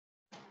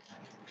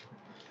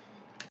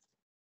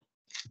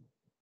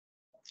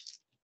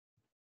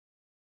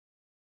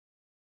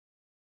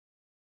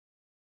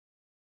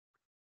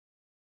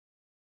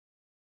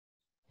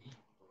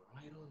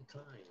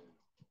time.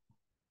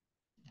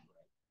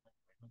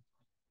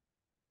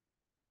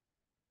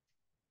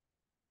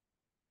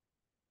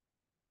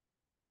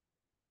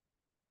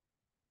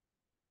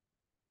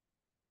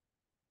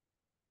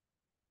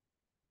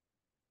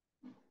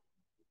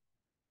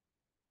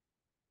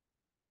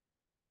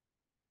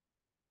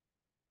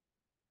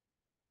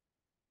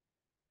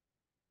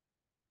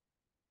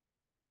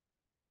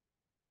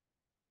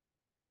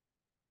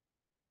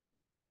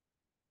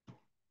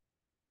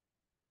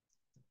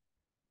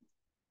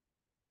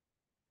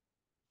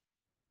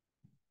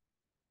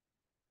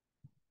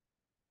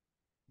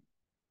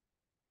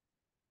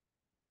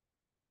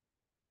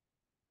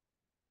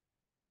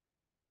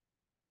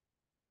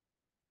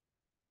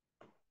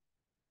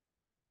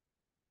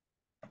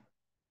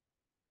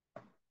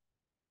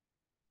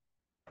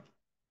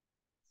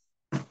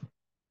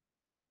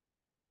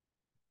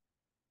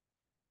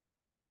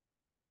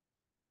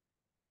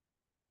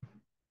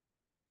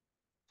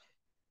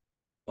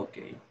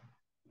 Okay,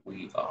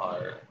 we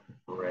are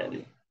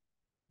ready.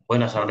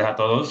 Buenas tardes a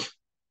todos.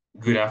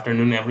 Good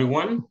afternoon,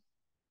 everyone.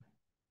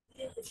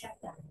 Good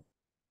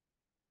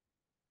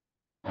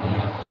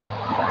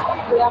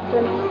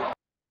afternoon.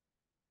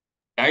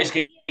 Guys,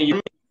 can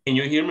you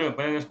hear me? ¿Me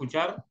pueden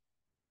escuchar?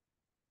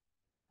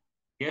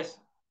 Yes?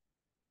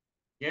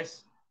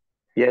 Yes?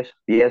 Yes,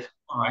 yes.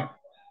 All right.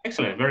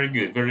 Excellent. Very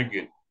good. Very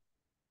good.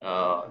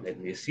 Let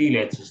me see.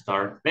 Let's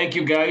start. Thank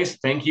you, guys.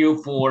 Thank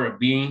you for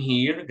being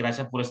here.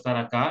 Gracias por estar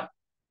acá.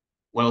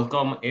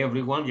 Welcome,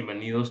 everyone.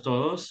 Bienvenidos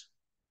todos.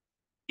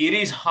 It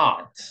is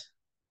hot,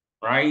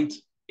 right?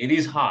 It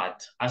is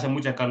hot. Hace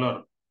mucha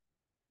calor.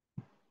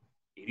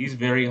 It is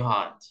very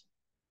hot.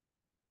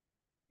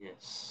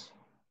 Yes.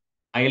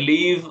 I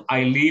live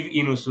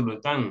in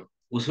Usulután.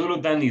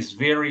 Usulután is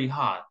very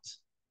hot.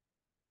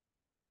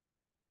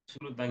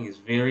 Usulután is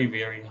very,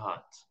 very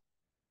hot.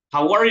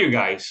 How are you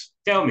guys?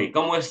 Tell me,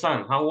 ¿cómo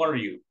están? How are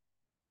you?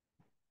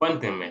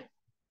 Cuéntenme.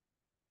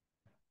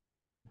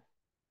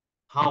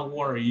 How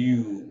are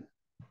you?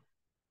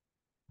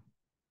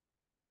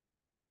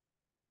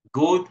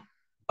 Good?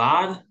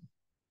 Bad?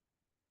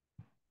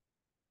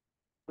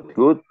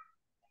 Good.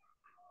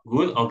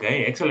 Good?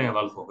 Okay, excellent,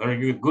 Adolfo. Very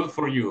good. Good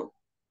for you.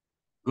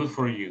 Good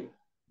for you.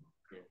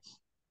 Yes.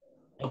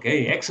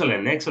 Okay,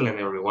 excellent, excellent,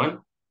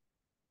 everyone.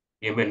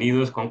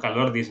 Bienvenidos con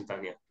calor, dice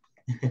Tania.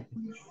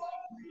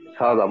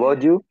 How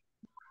about you?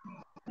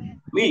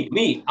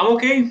 Me, I'm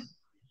okay.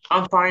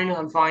 I'm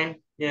fine.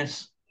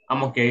 Yes,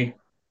 I'm okay.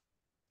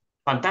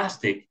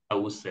 Fantastic, I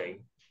would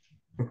say.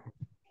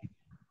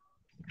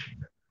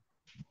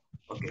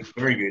 Okay,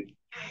 very good.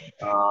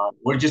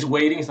 We're just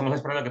waiting. Estamos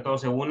esperando a que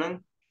todos se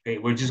unan. Okay,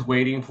 we're just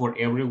waiting for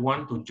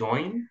everyone to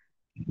join.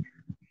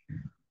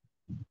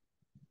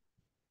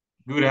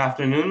 Good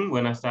afternoon.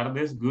 Buenas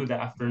tardes. Good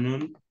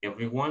afternoon,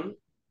 everyone.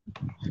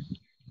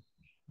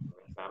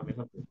 Buenas tardes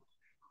a todos.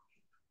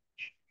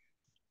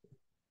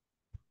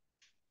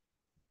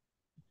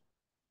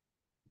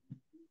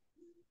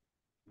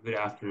 Good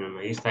afternoon.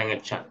 Ahí está en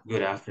el chat.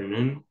 Good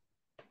afternoon.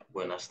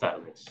 Buenas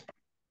tardes.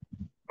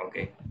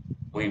 Okay.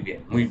 Muy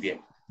bien, muy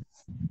bien.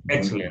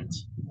 Excellent.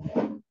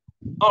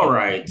 All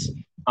right.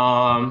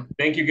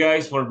 Thank you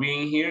guys for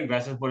being here.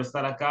 Gracias por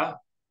estar acá.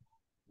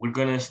 We're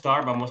gonna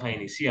start. Vamos a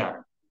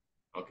iniciar.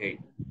 Okay.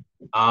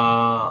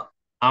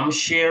 I'm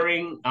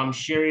sharing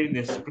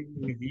the screen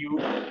with you.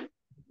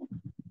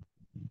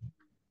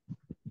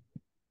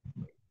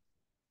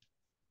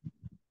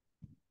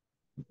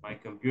 My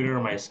computer,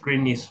 my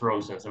screen is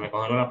frozen. Se me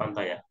congeló la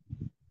pantalla.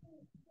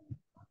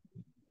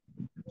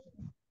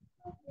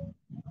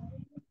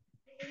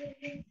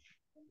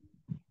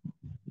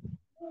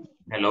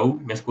 Hello,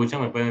 ¿me escuchan?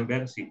 ¿Me pueden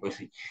ver? Sí, pues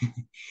sí.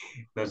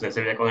 Entonces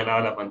se había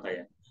congelado la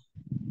pantalla.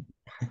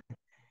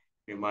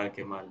 Qué mal,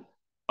 qué mal.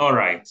 All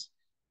right.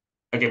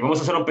 Ok, vamos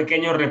a hacer un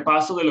pequeño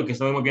repaso de lo que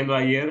estuvimos viendo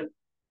ayer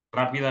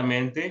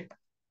rápidamente.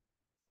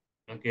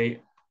 Ok.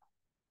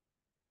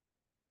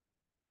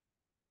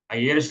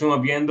 Ayer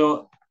estuvimos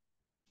viendo,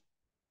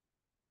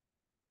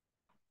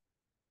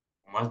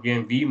 más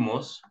bien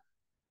vimos.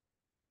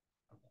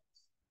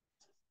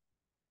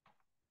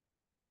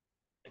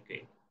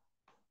 Ok.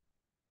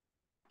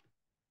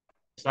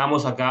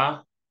 Estamos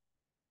acá.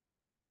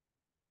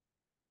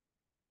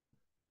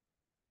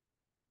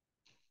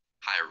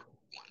 Hi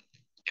everyone.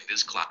 In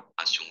this class,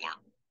 you'll learn.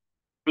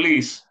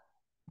 Please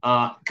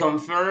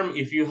confirm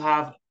if you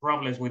have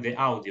problems with the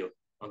audio.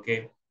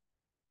 Ok.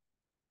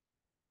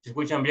 Si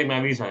escuchan bien, me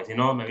avisan. Si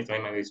no, me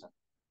avisan.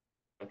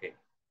 Ok.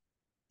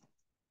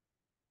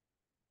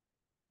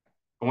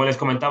 Como les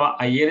comentaba,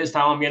 ayer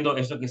estábamos viendo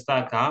esto que está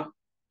acá.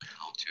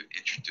 How to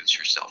introduce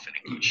yourself in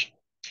English.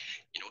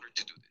 In order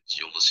to do this,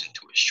 you'll listen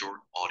to a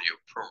short audio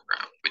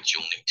program, which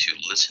you'll need to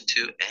listen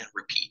to and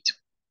repeat.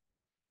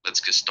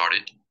 Let's get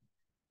started.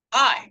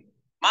 Hi,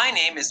 my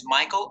name is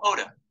Michael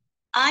Oda.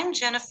 I'm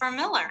Jennifer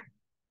Miller.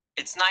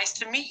 It's nice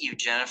to meet you,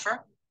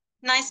 Jennifer.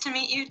 Nice to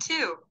meet you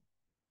too.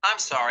 I'm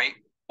sorry,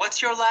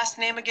 what's your last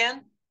name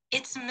again?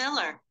 It's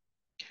Miller.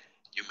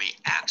 You may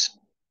ask.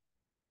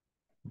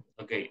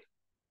 Ok.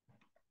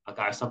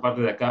 Acá, esta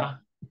parte de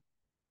acá.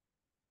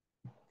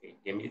 Okay.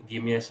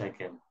 Give me a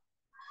second.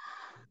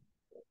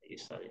 Ahí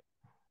está bien.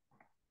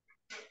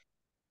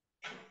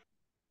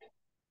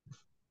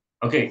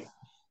 Okay.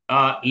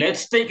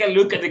 Let's take a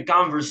look at the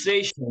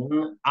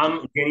conversation.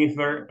 I'm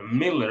Jennifer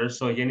Miller.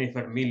 Soy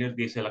Jennifer Miller,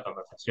 dice la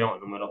conversación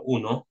número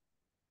 1.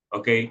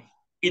 Ok.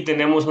 Y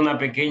tenemos una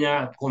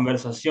pequeña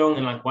conversación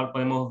en la cual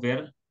podemos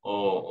ver,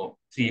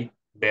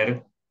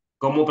 ver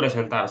cómo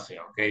presentarse.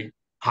 Ok.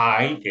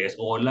 Hi, que es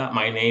hola.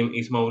 My name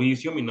is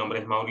Mauricio. Mi nombre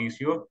es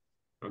Mauricio.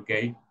 Ok.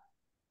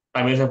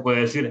 También se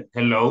puede decir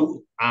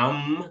hello,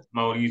 I'm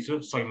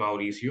Mauricio. Soy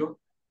Mauricio.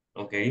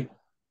 Ok.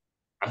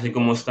 Así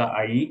como está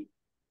ahí.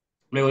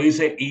 Luego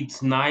dice,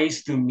 it's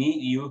nice to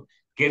meet you.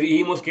 ¿Qué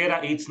dijimos que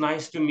era? It's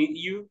nice to meet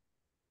you.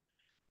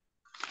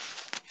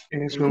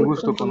 Es un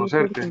gusto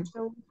conocerte.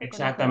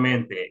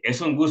 Exactamente.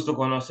 Es un gusto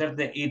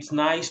conocerte. It's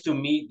nice to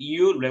meet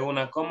you. Luego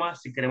una coma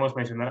si queremos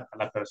mencionar a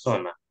la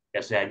persona,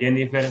 ya sea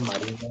Jennifer,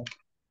 Marina,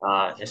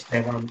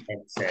 Esteban,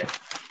 etc.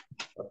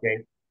 Ok.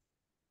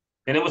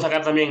 Tenemos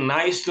acá también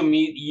nice to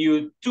meet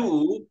you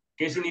too.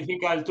 ¿Qué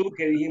significa el tú?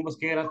 ¿Qué dijimos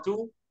que era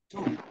tú?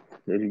 Tú.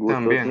 El gusto es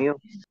También. mío.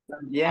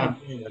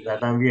 También, ¿verdad?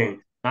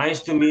 También.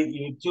 Nice to meet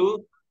you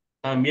too.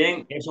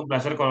 También es un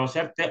placer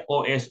conocerte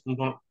o es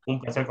un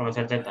placer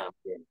conocerte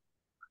también.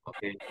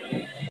 Okay.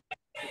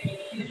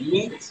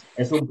 Meet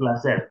es un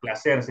placer.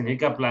 Placer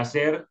significa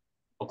placer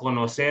o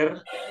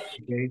conocer.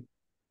 Okay.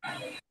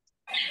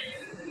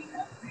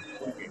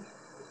 Okay.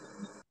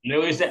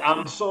 Luego dice,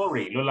 I'm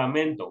sorry, lo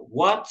lamento.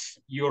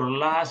 What's your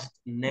last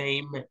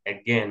name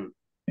again?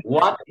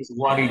 What is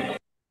what is?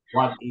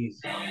 What is?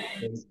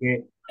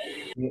 ¿Qué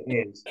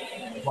es?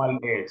 ¿Cuál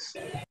es?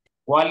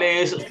 ¿Cuál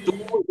es? Tú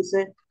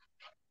dice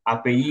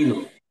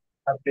apellido.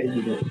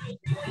 Apellido. Okay.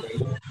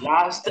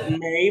 Last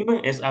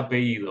name es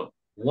apellido.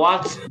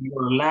 What's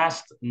your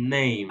last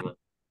name?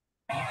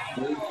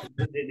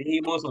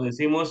 Dijimos o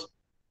decimos,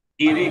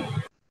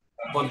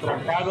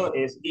 contractado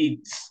es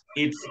it's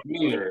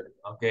Miller,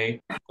 ¿ok?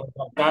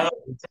 Contractado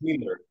es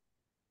Miller.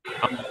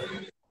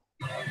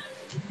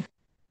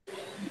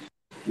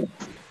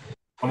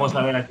 Vamos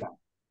a ver acá.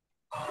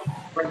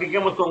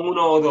 Practiquemos con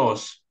uno o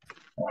dos.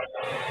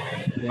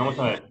 Vamos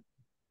a ver.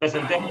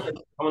 Presentemos.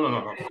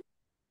 No.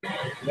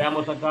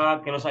 Veamos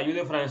acá que nos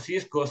ayude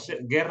Francisco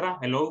Guerra.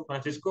 Hello,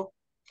 Francisco.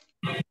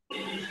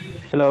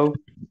 Hello.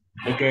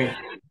 Ok.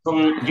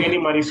 Con Jenny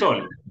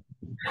Marisol.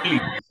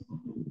 Please.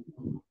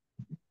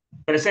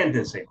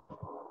 Preséntense.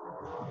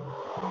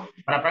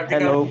 Para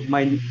practicar. Hello,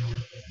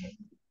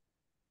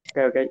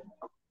 okay.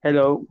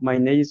 Hello, my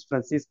name is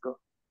Francisco.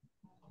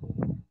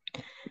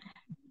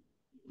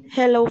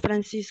 Hello,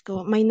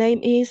 Francisco. My name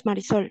is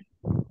Marisol.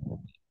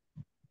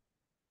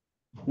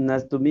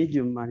 Nice to meet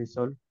you,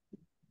 Marisol.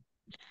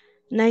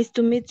 Nice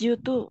to meet you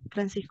too,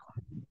 Francisco.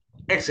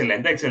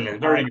 Excelente.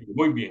 Very good.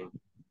 Muy bien.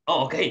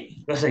 Oh, ok.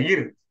 Voy a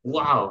seguir.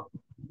 Wow.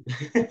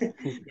 Me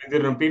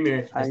interrumpí,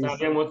 mire. Estaba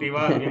bien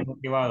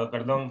motivado.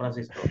 Perdón,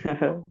 Francisco.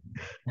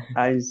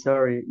 I'm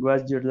sorry.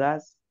 What's your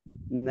last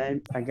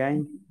name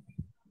again?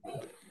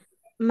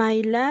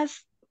 My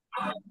last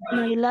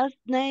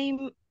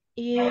name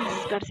is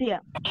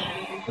Garcia.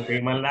 Okay,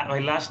 my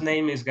last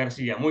name is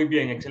Garcia. Muy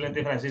bien,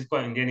 excelente, Francisco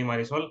and Jenny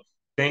Marisol.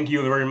 Thank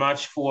you very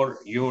much for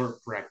your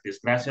practice.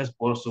 Gracias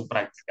por su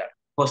práctica.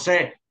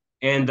 José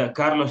and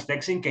Carlos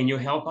Texin, can you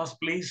help us,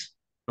 please?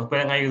 ¿Nos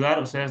pueden ayudar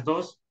ustedes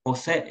dos?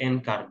 José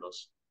and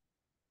Carlos.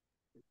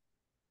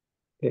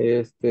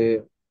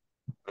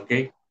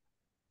 Okay.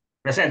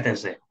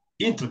 Preséntense.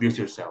 Introduce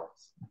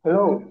yourselves.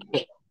 Hello,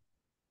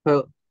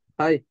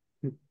 Hi,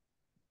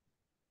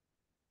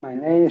 my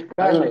name is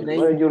Carlos.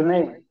 What is your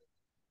name?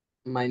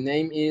 my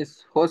name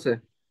is Jose.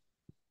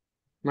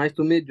 Nice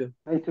to meet you.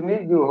 Nice to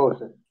meet you,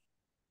 Jose.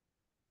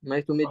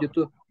 Nice to meet you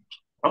too.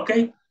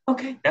 Okay,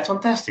 that's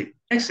fantastic.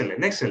 Excellent.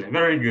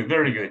 Very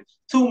good.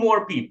 Two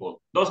more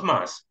people. Dos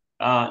más.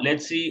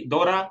 Let's see.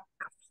 Dora,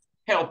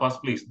 help us,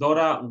 please.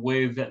 Dora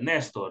with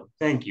Nestor.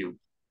 Thank you.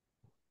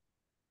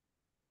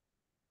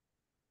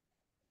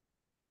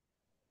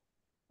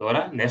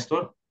 Dora,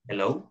 Nestor,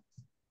 hello.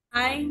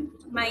 Hi,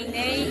 my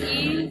name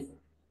is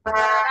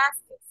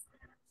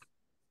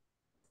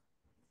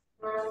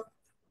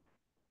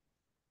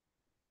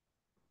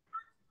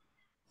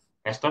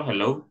Nestor,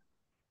 hello.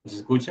 ¿Nos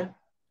escucha?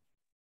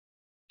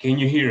 Can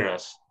you hear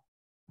us?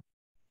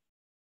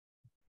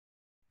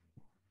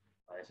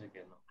 Parece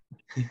que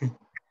no.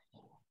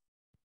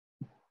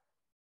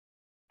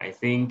 I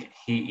think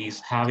he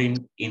is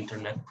having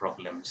internet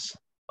problems.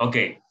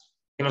 Okay.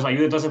 Que nos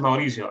ayude entonces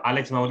Mauricio.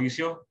 Alex,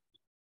 Mauricio.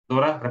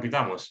 Dora,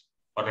 repitamos.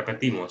 O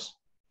repetimos.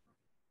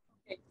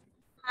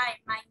 Hi,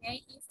 my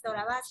name is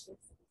Dora Vázquez.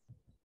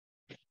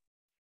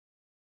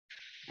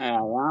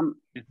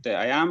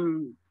 I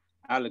am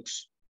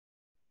Alex.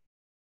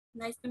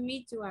 Nice to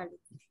meet you, Alex.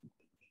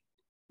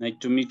 Nice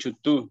to meet you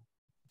too.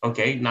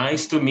 Okay,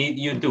 nice to meet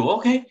you too.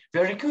 Okay,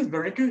 very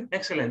good.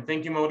 Excellent.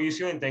 Thank you,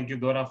 Mauricio, and thank you,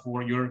 Dora,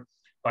 for your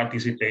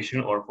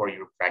participation or for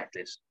your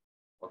practice.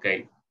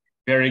 Okay,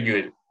 very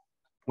good.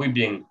 Muy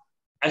bien.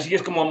 Así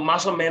es como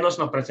más o menos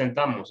nos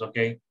presentamos, ¿ok?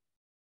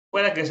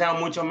 Puede que sea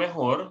mucho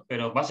mejor,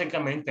 pero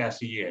básicamente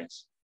así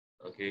es,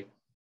 Ok.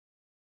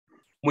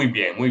 Muy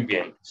bien, muy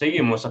bien.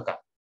 Seguimos acá.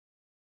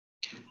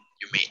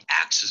 You may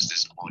access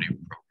this audio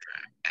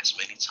program as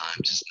many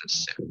times as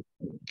necessary.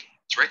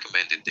 It's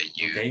recommended that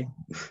you Okay.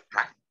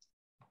 practice.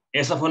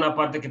 Esa fue una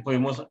parte que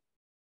pudimos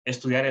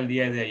estudiar el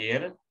día de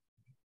ayer.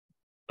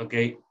 Ok.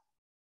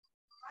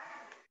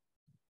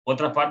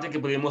 Otra parte que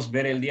pudimos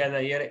ver el día de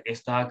ayer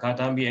está acá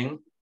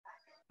también.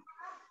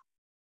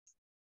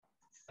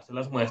 Se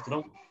las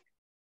muestro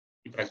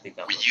y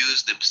practicamos. We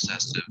use the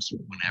possessives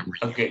whenever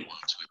you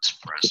want to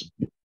express.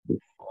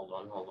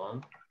 Hold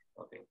on.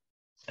 Okay.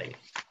 Ahí.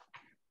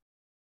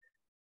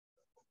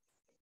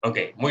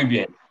 Ok, muy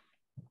bien.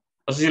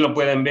 No sé si lo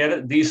pueden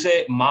ver.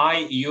 Dice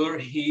my, your,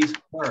 his,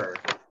 her.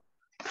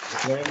 ¿Lo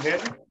pueden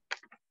ver?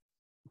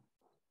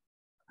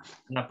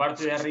 En la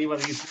parte de arriba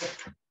dice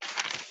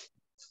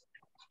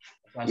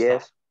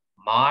Yes.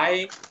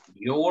 my,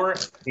 your,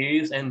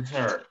 his, and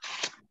her.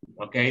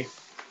 Ok.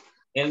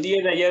 El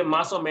día de ayer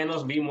más o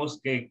menos vimos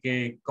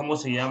que ¿cómo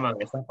se llaman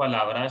estas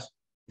palabras?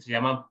 Se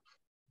llaman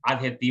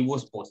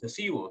adjetivos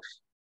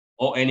posesivos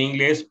o en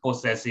inglés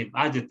possessive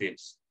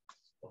adjectives.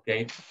 Ok.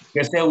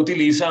 Que se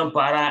utilizan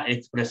para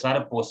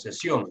expresar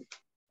posesión.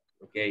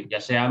 Ok. Ya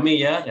sea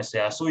mía, ya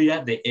sea suya,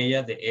 de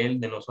ella, de él,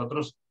 de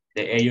nosotros,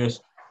 de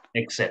ellos,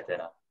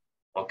 etcétera.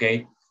 Ok.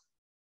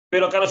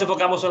 Pero acá nos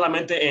enfocamos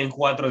solamente en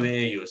 4 de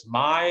ellos.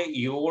 My,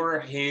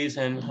 your, his,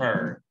 and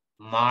her.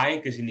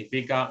 My, que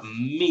significa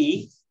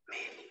mi.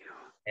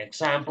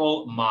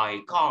 Example,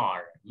 my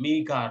car,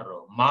 mi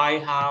carro. My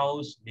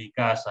house, mi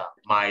casa.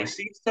 My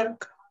sister,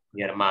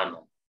 mi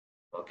hermano.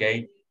 Ok.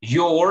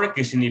 Your,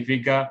 que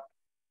significa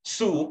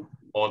su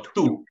o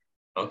tú.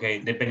 Ok.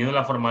 Dependiendo de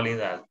la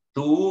formalidad.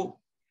 Tú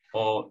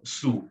o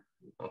su.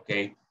 Ok.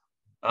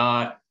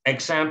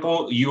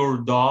 Example,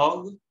 your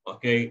dog.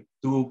 Ok.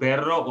 Tu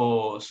perro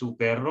o su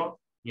perro.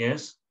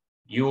 Yes.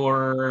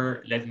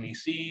 Your, let me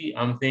see.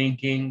 I'm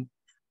thinking,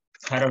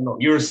 I don't know.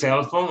 Your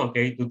cell phone.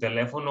 Ok. Tu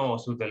teléfono o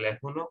su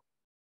teléfono.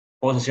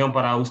 Posesión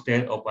para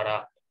usted o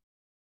para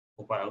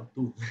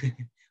tú.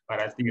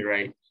 Para ti,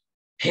 right?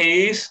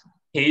 His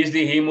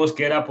dijimos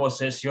que era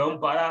posesión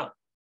 ¿para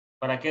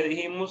qué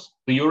dijimos?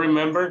 Do you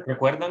remember?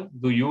 ¿Recuerdan?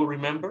 Do you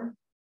remember?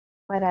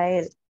 Para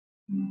él.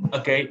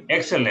 Okay,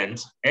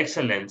 excellent.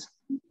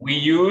 We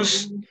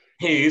use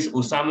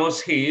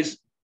usamos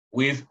his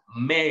with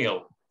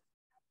male.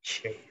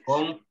 Okay,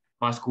 con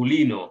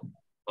masculino.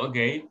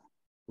 Okay.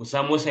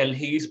 Usamos el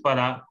his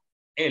para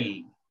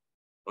él.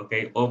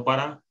 Okay, o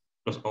para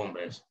los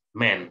hombres.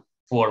 Men,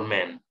 for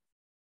men.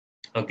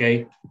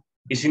 Okay.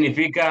 Y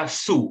significa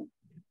su.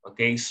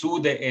 Okay,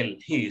 su de él,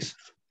 his.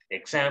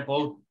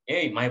 Example,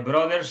 hey, my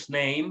brother's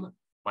name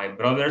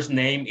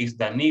is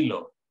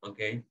Danilo.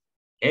 Okay.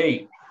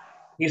 Hey,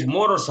 his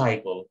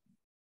motorcycle,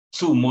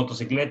 su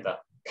motocicleta,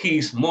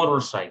 his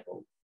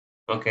motorcycle.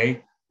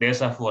 Okay, de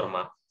esa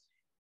forma.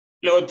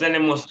 Luego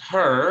tenemos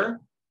her,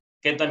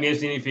 que también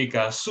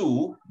significa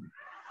su.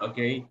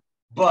 Okay,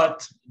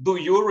 but do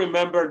you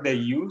remember the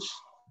use?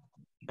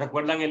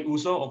 ¿Recuerdan el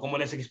uso o cómo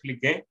les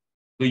expliqué?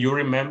 Do you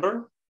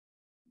remember?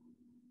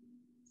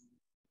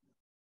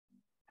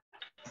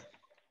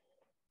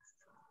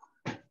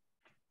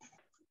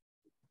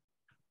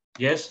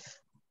 Yes,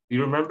 do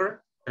you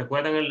remember?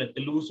 ¿Recuerdan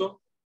el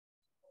uso?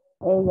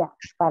 Ella,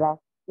 para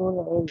tú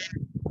de ella.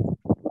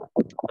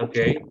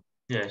 Okay,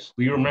 yes,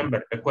 do you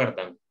remember?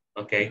 ¿Recuerdan?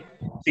 Okay,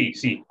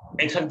 sí,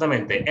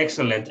 exactamente.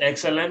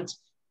 Excellent.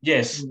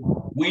 Yes,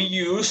 we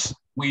use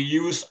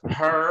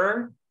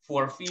her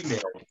for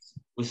females.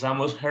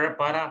 Usamos her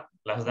para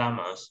las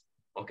damas.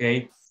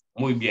 Okay,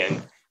 muy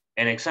bien.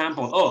 An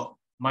example, oh,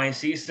 my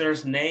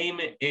sister's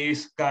name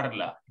is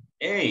Carla.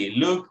 Hey,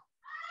 look,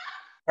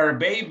 her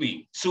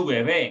baby, su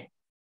bebé.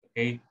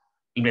 Okay,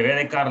 el bebé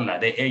de Carla,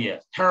 de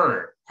ella.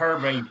 Her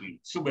baby,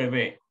 su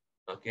bebé.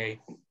 Okay,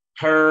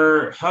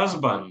 her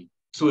husband,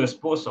 su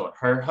esposo,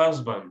 her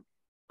husband.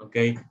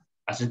 Okay,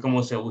 así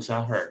como se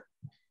usa her.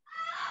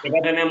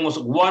 Acá tenemos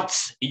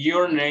what's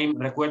your name.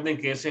 Recuerden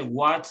que ese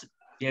what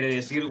quiere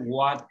decir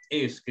what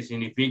is, que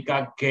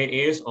significa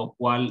qué es o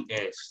cuál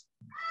es.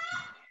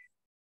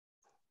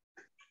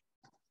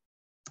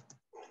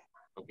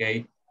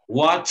 Okay.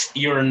 What's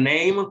your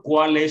name?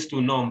 ¿Cuál es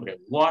tu nombre?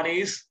 What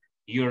is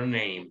your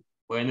name?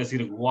 Pueden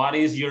decir what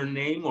is your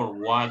name or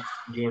what's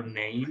your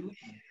name.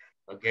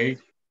 Okay.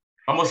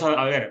 Vamos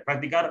a ver,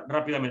 practicar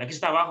rápidamente. Aquí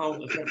está abajo.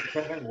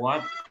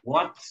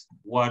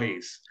 What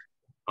is.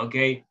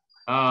 Okay.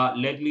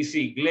 Let me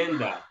see.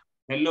 Glenda.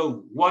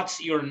 Hello.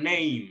 What's your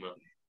name?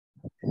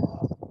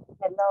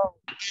 Hello,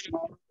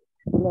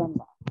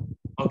 Glenda.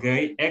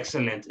 Okay.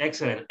 Excellent.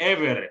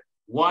 Ever.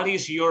 What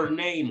is your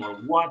name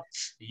or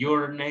what's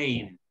your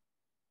name?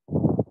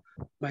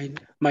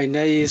 My name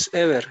is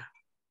Ever.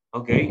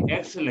 Okay.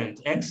 Excellent.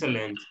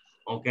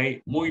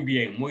 Okay. Muy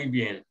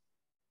bien.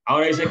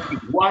 Ahora dice aquí,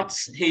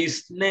 what's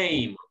his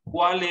name?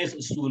 ¿Cuál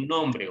es su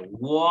nombre?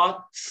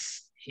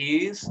 What's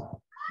his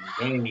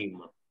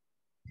name?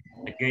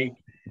 Okay.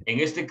 En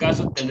este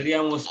caso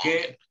tendríamos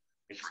que,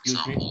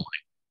 excuse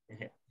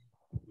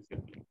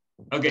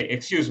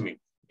me.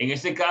 En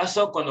este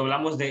caso, cuando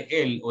hablamos de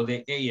él o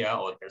de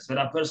ella o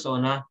tercera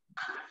persona,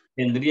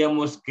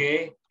 tendríamos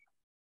que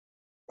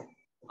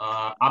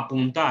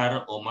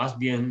apuntar o más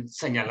bien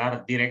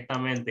señalar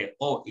directamente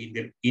o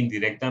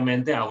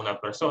indirectamente a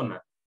una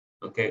persona.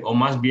 ¿Okay? O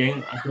más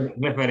bien hacer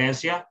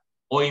referencia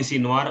o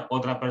insinuar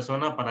otra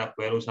persona para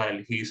poder usar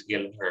el his y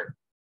el her.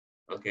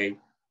 ¿Okay?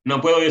 No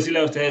puedo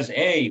decirle a ustedes,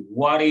 hey,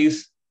 what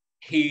is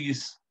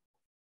his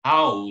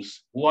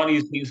house? What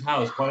is his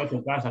house? ¿Cuál es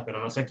su casa? Pero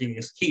no sé quién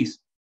es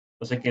his.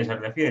 No sé a quién se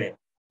refiere.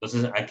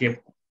 Entonces hay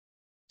que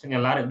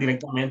señalar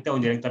directamente o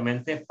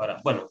indirectamente para,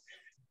 bueno,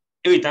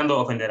 evitando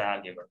ofender a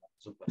alguien, ¿verdad?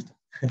 Por supuesto.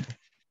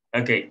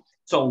 Okay.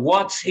 So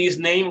what's his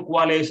name?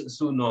 ¿Cuál es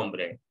su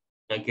nombre?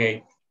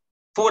 Okay.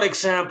 For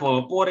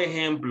example, por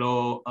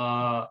ejemplo,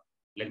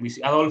 let me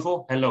see.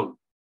 Adolfo, hello.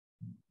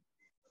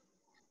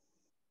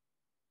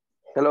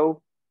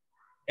 Hello.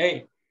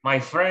 Hey, my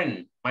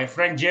friend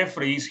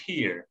Jeffrey is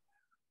here.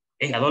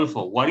 Hey,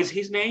 Adolfo, what is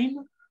his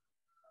name?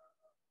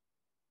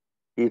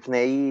 His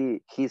name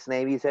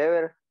is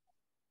Ever.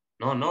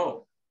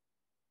 No.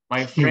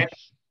 My friend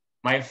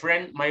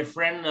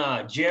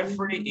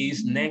Jeffrey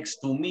is next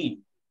to me.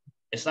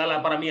 Está a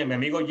la par mía. Mi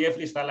amigo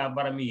Jeffrey está a la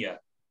par mía.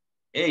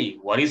 Hey,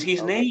 what is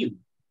his name?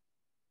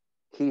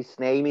 His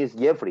name is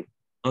Jeffrey.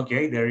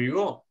 Okay, there you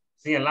go.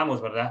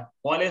 Señalamos, ¿verdad?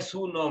 ¿Cuál es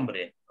su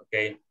nombre?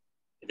 Okay.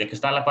 De que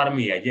está a la par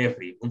mía,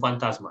 Jeffrey, un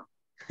fantasma.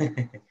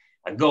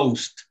 A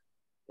ghost.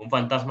 Un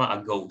fantasma,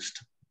 a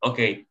ghost.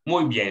 Okay,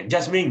 muy bien.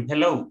 Jasmine,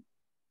 hello.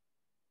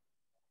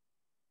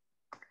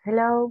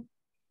 Hello.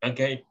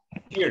 Okay,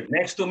 here,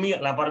 next to me,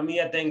 a la par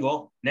mía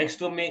tengo, next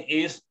to me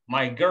is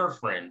my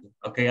girlfriend.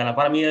 Okay, a la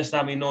par mía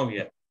está mi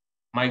novia.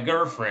 My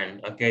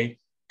girlfriend, okay.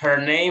 Her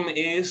name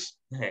is,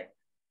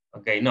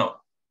 okay, no.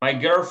 My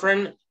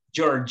girlfriend,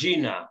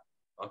 Georgina.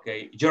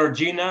 Okay,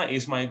 Georgina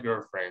is my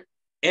girlfriend.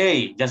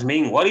 Hey,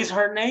 Jasmine, what is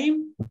her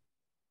name?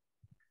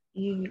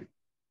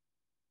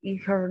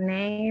 Her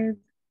name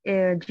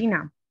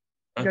Gina.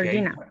 Okay.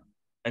 Georgina.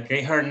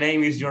 Okay, her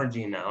name is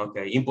Georgina.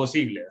 Okay,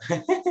 imposible.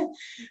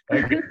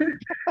 Okay.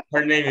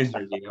 Her name is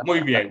Georgina.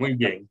 Muy bien, muy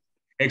bien.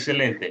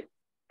 Excelente.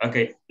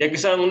 Okay, y aquí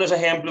están unos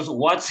ejemplos.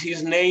 What's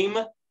his name?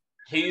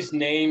 His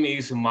name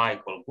is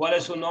Michael. ¿Cuál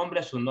es su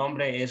nombre? Su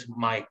nombre es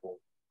Michael.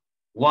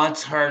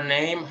 What's her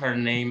name? Her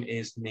name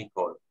is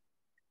Nicole.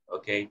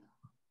 Okay,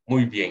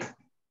 muy bien.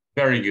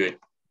 Very good.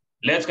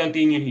 Let's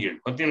continue here.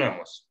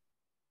 Continuemos.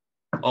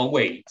 Oh,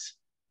 wait.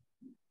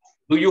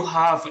 Do you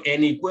have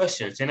any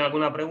questions? ¿Tiene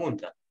alguna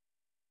pregunta?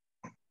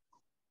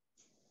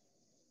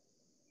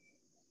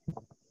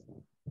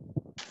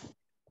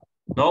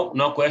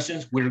 No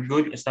questions. We're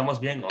good. Estamos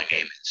bien. Okay. My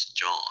name is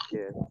John.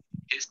 Yeah.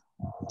 His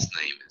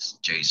name is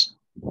Jason.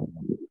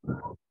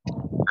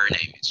 Her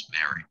name is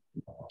Mary.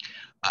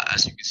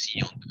 As you can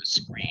see on the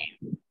screen,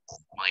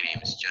 my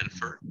name is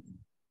Jennifer.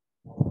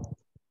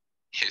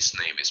 His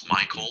name is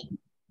Michael.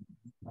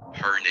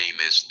 Her name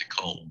is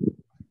Nicole.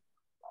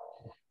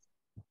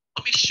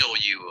 Let me show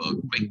you a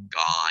quick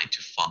guide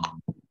to follow.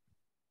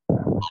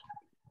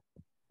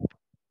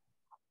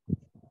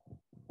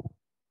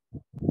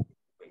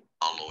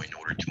 In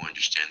order to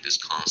understand this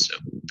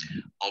concept.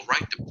 I'll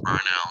write the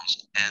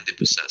pronouns and the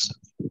possessive.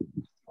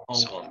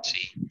 So let's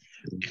see,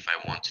 if I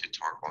want to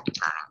talk about the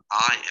pronoun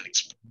I and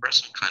express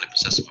some kind of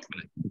possessive, I'm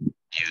going to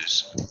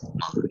use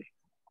my.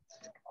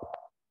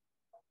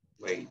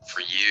 Wait.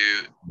 For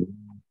you,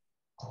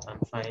 I'm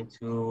trying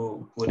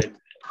to put it,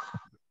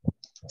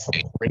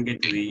 bring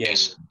it to the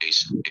end.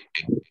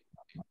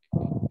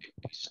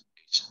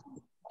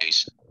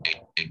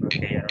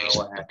 Okay, I don't know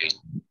what happened.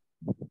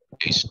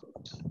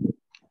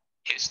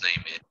 His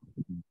name is.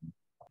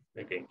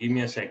 Okay, give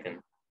me a second.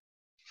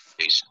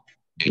 It's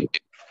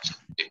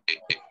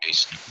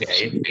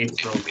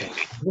broken.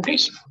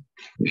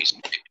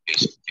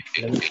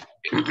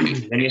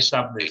 Let me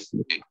stop this.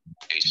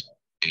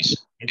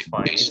 It's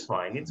fine,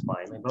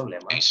 no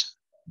problema.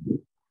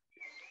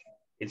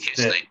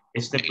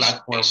 It's the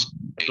platform.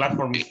 The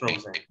platform is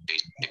frozen.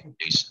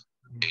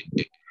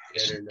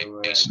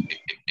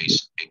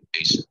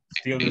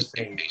 Still the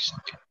same.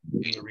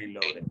 You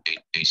reload it.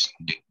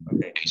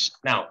 Okay.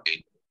 Now,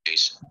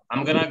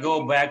 I'm gonna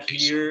go back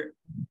here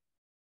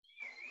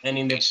and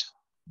in the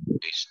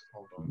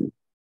hold on.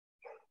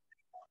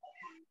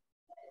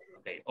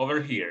 Okay,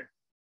 over here.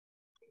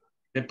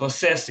 The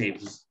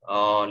possessives.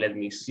 Let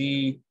me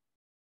see.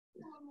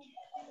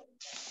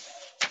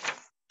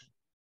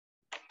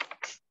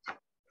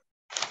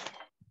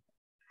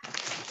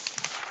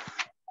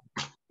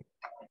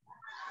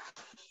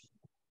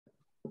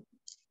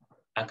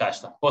 Acá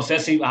está.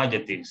 Possessive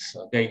adjectives.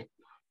 Okay.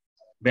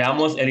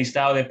 Veamos el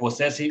listado de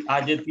possessive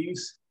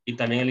adjectives y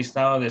también el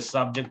listado de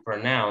subject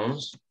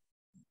pronouns.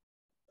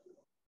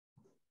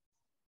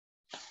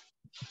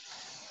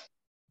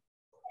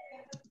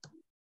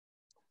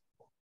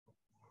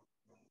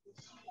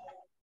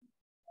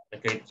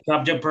 Okay.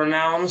 Subject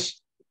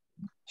pronouns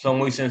son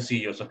muy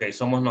sencillos. Okay.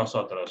 Somos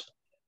nosotros.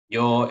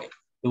 Yo,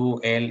 tú,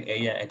 él,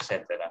 ella,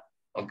 etc.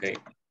 Okay.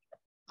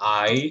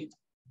 I,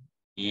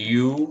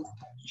 you,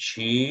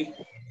 she,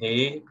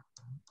 he,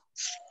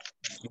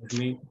 excuse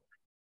me,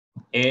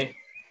 it,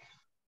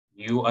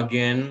 you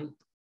again,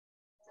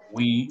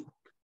 we,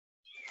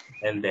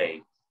 and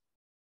they.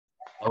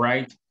 All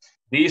right.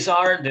 These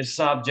are the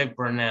subject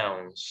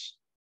pronouns.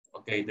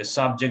 Okay, the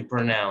subject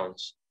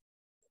pronouns.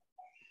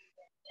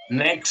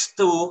 Next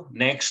to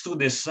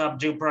the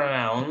subject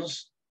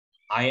pronouns,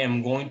 I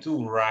am going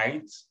to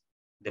write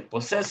the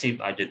possessive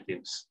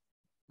adjectives.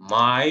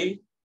 My,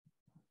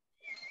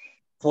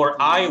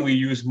 for I, we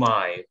use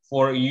my.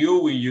 For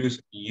you, we use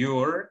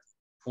your.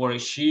 For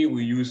she,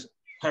 we use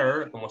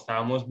her, como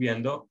estábamos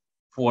viendo.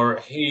 For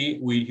he,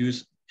 we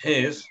use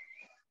his.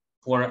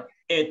 For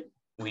it,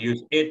 we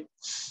use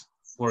its.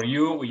 For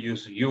you, we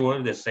use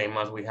your, the same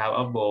as we have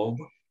above.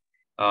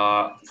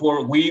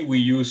 For we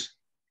use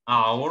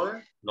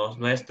our, no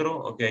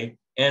nuestro, okay.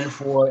 And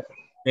for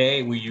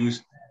they, we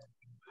use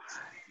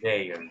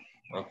their,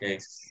 okay.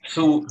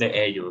 Su de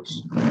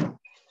ellos,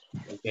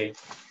 okay.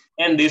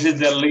 And this is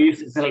the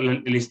list, es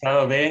el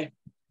listado de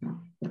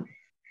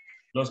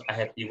los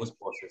adjetivos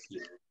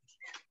posesivos.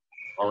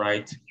 All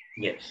right,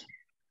 yes.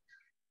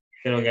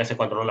 Creo que ya se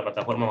controló la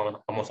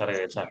plataforma, vamos a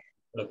regresar.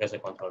 Creo que se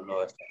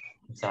controló,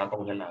 estaba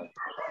congelado.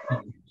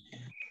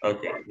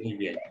 Ok, muy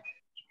bien.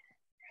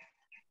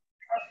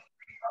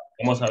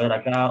 Vamos a ver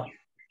acá.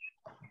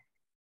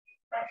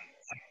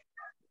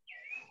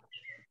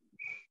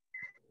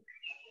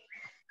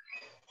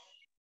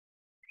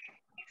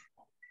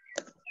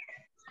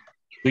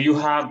 Do you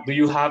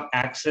have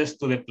access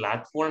to the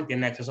platform?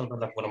 ¿Tiene acceso a la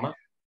plataforma?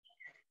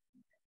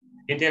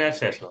 ¿Quién tiene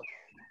acceso?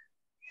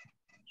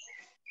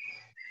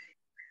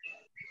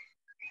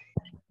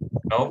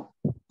 No?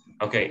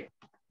 Okay.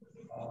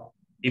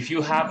 If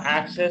you have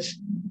access,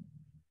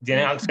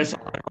 tienen acceso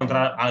a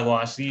encontrar algo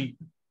así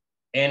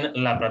en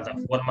la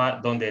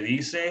plataforma donde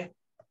dice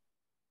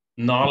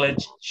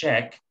Knowledge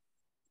Check.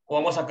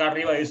 Vamos acá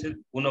arriba, dice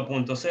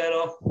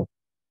 1.0,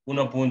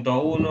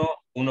 1.1,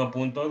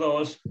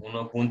 1.2,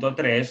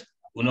 1.3,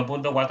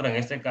 1.4. En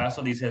este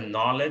caso dice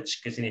Knowledge,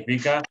 que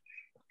significa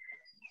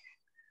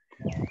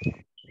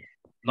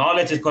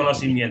Knowledge es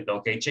conocimiento,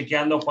 ok.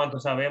 Chequeando cuánto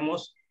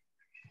sabemos.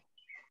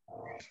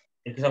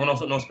 Estos son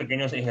unos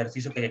pequeños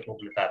ejercicios que hay que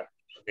completar,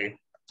 ok.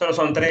 Solo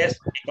son 3,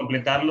 hay que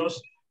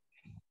completarlos.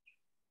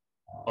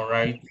 All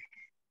right.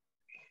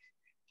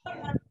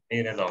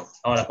 Perdón.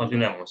 Ahora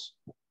continuemos.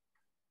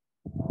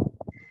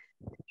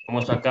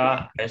 Vamos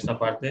acá a esta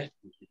parte.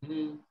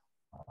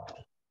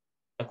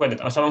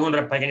 Acuérdense, hacemos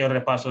un pequeño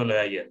repaso de lo de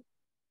ayer.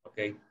 Ok.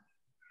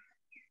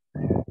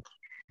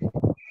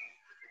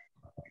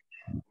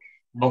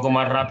 Un poco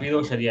más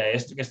rápido sería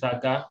este que está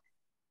acá.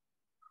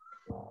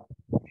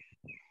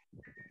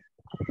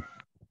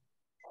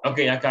 Ok,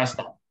 acá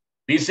está.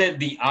 Dice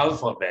the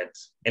alphabet.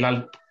 El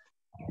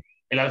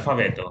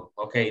alfabeto.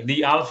 Ok,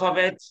 the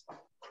alphabet.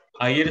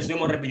 Ayer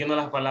estuvimos repitiendo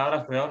las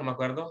palabras, pero no me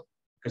acuerdo.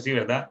 Que sí,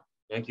 ¿verdad?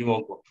 No me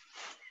equivoco.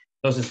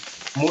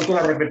 Entonces, muchas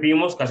las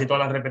repetimos, casi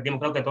todas las repetimos,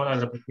 creo que todas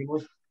las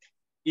repetimos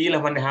y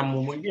las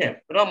manejamos muy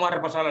bien. Pero vamos a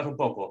repasarlas un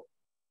poco.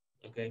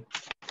 Ok,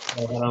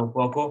 un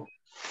poco.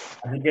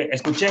 Así que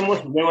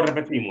escuchemos, luego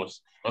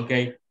repetimos. Ok,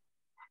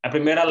 la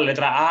primera, la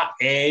letra A, A.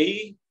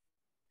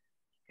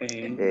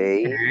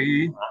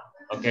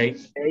 Ok,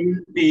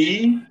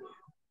 B.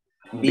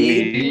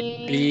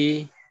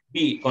 B.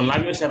 Con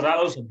labios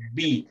cerrados,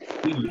 B.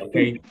 Ok.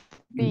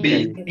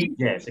 B.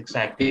 Yes,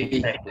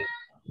 exactly.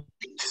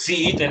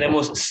 C,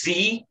 tenemos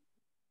C.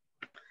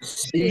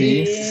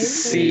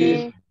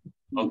 C.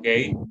 Ok.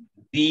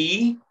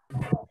 D.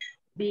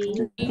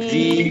 D.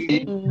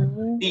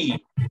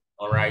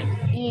 All right.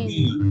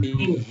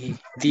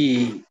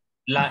 D.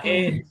 La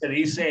E se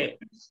dice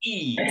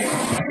E.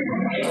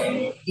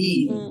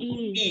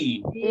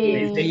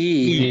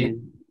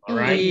 All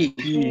right.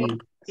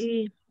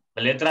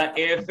 La letra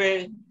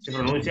F se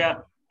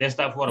pronuncia de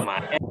esta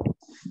forma.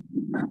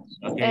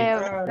 Okay.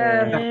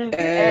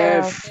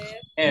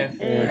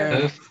 F.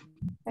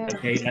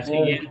 Okay. La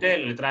siguiente,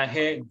 la letra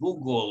G,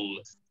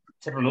 Google.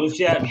 Se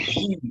pronuncia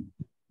G.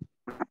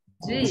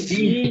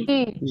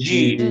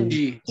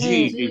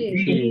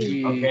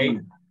 Okay.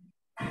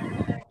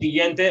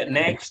 Siguiente,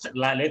 next,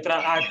 la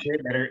letra H,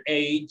 letter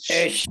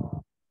H.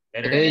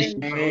 Letter H.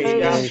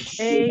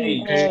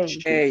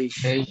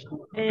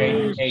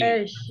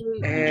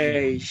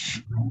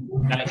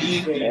 La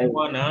I de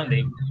iguana,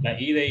 la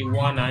I de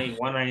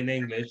iguana in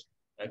English.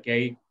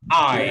 Okay.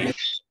 I.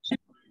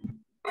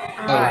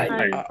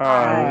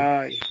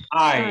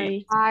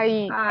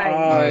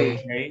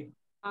 Okay.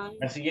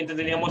 La siguiente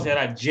teníamos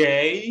era J.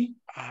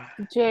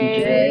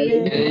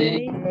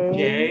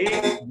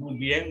 Muy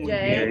bien, muy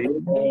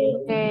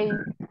bien.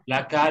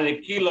 La K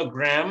de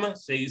kilogram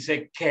se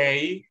dice K.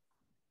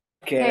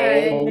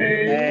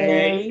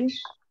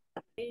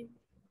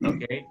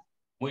 Ok,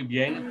 muy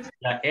bien.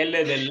 La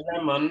L de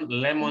lemon,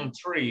 lemon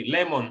tree,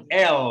 lemon,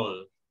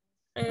 L.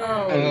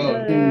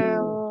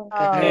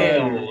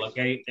 Ok,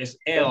 es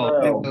L.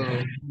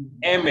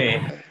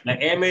 M, la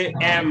M,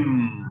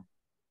 M.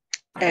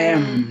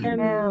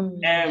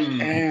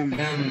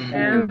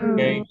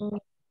 Okay.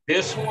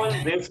 This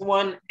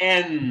one,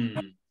 N.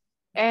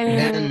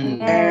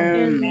 N.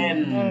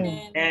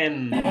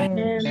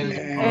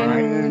 All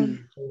right.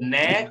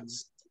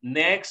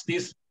 Next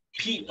is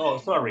P. Oh,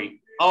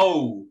 sorry.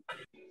 O.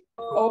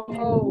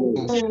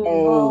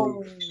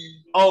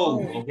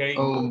 Okay.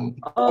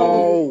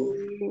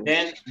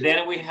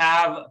 Then we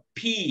have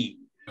P.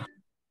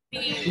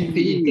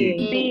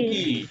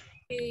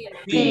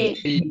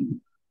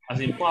 As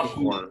in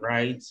popcorn,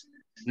 right?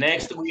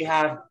 Next we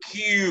have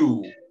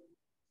Q.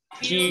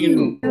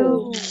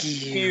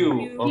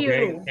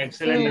 Okay,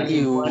 excellent. That's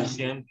the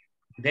question.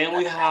 Then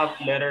we have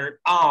letter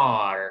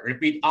R.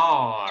 Repeat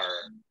R.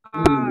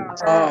 Okay.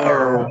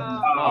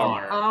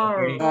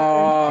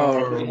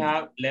 We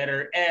have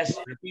letter S.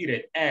 Repeat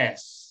it.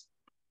 S.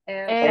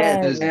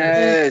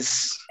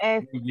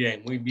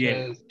 Muy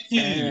bien.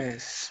 T.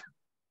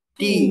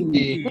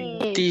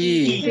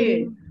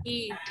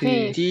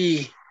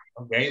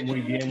 Okay,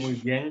 muy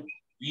bien.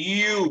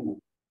 U.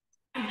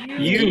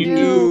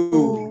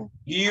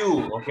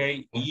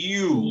 Okay.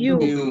 U.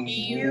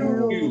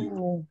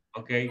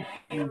 Okay.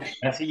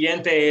 La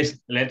siguiente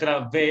es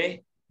letra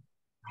B.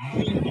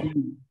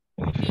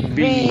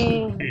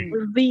 Okay.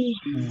 V.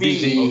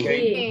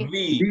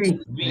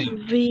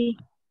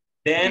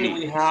 Then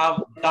we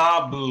have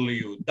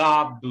W.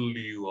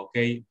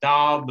 Okay.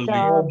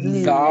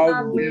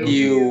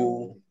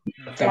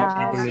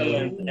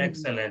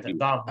 Excellent.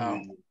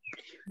 W.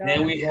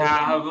 Then we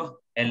have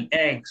an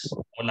X.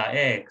 O la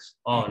X.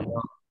 Oh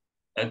no.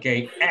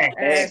 Okay.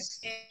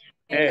 X.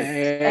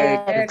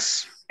 Okay.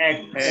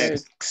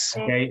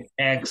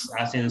 X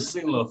as in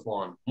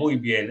xylophone. Muy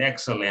bien.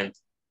 Excellent.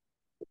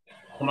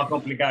 Son más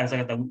complicadas.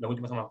 Las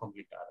últimas son más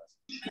complicadas.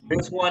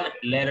 This one,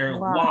 letter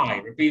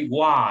Y. Repeat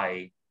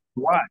Y.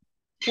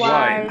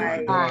 Y.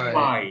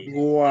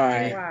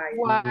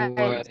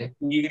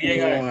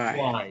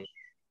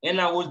 En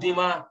la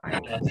última,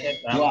 la Z,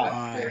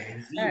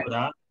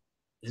 zebra,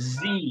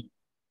 Z.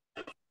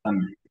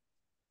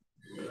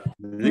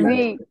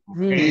 Okay,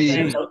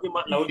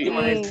 la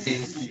última es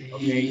Z.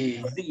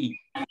 Okay, Z.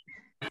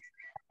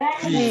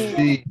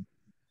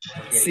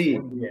 Okay,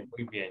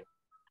 muy bien.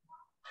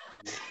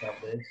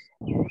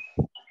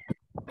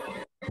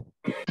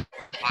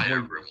 Hi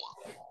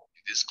everyone.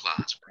 In this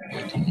class, we're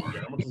going to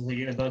learn. Vamos a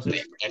seguir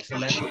entonces.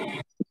 Excellent.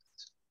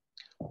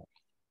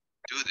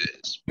 Do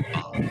this.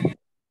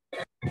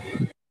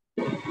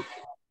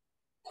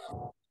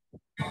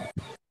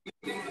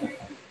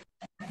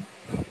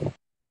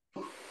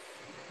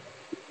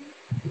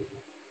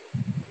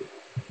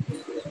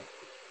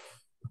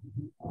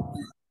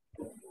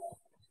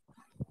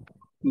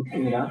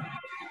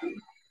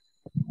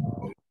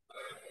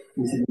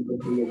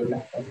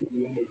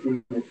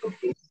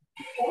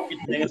 Y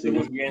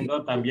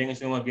también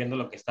estuvimos viendo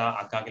lo que está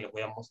acá que les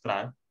voy a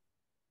mostrar.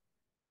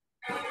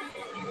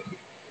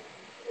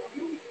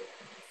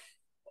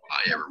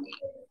 Hi everyone.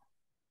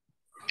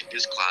 In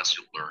this class,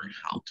 you'll learn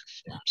how to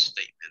form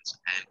statements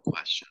and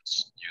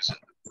questions using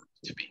the verb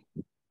to be.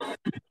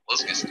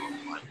 Let's get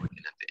started by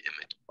looking at the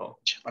image.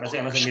 Parece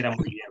que no se mira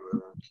muy bien,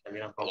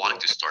 ¿verdad? I want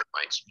to start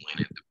by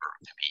explaining the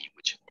verb to be,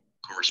 which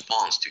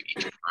corresponds to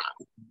each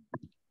pronoun.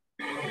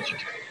 As you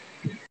can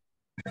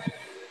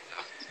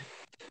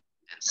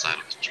inside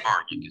of the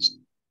chart, you can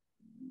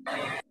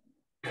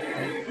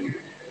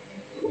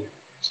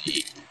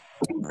see.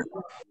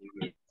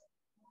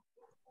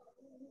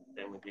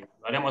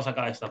 Lo haremos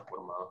acá de esta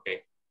forma, ok.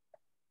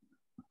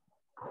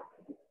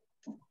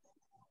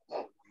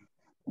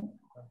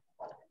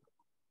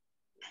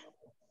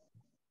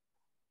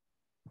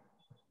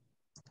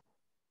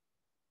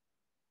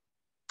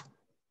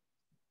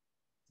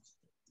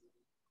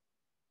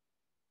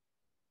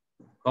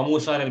 ¿Cómo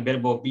usar el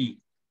verbo be?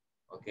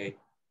 Ok.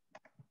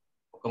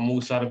 ¿Cómo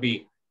usar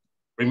be?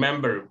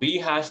 Remember, be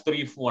has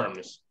three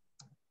forms.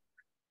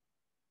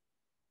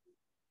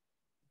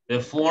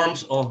 The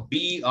forms of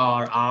be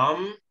are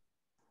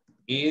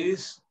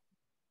is,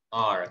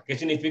 are. ¿Qué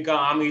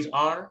significa is,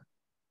 are?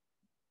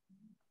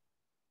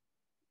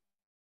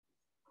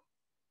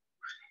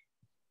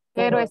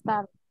 Quiero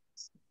estar.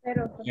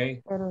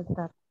 Okay. Quiero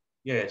estar.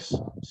 Yes,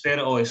 ser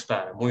o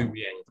estar. Muy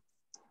bien.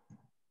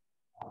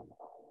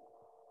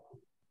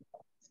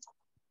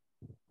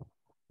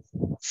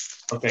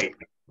 Okay.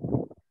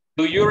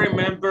 Do you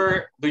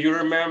remember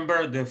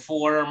the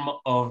form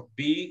of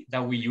be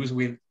that we use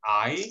with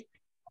I?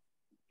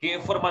 ¿Qué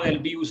forma del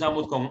be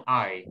usamos con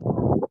I?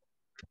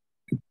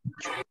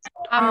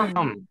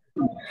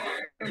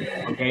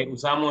 Okay,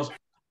 usamos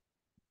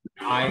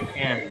I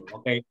am.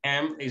 Okay,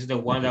 am is the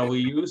one that we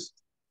use.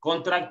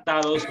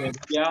 Contractado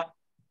sería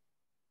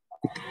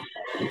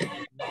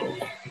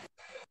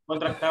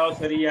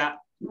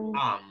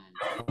am.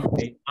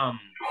 Okay, am.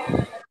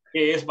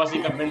 Que es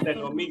básicamente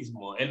lo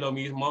mismo. Es lo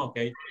mismo,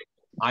 okay.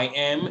 I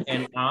am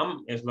and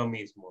am es lo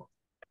mismo.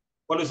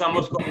 ¿Cuál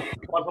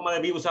forma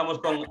de be usamos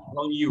con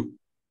you?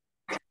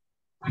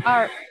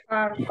 Are.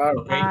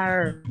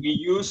 Okay. We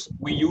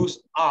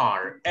use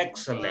are.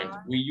 Excellent.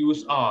 We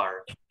use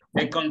are.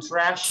 The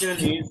contraction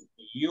is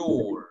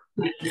your.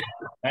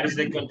 That is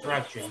the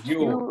contraction.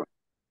 Your.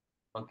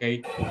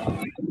 Okay,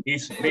 it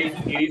is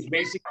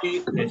basically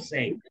the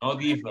same, no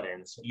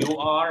difference. You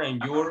are and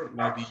you're,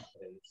 no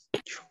difference.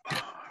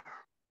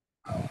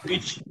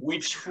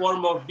 Which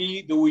form of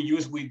be do we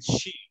use with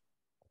she?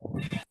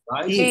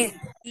 Right? Is.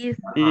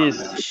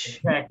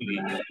 Exactly.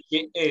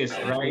 She is,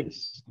 right?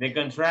 The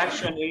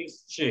contraction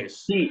is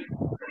she's.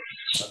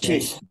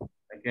 Okay.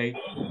 Okay.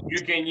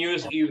 You can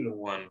use either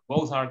one.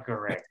 Both are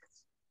correct.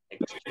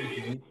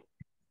 Excuse me.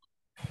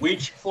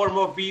 Which form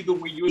of be do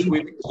we use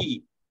with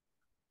he?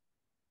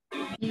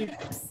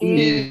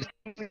 Is.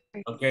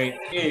 Okay,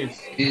 is.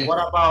 What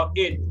about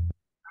it?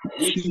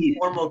 Which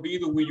form of be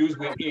do we use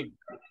with it?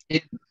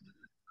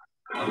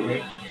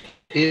 Okay.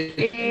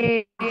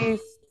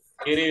 Is.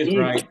 It is,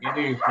 right? It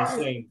is the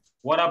same.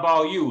 What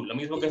about you? Lo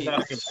mismo que está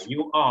arriba.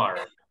 You are.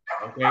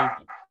 Okay.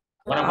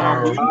 What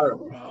about we?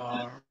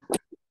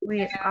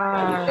 We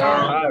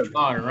are. We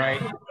are,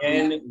 right?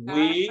 And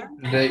we?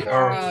 They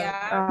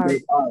are.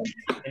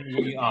 And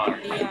we are.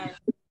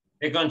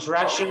 The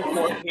contraction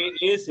for he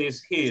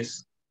is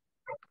his.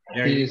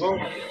 There you go.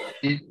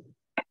 The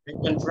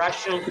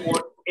contraction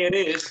for it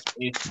is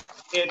it.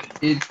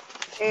 It.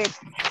 Yes.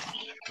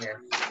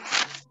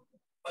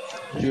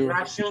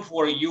 Contraction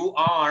for you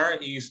are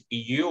is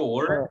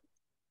your.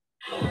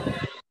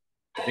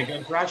 The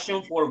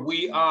contraction for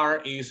we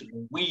are is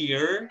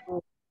we're.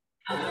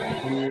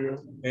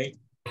 Okay.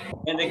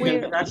 And the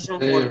contraction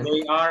for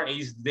they are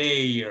is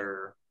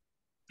their.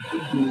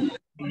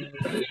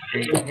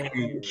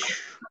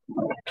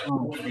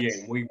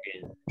 Muy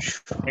bien.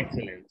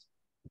 Excellent.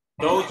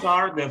 Those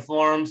are the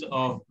forms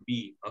of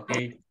be,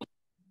 okay?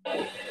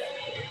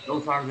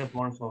 Those are the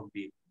forms of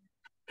be.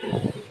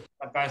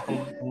 Acá es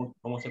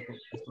como se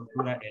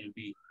estructura el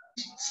be.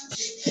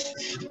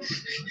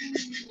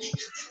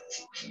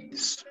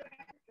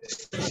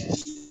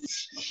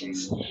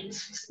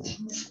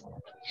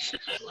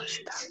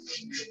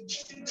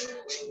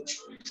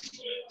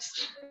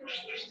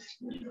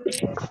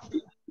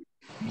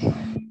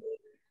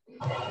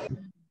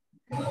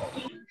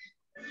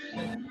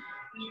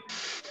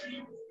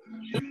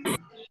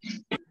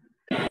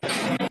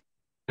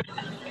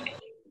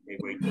 Okay,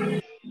 wait.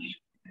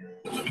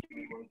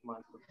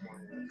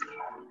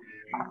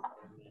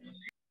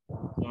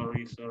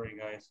 Sorry,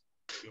 guys.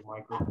 Your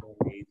microphone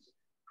is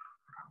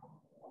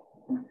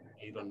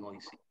a little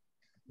noisy.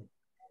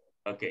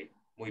 Ok,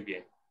 muy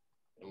bien.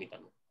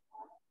 Permítanme.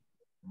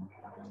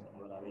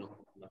 Pronoun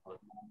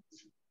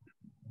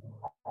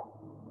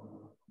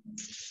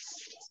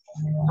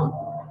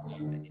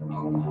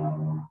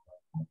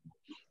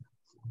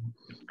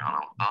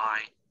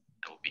I,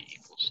 that will be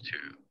equals to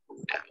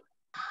them.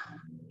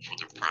 For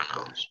the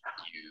pronouns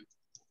you,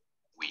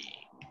 we,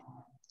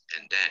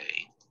 and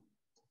they,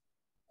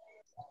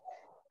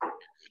 you're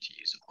going to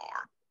use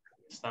are.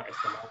 Está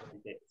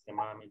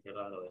extremadamente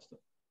raro esto.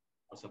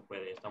 No se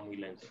puede, está muy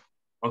lento.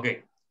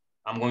 Ok,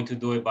 I'm going to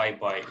do it by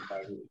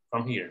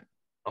from here.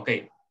 Ok,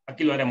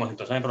 aquí lo haremos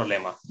entonces, no hay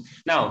problema.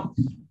 Now,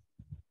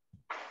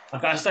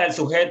 acá está el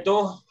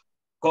sujeto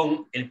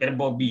con el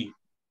verbo be.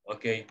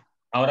 Ok,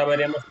 ahora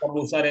veremos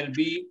cómo usar el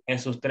be en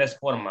sus tres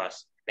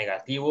formas.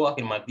 Negativo,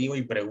 afirmativo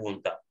y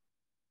pregunta.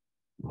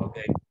 Ok,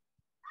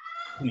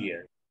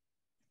 here.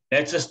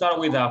 Let's start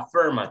with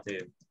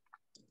affirmative.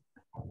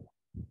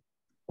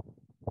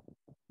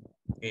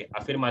 Okay,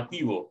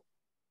 afirmativo.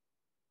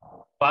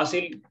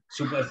 Fácil,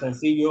 súper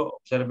sencillo,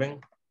 observen.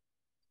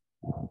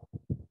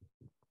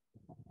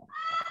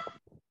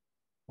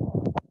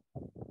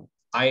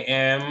 I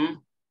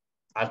am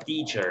a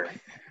teacher.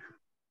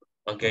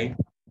 Ok.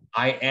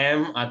 I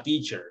am a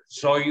teacher.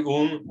 Soy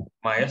un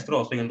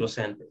maestro o soy un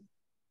docente.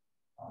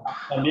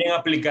 También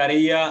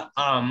aplicaría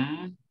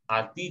am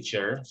a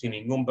teacher sin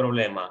ningún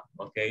problema.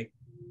 Ok.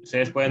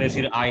 Ustedes pueden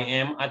decir I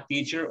am a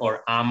teacher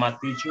or am a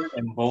teacher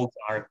and both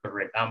are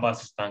correct.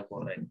 Ambas están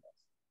correctas.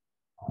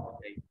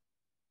 Okay.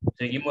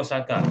 Seguimos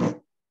acá.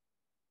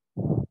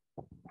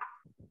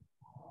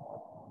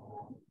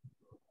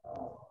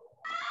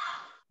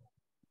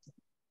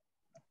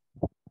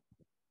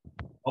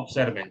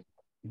 Observen.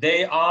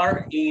 They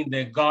are in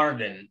the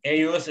garden.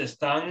 Ellos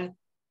están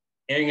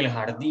en el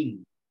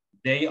jardín.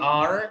 They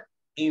are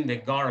in the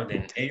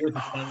garden. Ellos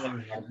están en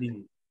el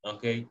jardín.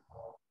 Ok.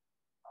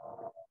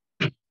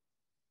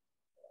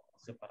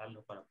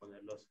 Separarlos para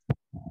ponerlos.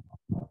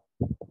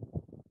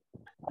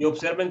 Y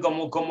observen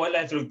cómo es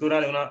la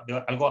estructura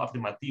de algo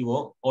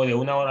afirmativo o de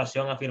una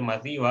oración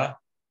afirmativa.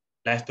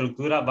 La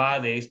estructura va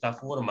de esta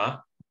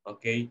forma.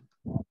 Ok.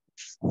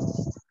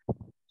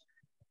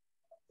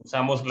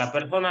 Usamos la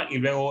persona y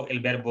luego el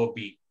verbo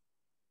be.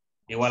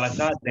 Igual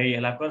acá, they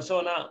es la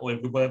persona o el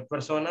grupo de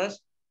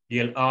personas y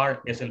el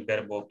are es el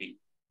verbo be.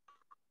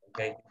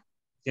 Okay.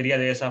 Sería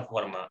de esa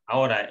forma.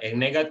 Ahora, en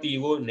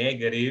negativo,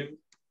 negative.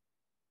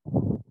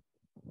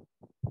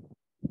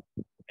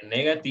 En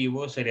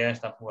negativo sería de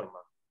esta forma.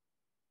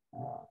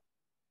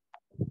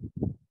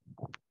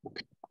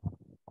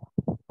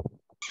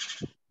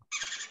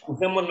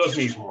 Usemos los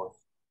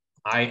mismos.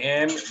 I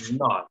am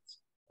not.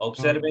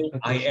 Observen,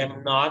 I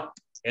am not.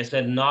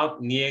 Ese not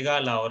niega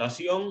la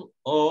oración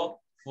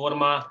o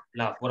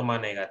la forma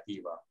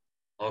negativa.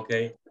 Ok.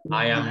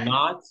 I am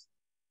not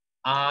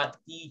a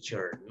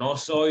teacher. No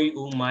soy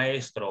un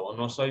maestro o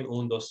no soy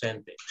un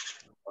docente.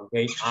 Ok.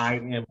 I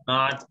am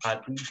not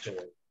a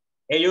teacher.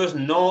 Ellos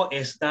no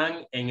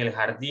están en el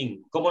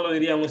jardín. ¿Cómo lo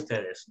dirían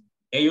ustedes?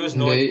 Ellos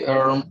no They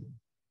are,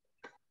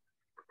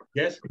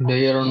 yes?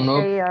 they are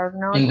not They are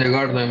not in the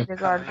garden. the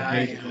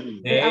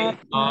garden. They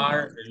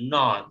are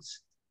not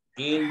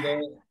in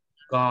the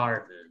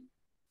garden.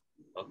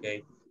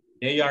 Okay.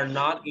 They are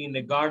not in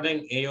the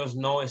garden. Ellos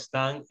no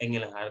están en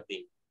el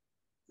jardín.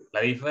 La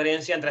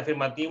diferencia entre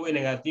afirmativo y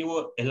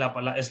negativo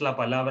es la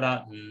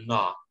palabra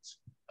not.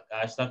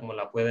 Acá está, como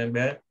la pueden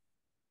ver.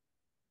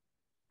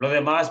 Lo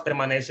demás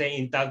permanece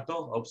intacto.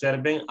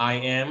 Observen,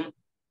 I am.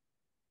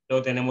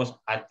 Luego tenemos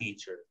a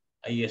teacher.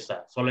 Ahí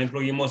está. Solo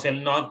incluimos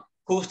el not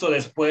justo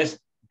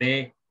después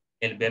de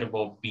el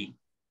verbo be.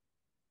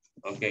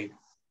 Ok.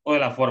 O de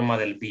la forma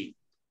del be.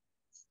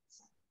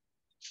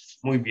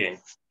 Muy bien.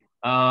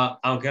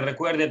 Aunque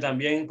recuerde,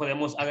 también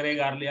podemos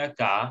agregarle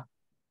acá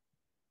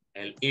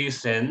el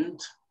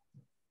isn't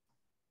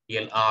y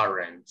el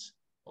aren't.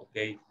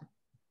 Ok.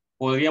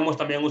 Podríamos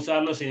también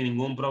usarlo sin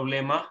ningún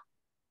problema,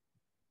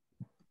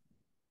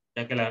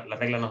 ya que la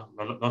regla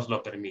nos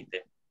lo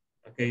permite.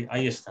 Ok,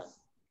 ahí está.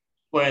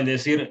 Pueden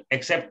decir,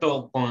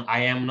 excepto con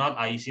I am not,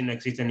 ahí sí no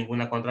existe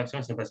ninguna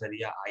contracción, siempre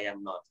sería I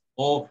am not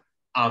o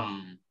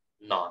am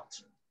not.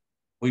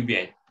 Muy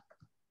bien.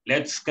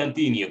 Let's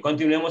continue.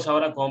 Continuemos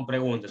ahora con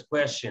preguntas.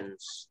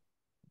 Questions.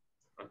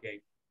 Ok.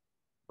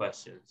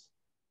 Questions.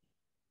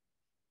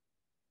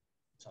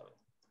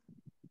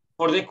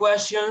 For the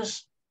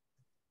questions,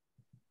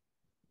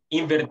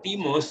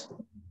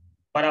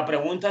 para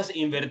preguntas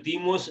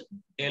invertimos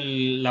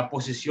la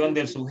posición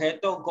del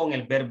sujeto con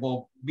el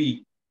verbo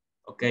be.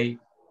 Ok.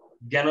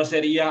 Ya no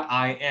sería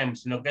I am,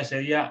 sino que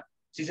sería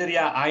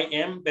I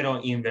am,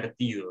 pero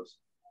invertidos.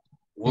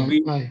 Would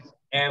be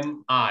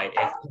am I,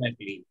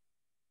 exactly.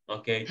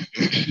 Ok.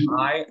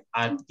 I,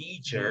 a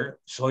teacher,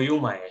 soy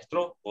un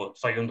maestro o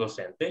soy un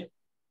docente.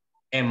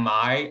 Am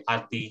I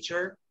a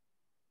teacher?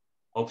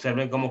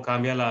 Observen cómo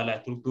cambia la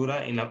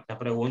estructura en la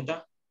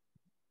pregunta.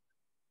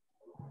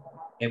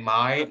 Am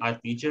I a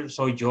teacher?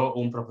 ¿Soy yo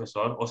un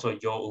profesor o soy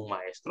yo un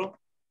maestro?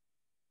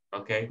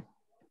 Ok.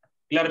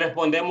 Y le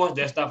respondemos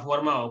de esta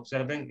forma.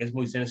 Observen, es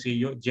muy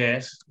sencillo.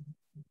 Yes.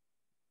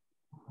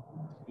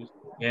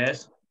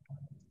 Yes,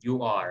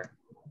 you are.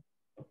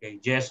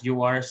 Ok. Yes,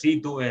 you are. Sí,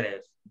 tú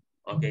eres.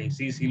 Ok.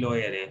 Sí, sí lo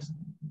eres.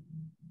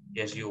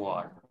 Yes, you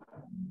are.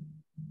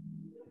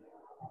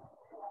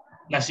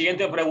 La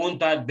siguiente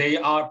pregunta,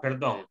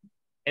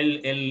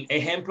 el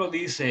ejemplo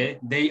dice,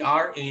 they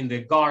are in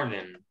the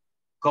garden.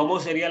 ¿Cómo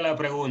sería la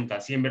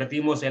pregunta si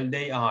invertimos el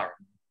they are?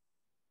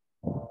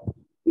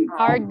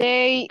 Are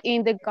they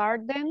in the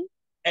garden?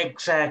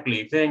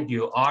 Exactly, thank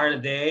you. Are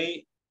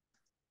they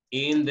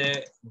in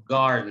the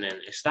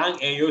garden? ¿Están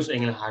ellos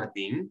en el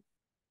jardín?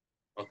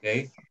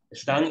 Ok.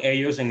 ¿Están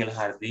ellos en el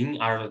jardín?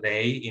 Are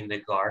they in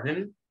the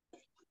garden?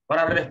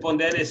 Para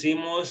responder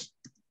decimos,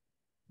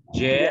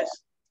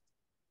 yes.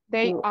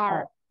 They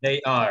are.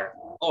 They are.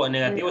 Oh,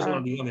 negativo se me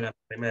olvidó, mira,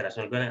 primera,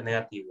 se me olvidó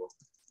negativo.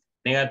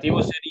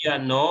 Negativo sería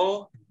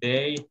no,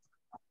 they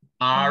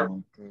are.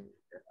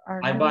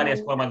 Hay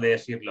varias formas de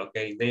decirlo, ok.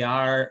 They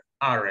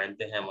aren't,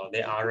 dejémoslo,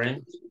 they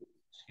aren't.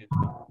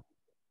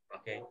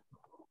 Ok.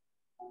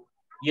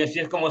 Y así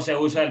es como se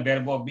usa el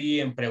verbo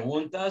be en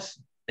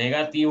preguntas,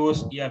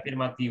 negativos y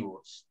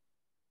afirmativos.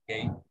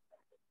 Ok.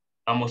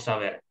 Vamos a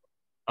ver.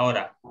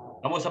 Ahora,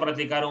 vamos a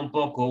practicar un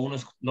poco,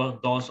 unos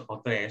dos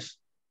o tres.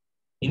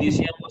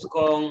 Iniciamos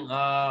con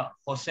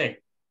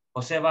José.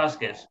 José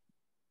Vázquez.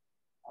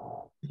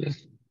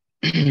 Yes.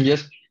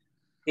 Yes.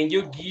 Can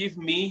you give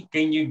me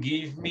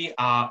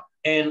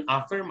an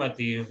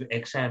affirmative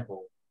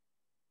example?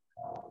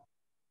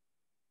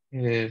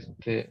 Que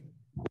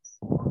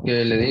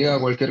le diga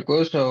cualquier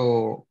cosa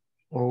o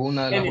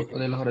una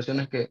de las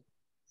oraciones que...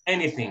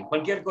 Anything,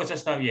 cualquier cosa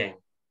está bien.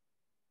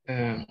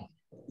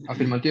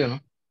 Afirmativo,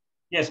 ¿no?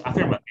 Yes,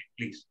 affirmative,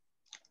 please.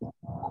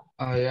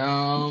 I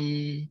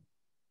am...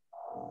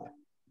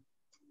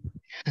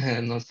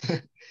 no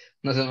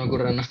se me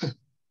ocurre nada.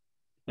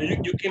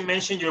 You can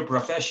mention your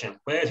profession.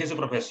 Puede decir su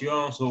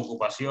profesión, su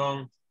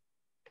ocupación.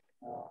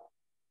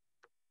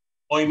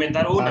 O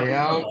inventar una.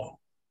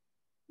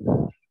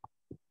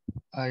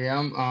 I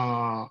am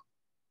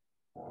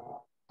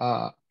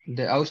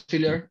the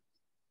auxiliary.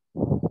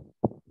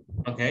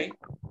 Ok.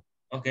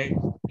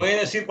 Puede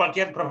decir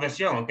cualquier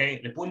profesión, ok.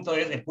 El punto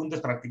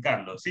es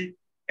practicarlo, ¿sí?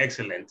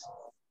 Excelente.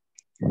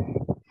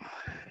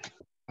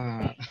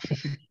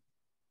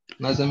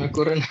 No se me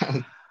ocurre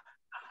nada.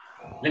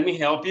 Let me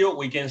help you.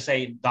 We can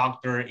say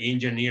doctor,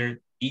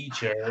 engineer,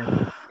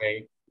 teacher,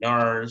 okay,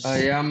 nurse.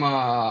 I am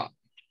a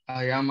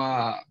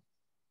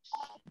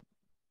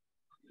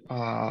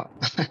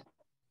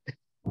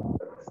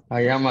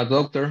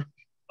doctor.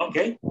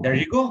 Okay, there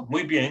you go.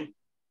 Muy bien.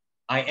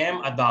 I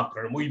am a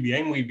doctor. Muy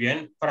bien, muy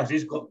bien.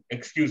 Francisco,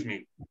 excuse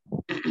me.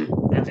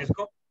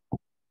 Francisco.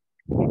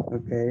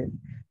 Okay.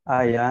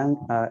 I am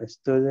a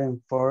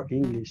student for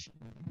English.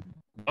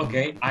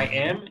 Okay, I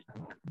am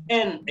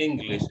an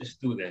English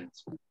student.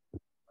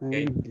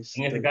 Okay. English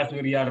En este student. caso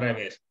iría al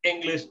revés.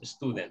 English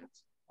student.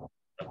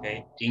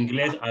 Okay.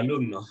 Inglés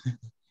alumno.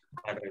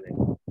 Al revés.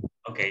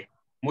 Okay.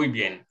 Muy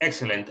bien.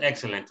 Excellent.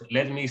 Excellent.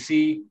 Let me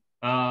see.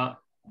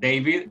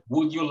 David,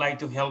 would you like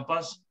to help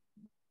us?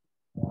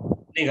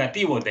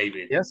 Negativo,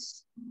 David.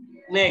 Yes.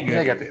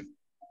 Negative.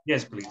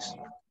 Yes, please.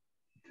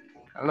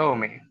 Allow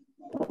me.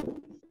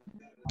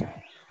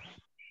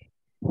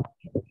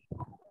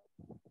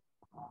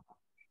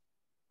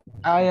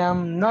 I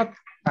am not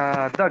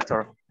a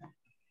doctor.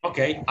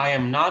 Okay, I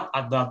am not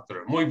a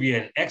doctor. Muy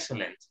bien,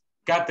 excellent.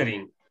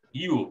 Catherine,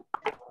 you,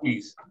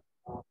 please.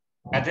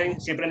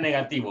 Catherine, siempre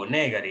negativo,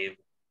 negative.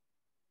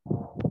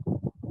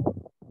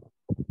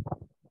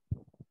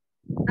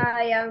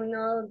 I am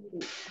not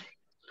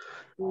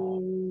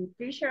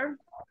teacher.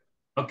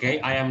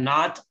 Okay, I am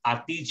not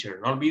a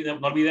teacher. No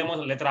olvidemos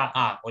la letra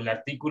A, o el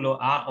artículo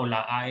A, o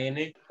la AN,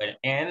 el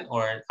N,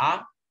 o el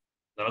A.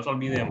 No los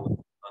olvidemos.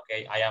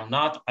 Okay, I am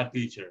not a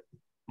teacher.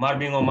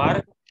 Marvin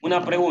Omar,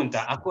 una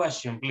pregunta, a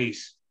question,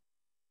 please.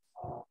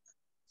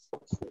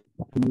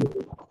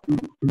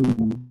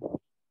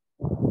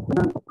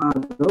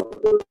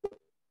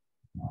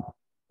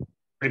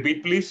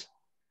 Repeat, please.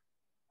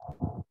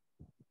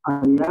 I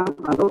am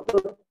a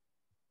doctor.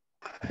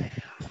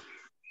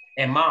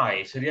 Am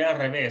I, sería al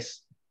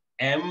revés.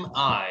 Am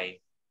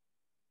I?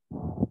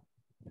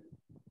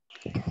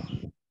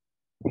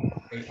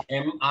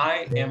 Am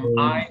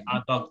I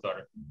a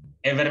doctor?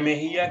 Ever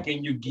Mejía,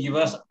 can you give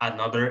us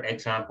another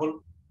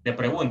example? De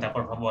pregunta,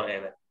 por favor,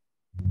 Ever.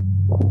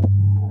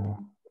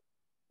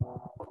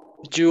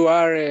 You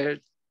are a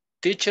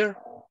teacher.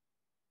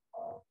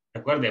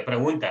 Recuerde,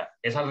 pregunta.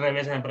 Es al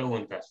revés en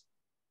preguntas.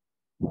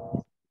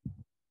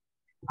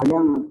 I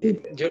am a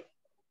teacher.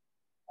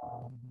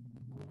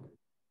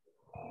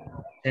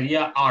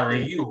 Sería are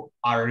you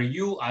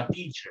a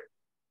teacher?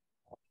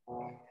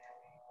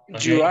 Okay.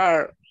 You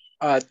are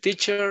a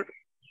teacher,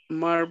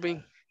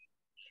 Marvin.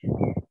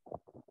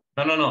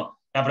 No.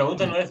 La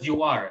pregunta no es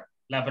you are.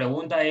 La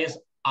pregunta es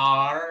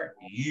are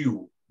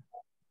you.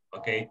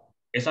 Ok.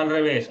 Es al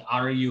revés.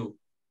 Are you.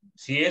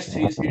 Si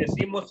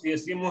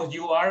decimos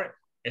you are,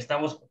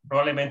 estamos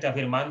probablemente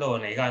afirmando o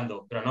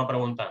negando, pero no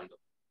preguntando.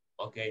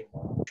 Ok.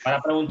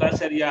 Para preguntar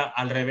sería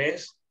al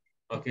revés.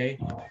 Ok.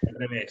 Al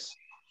revés.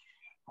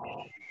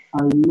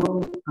 Are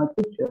you a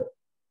teacher?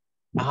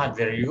 Ajá,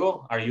 there you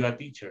go. Are you a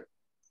teacher?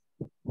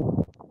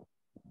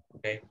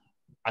 Ok.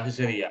 Así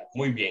sería.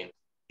 Muy bien.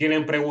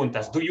 ¿Tienen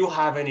preguntas? Do you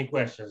have any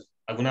questions?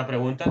 ¿Alguna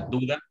pregunta?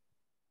 ¿Duda?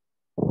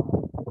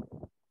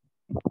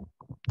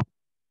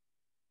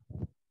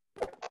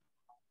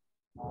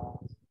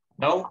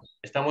 No?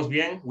 ¿Estamos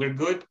bien? We're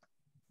good?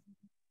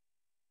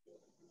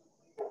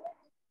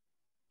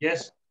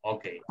 Yes?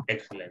 Okay,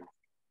 excellent.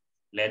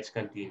 Let's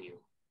continue.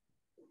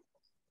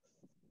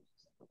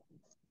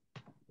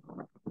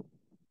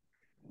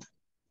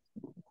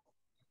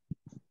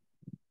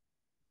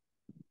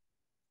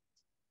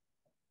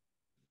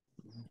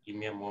 Give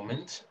me a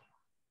moment.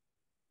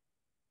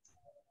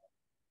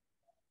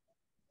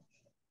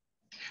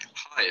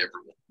 Hi,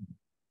 everyone.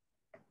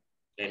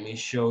 Let me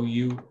show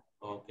you.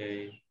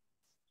 Okay.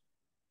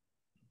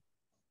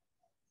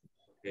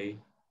 Okay.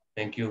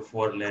 Thank you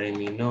for letting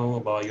me know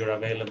about your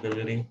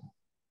availability.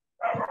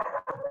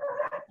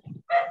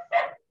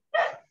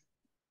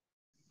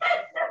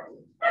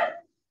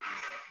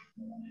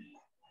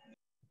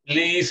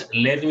 Please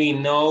let me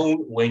know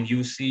when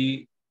you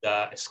see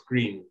the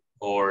screen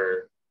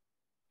or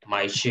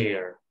my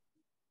share.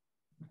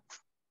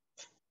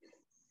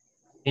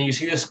 Can you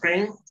see the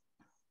screen?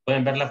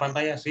 ¿Pueden ver la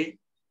pantalla? ¿Sí?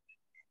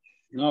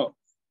 No.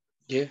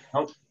 Yeah.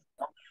 No.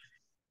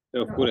 Se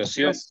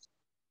oscureció.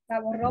 Está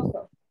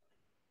borroso.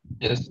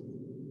 Yes.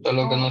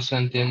 Solo que no se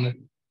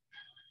entiende.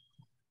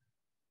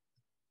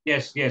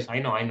 Yes, I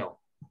know.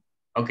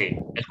 Okay,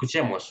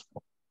 escuchemos.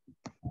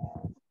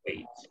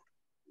 Wait.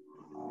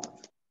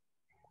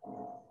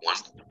 One,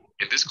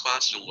 in this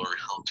class, you'll learn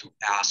how to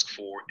ask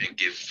for and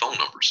give phone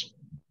numbers.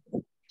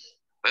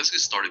 Let's get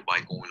started by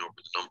going over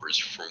the numbers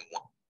from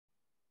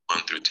 1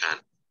 through 10.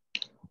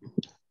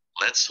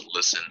 Let's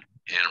listen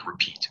and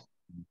repeat.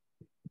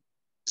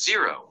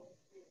 0,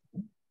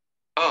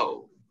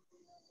 0,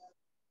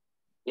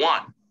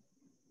 1,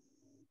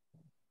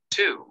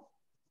 2,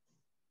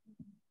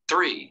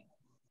 3,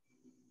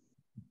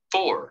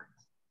 4,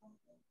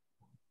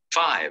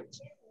 5,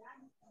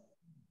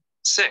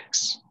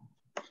 6,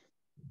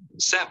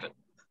 7,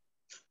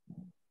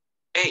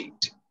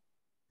 8,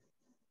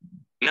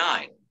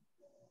 9,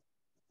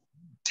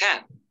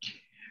 10.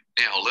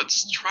 Now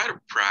let's try to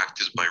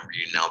practice by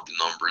reading out the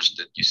numbers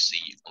that you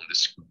see on the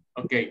screen.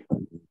 Okay,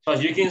 so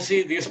as you can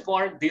see, this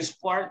part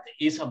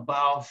is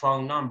about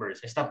phone numbers.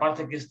 Esta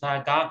parte que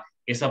está acá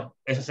es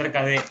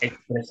acerca de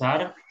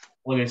expresar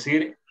o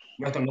decir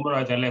nuestro número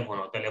de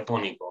teléfono,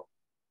 telefónico.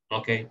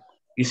 Ok,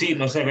 y sí,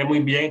 no se ve muy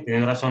bien,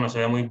 tienen razón, no se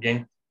ve muy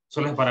bien.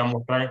 Solo es para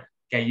mostrar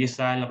que allí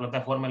está en la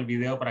plataforma el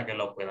video para que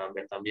lo puedan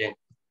ver también.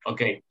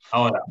 Ok,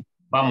 ahora,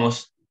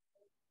 Vamos.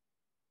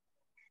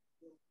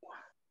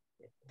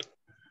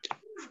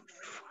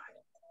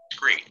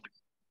 Great.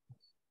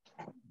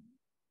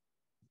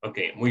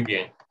 Okay, muy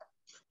bien.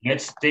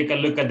 Let's take a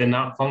look at the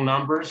phone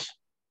numbers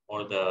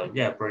or the,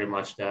 yeah, pretty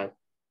much that.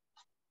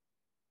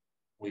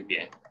 Muy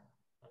bien.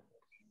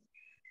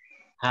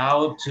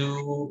 How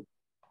to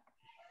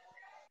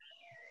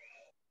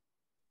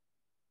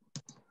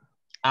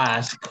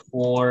ask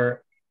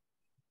for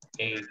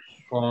a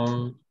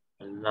phone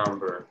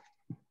number.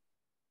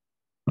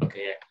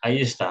 Okay,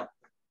 ahí está.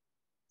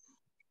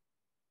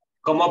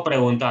 ¿Cómo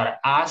preguntar?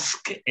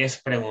 Ask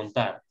es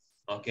preguntar,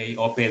 ok,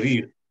 o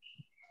pedir.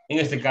 En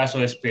este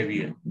caso es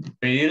pedir.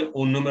 Pedir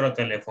un número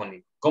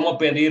telefónico. ¿Cómo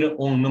pedir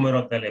un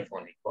número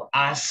telefónico?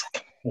 Ask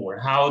for.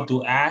 How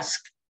to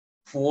ask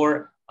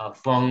for a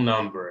phone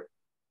number.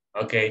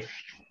 Ok.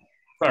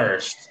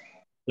 First,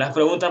 las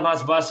preguntas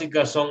más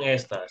básicas son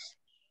estas.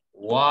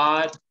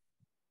 What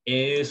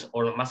is,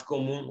 o lo más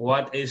común,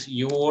 what is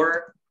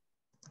your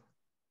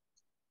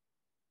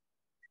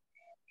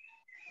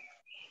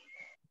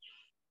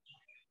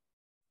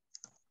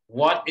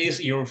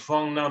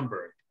phone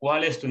number?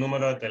 ¿Cuál es tu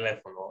número de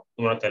teléfono?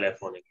 Número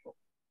telefónico.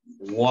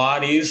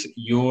 What is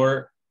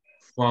your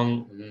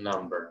phone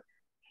number?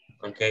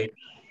 Okay.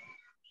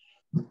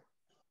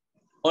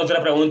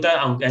 Otra pregunta,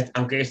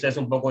 aunque esta es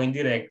un poco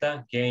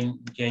indirecta,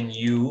 can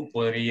you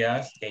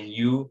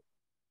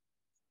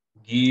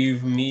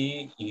give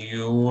me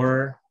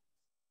your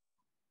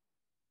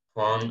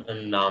phone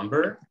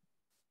number?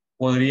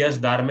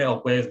 ¿Podrías darme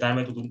o puedes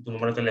darme tu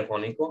número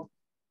telefónico?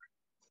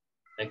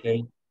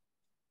 Okay.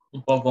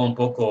 Un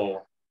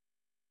poco,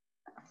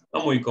 no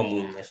muy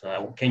común esa.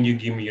 Can you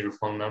give me your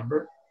phone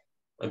number?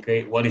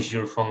 Okay, what is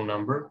your phone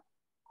number?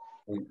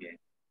 Muy bien.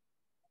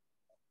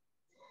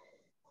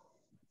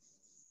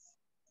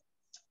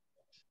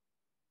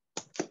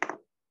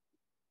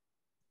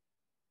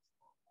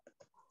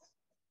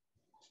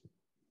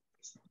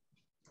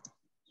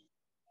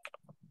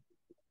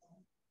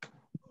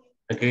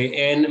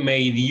 Okay, and may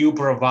you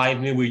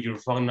provide me with your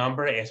phone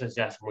number? Eso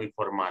ya es muy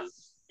formal.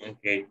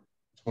 Okay,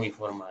 muy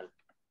formal.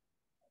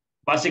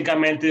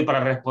 Básicamente, para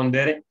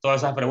responder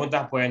todas esas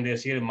preguntas, pueden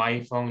decir,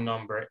 my phone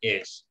number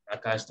is.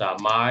 Acá está,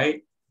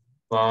 my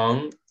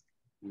phone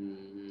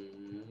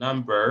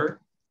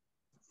number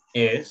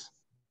is.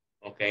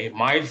 Okay,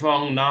 my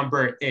phone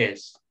number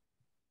is.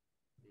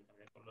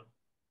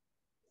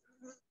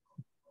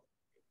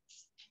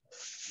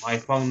 My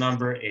phone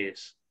number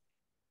is.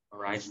 All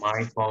right,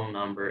 my phone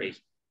number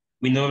is.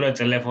 Mi número de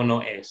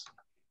teléfono es.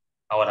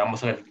 Ahora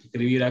vamos a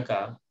escribir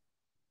acá.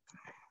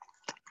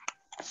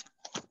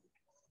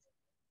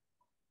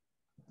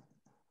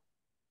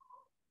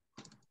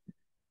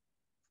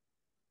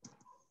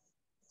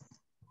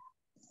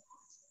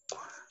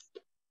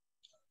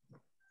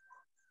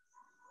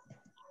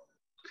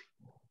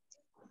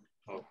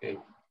 Okay,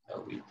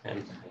 that'll be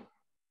 10.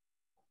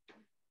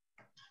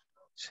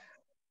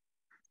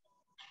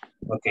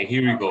 Okay,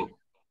 here we go.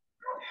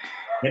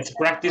 Let's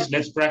practice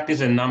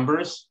the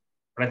numbers.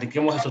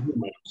 Practiquemos esos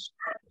números.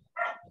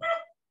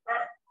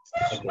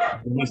 Okay,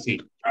 let me see.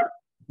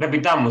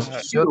 Repitamos.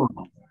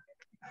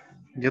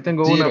 Yo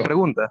tengo una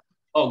pregunta.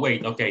 Oh,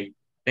 wait, okay.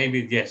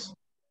 David, yes.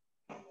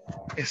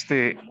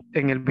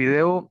 En el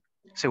video,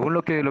 según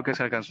lo que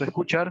se alcanzó a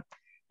escuchar,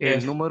 el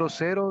Yes. número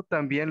 0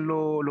 también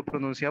lo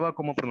pronunciaba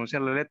como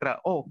pronunciar la letra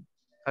O.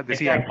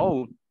 Decía Exactly.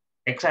 O.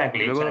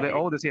 Exactly. Luego exactly. de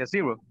O decía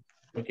 0.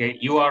 Okay,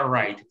 you are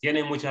right.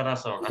 Tienen mucha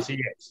razón. Así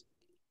es.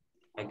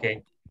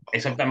 Okay.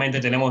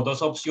 Exactamente, tenemos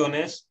dos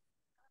opciones.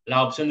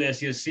 La opción de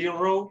decir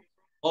 0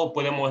 o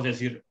podemos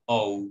decir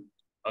O.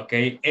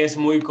 Okay. Es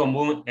muy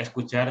común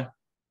escuchar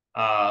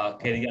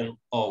que digan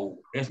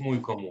O. Es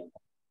muy común.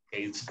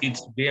 Okay.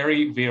 It's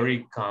very,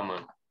 very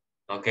common.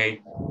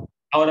 Okay.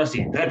 Ahora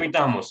sí,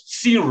 repitamos.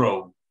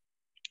 0.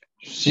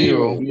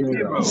 0.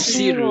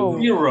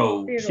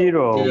 0.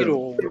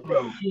 0.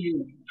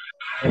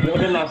 El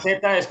de la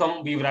Z es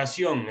con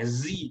vibración.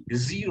 Z.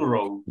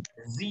 0.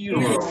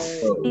 0.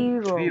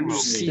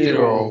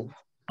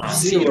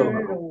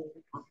 0.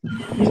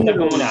 Está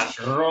como una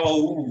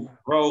row.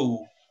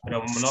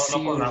 Pero no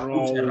con la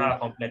U cerrada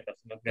completa,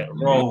 sino que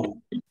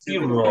row.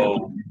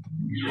 0.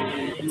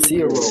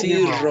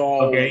 0.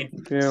 Ok.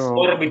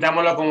 O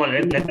repitámoslo como la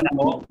letra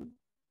O.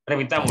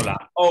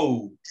 Repitámosla.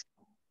 O.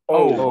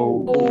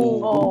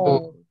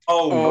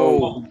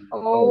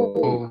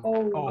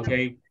 Ok.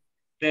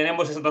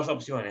 Tenemos esas dos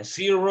opciones.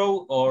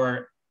 0 o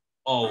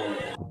O.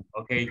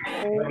 Ok.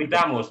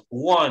 Repitamos.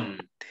 1.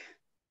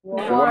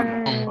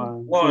 1.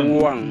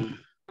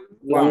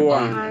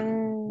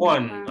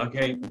 Ok.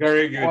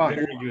 Very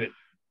good.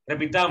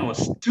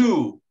 Repitamos.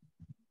 2.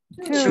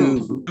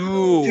 2.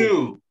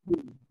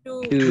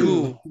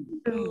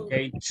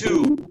 Okay.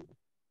 2.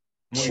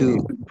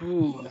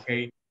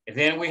 Okay. And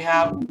then we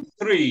have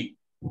 3.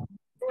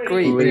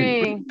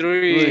 3.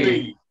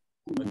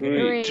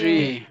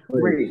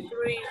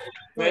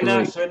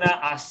 Suena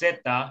a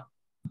Z,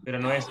 pero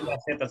no es una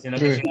Z, sino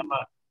que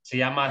se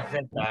llama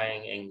Z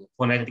en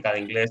fonética de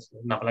inglés.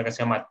 Una palabra que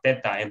se llama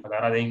teta en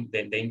palabra de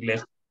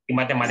inglés, y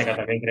matemática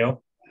también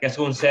creo, que es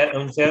un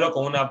cero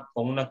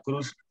con una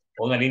cruz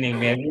o una línea en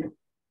medio.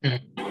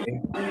 Se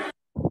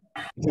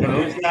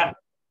pronuncia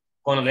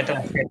con la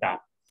letra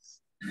Z,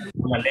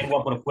 con la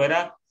lengua por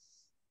fuera.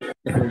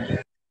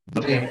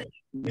 Okay.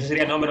 Ese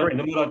sería el número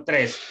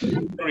 3.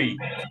 3.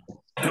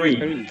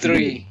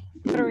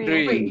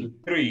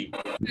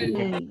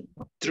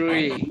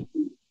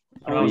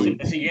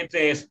 El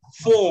siguiente es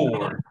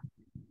 4.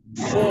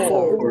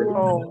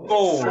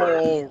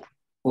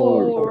 4.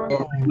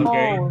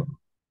 Okay.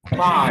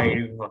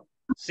 5.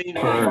 5.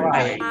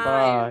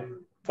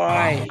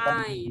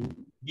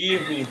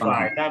 Give me 5.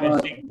 Dame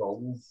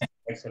 5.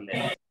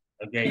 Excelente.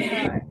 Okay.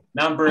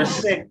 Number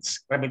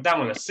 6.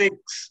 Repitámoslo.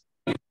 6.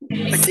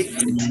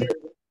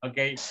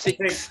 Okay.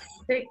 6.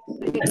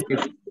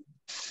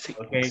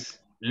 Okay.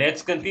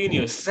 Let's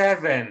continue.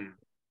 7.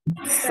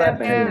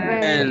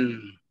 7.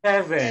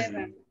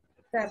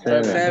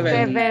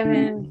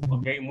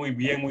 Okay, muy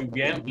bien, muy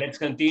bien. Let's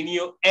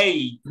continue.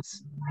 8.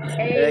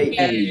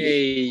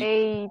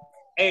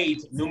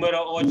 8.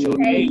 Número 8. 8.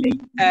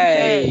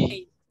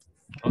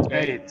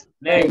 Okay.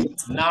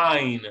 Next.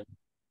 9.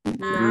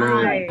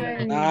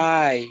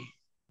 9.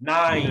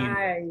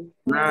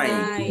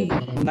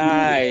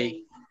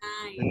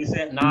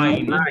 Dice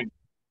 9.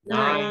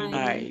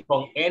 9.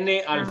 Con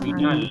N al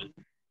final.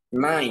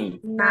 9.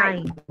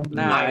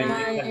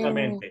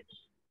 Exactamente.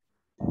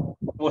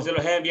 Como se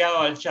los he enviado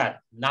al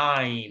chat.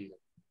 9.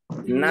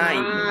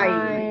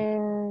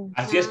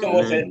 Así es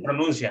como se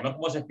pronuncia, no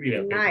como se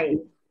escribe. ¿Okay?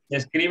 Se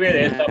escribe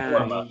de esta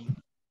forma.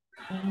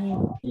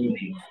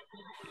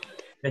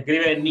 Se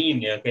escribe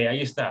niña, ok,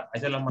 ahí está, ahí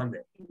se los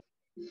mandé.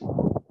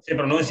 Se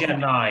pronuncia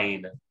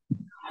 9.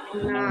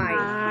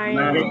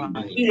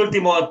 Okay. Y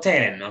último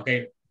 10, ok.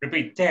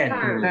 Repeat, 10.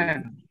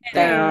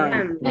 10.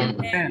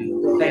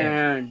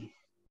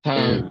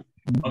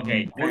 Ok,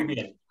 muy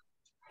bien.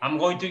 I'm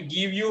going to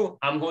give you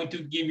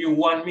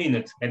 1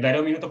 minute. Les daré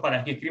un minuto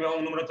para que escriban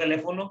un número de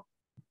teléfono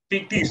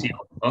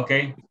ficticio, ok.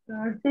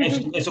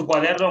 En su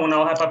cuaderno, en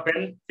una hoja de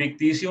papel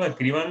ficticio,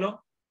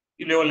 escríbanlo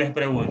y luego les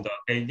pregunto,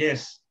 ok,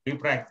 yes, we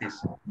practice.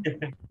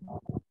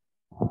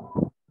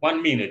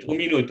 1 minute, un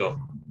minuto.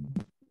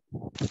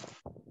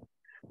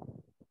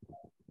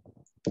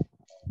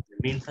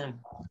 Meantime,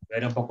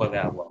 beber un poco de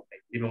agua, ok.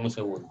 Dime un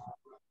segundo.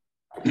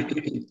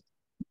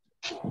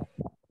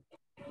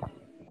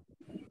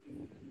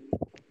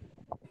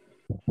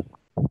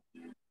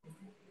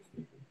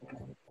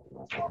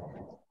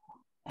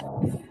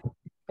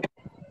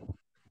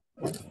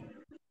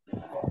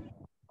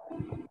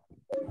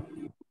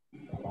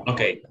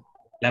 Ok,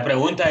 la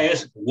pregunta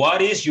es,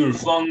 what is your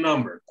phone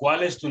number?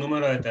 ¿Cuál es tu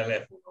número de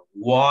teléfono?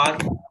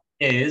 What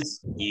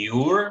is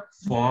your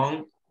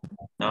phone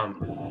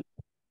number?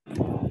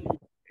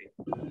 Okay.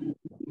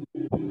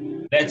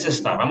 Let's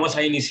start. Vamos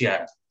a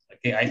iniciar.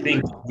 Okay, I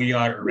think we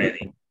are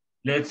ready.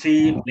 Let's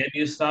see. Let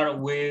me start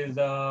with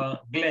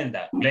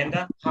Glenda.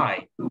 Glenda,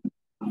 hi.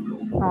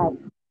 Hi.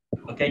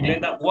 Okay,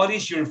 Glenda, what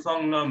is your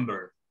phone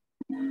number?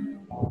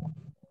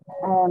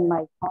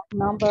 My phone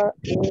number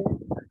is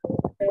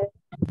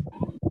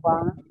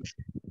 1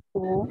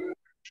 2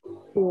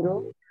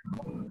 0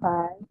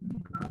 5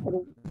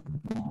 3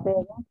 7 3.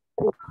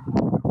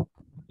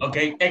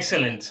 Okay,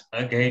 excellent.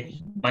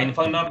 Okay, my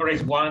phone number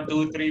is 1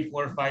 2 3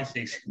 4 5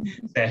 6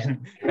 7.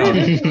 No,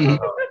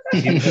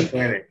 así no se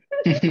puede.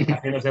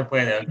 Así no se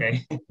puede,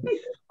 okay.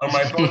 On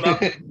my phone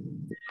number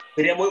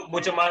sería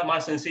mucho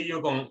más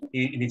sencillo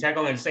iniciar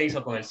con el 6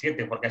 o con el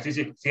 7, porque así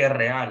sí es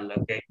real,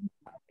 okay.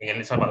 En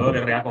El Salvador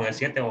es real con el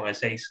 7 o con el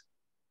 6.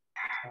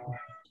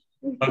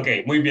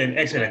 Okay, muy bien,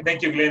 excellent.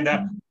 Thank you,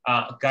 Glenda.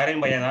 Karen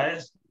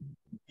Valladares,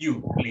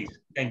 you, please.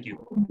 Thank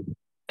you.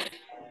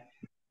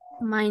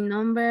 My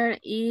number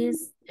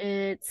is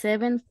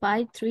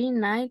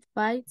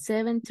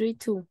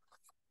 753955732.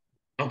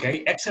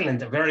 Okay,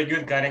 excellent. Very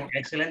good, Karen.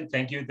 Excellent.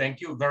 Thank you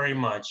very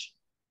much.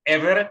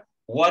 Ever,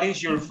 what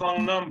is your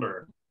phone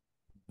number?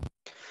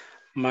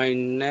 My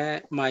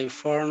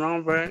phone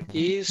number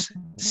is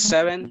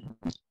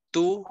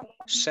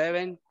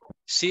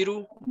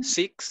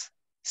 7270666.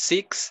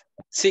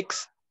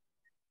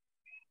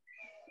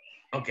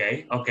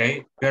 Okay,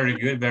 very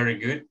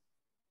good.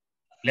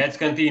 Let's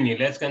continue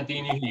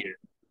here.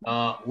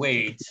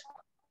 Wait,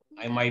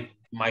 I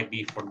might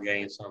be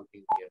forgetting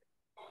something here.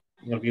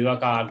 Me olvido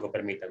acá algo,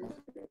 permítanme.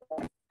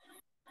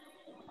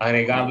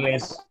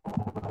 Agregarles.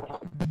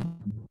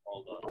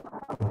 Hold on.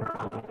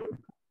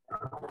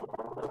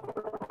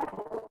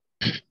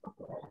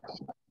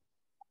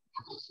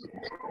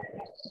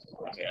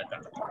 Okay,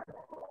 acá.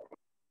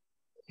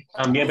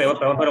 También te voy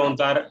a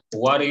preguntar,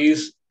 what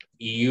is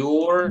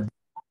your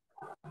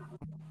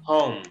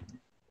home?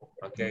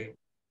 Okay.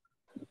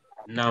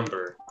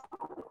 Number.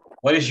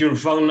 What is your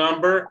phone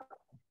number?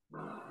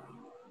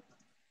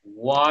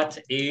 What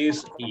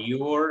is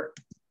your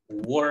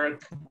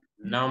work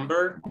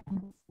number?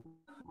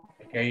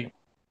 Okay.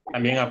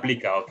 También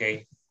aplica,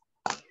 okay.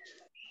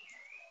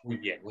 Muy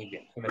bien.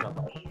 Okay.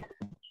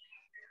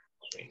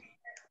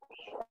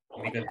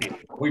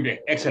 Muy bien,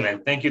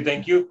 excellent. Thank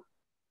you.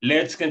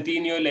 Let's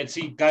continue. Let's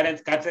see,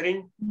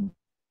 Catherine.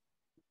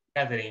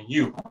 Catherine,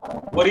 you.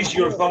 What is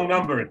your phone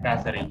number,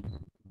 Catherine?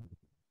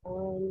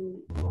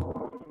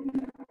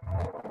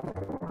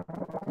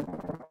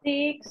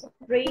 6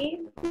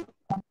 3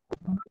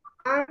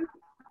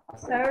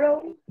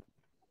 0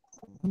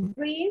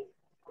 3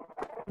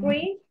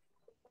 3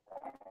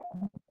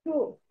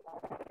 2.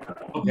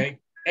 Okay,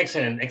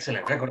 excellent,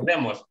 excellent.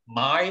 Recordemos,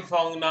 my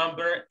phone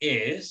number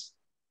is...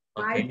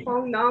 Okay. My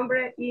phone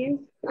number is...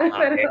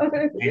 Okay.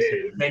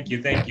 Thank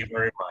you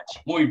very much.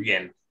 Muy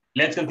bien.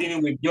 Let's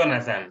continue with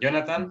Jonathan.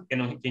 Jonathan,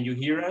 can you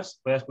hear us?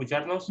 ¿Puede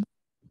escucharnos?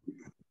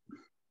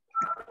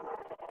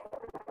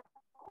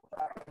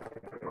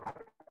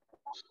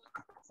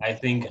 I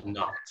think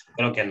not.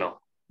 Creo que no.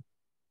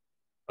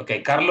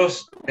 Okay,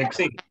 Carlos,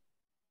 Texi.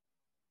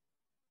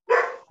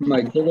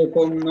 My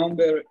telephone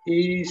number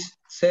is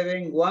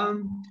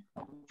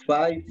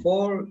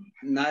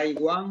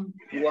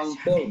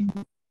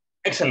 71549114.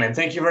 Excellent.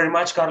 Thank you very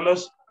much,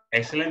 Carlos.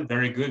 Excellent.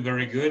 Very good,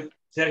 very good.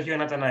 Sergio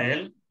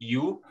Natanael,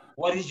 you.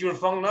 What is your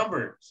phone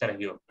number,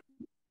 Sergio?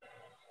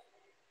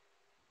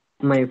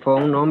 My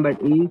phone number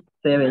is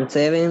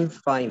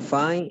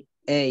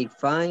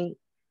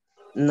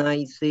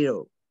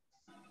 77558590.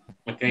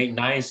 Okay,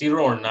 90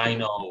 or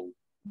 90.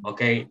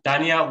 Okay,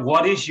 Tanya,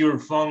 what is your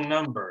phone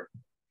number?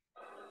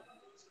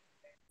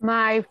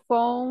 My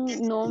phone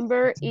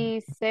number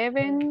is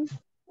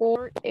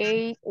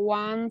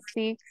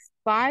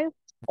 7481650.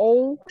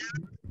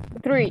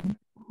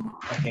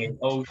 Okay,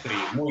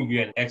 03. Muy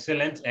bien.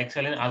 Excellent,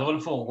 excellent.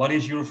 Adolfo, what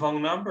is your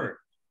phone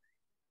number?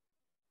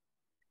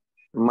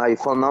 My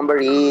phone number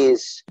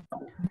is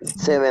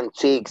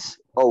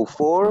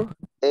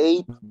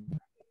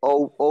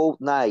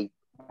 76048009.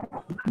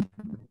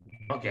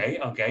 Okay,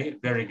 okay.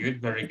 Very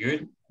good, very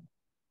good.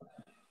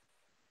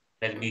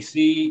 Let me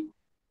see.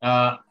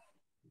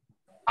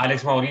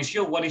 Alex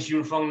Mauricio, what is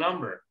your phone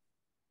number?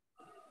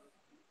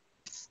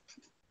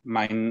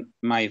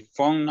 My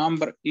phone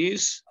number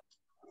is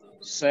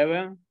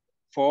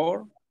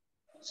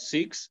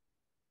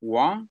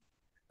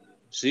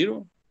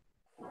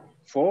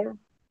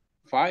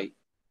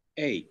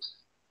 746104558.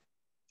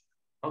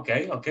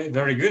 Okay, okay.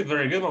 Very good,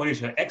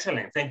 Mauricio.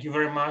 Excellent. Thank you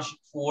very much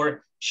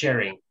for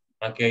sharing.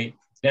 Okay,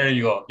 there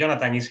you go.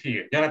 Jonathan is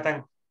here.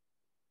 Jonathan,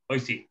 oh,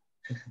 see.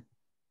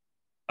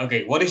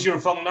 Okay, what is your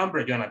phone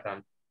number,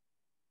 Jonathan?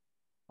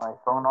 My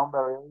phone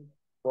number is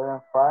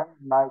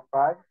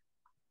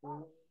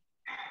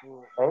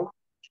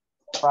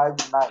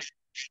 75952859.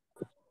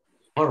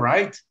 All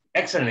right,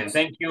 excellent.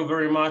 Thank you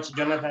very much,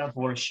 Jonathan,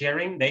 for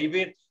sharing.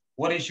 David,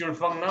 what is your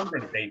phone number,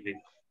 David?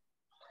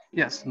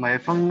 Yes, my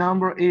phone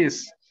number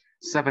is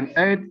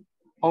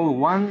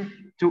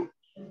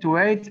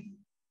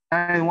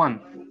 78012891.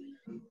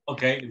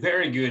 Okay,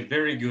 very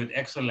good,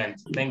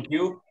 excellent. Thank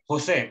you.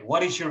 Jose,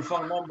 what is your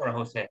phone number,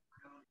 Jose?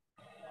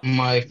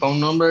 My phone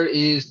number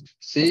is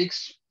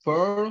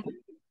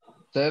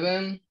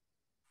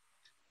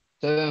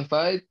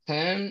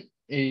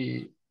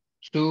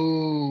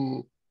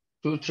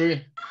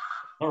 647751023.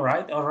 All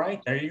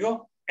right, there you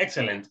go.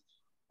 Excellent.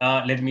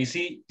 Let me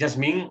see.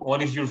 Jasmine,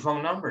 what is your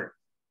phone number?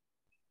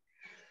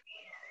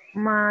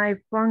 My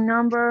phone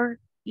number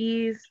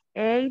is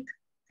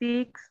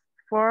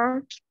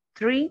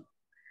 86431219.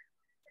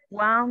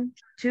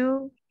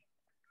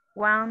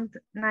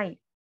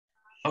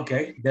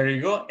 Okay, there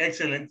you go.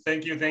 Excellent.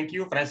 Thank you.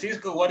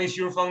 Francisco, what is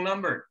your phone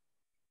number?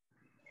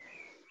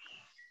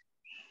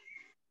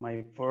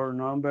 My phone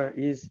number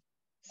is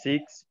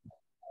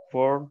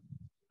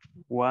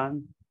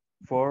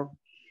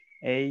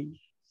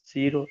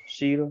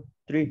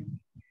 641480003.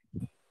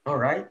 All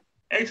right.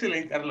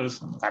 Excellent,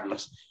 Carlos.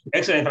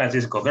 Excellent,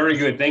 Francisco. Very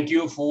good. Thank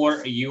you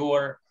for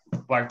your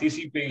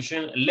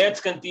participation.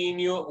 Let's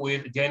continue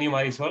with Jenny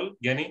Marisol.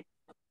 Jenny.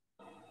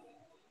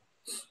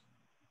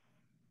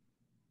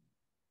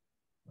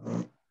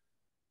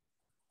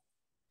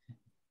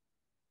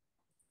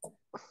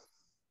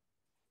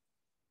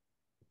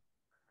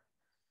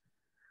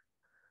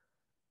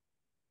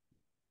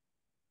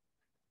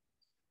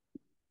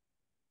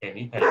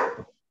 Jenny,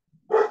 hello.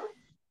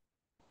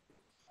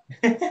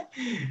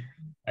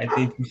 I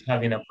think he's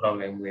having a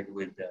problem with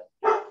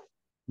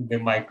the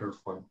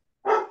microphone.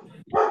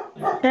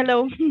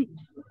 Hello.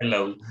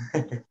 Hello.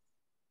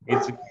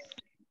 It's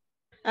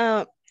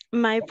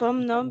my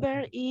phone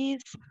number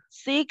is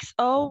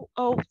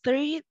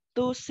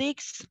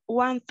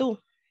 60032612.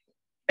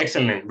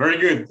 Excellent. Very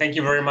good. Thank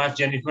you very much,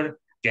 Jenny, for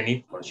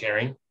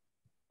sharing.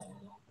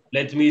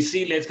 Let me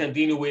see. Let's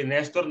continue with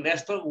Nestor.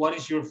 Nestor, what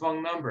is your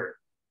phone number?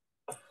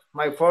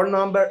 My phone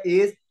number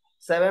is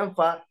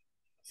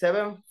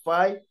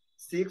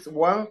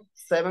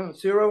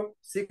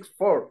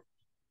 75617064.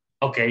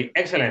 Okay,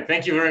 excellent.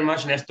 Thank you very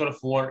much, Nestor,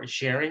 for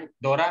sharing.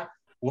 Dora,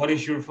 what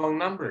is your phone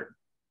number?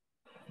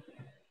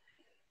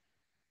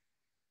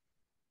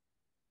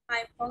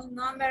 My phone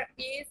number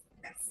is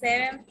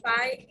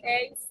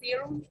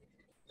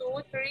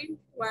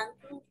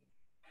 75802312.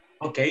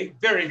 Okay,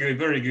 very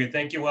good.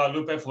 Thank you,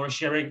 Guadalupe, for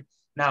sharing.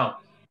 Now,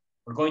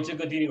 we're going to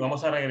continue.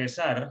 Vamos a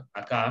regresar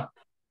acá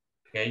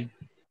Ok.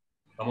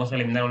 Vamos a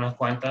eliminar unas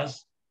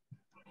cuantas.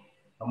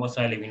 Vamos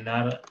a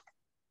eliminar.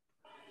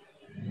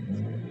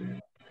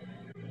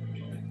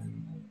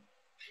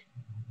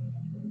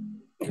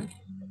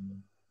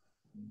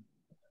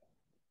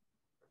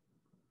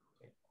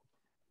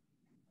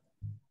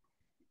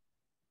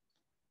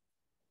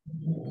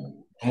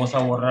 Vamos a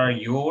borrar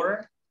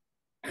your.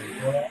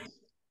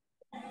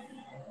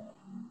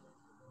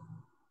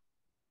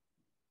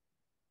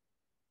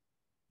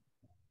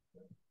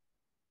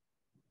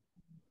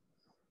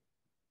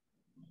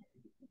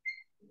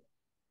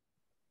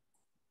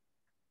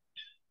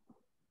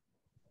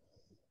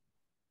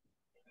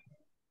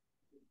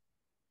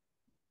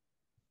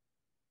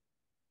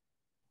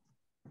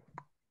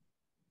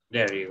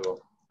 There you go.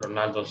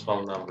 Ronaldo's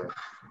phone number.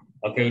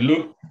 Ok,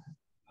 look.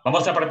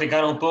 Vamos a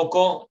practicar un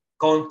poco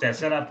con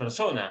tercera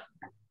persona.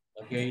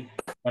 Ok.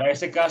 Para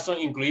ese caso,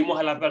 incluimos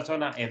a la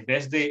persona en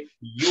vez de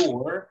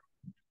your,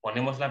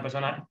 ponemos la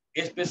persona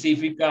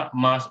específica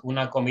más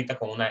una comita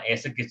con una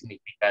S que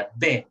significa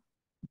de.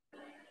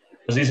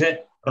 Entonces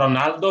dice,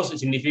 Ronaldo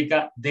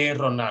significa de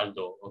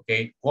Ronaldo. Ok.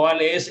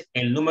 ¿Cuál es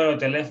el número de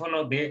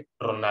teléfono de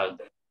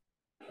Ronaldo?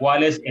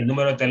 ¿Cuál es el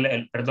número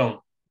de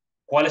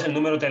 ¿cuál es el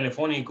número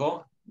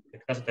telefónico, en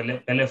este caso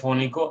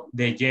telefónico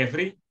de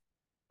Jeffrey?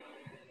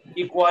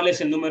 ¿Y cuál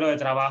es el número de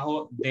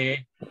trabajo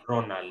de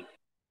Ronald?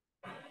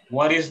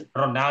 What is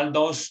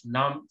Ronaldo's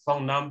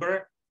phone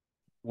number?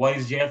 What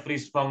is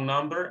Jeffrey's phone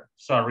number?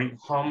 Sorry,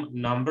 home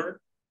number.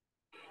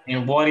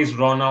 And what is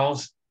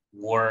Ronald's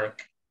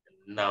work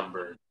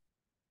number?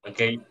 Ok.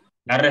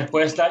 La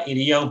respuesta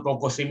iría un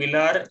poco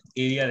similar,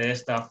 iría de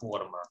esta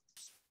forma.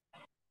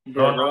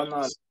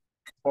 Ronald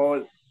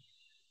phone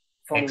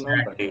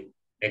number.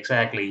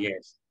 Exactly,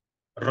 yes.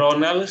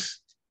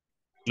 Ronald's,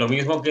 lo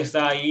mismo que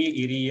está ahí,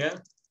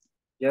 iría.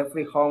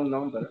 Jeffrey home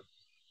number.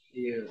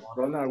 Y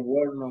Ronald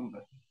work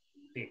number.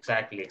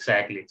 Exactly,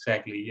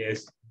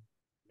 yes.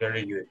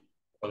 Very good.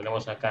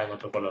 Pondremos acá en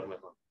otro color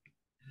mejor.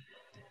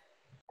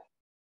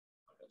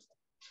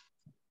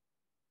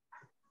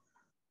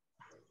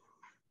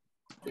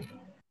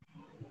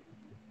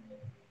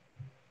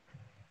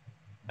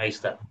 Ahí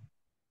está.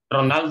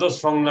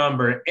 Ronaldo's phone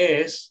number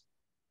is.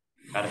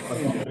 La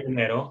respuesta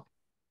primero.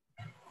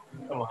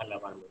 Vamos a la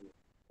banda.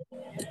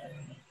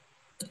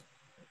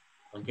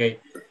 Ok.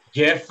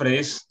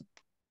 Jeffrey's,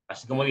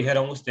 así como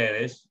dijeron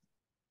ustedes.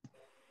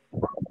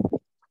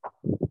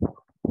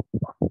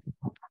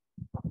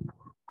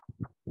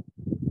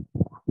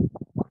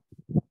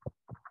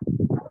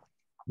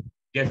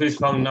 Jeffrey's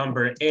phone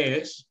number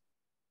is.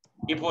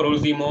 Y por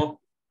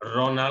último,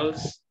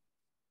 Ronald's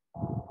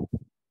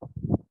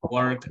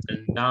work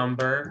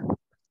number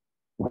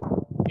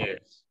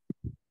is.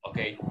 Ok.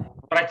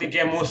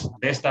 Practiquemos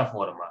de esta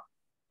forma.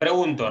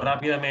 Pregunto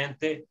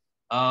rápidamente.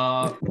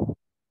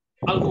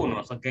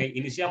 Algunos, ok.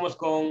 Iniciamos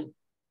con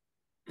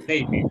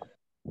David.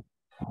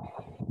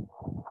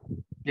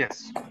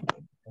 Yes.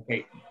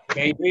 Okay.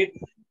 David,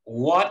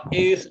 what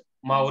is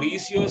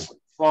Mauricio's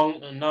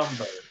phone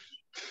number?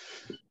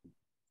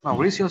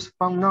 Mauricio's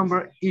phone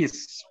number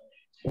is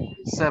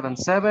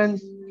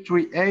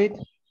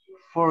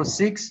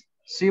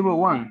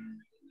 77384601.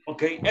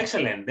 Okay,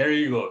 excellent. There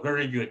you go.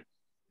 Very good.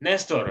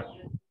 Nestor,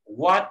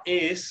 what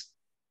is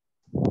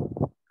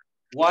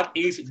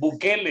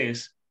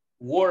Bukele's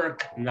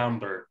work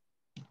number?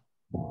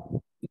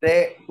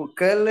 The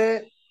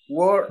Bukele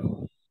work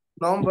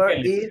number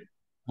is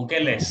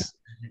Bukele's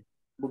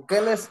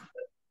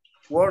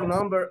work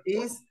number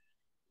is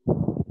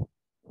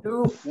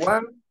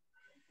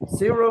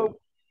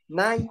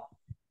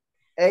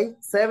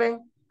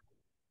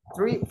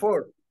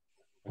 210987334.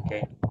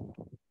 Okay.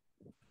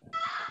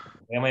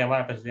 Voy a llamar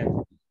al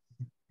presidente.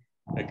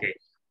 Okay.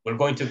 We're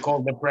going to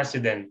call the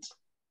president.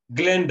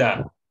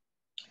 Glenda,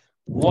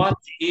 what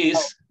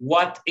is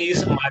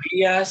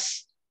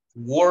Maria's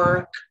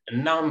work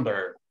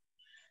number?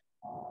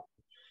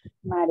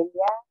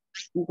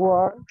 Maria's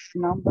work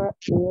number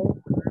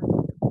is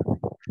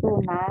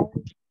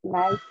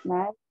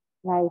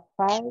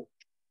 29999514.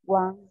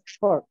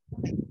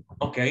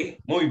 Okay,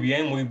 muy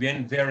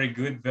bien. Very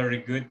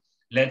good.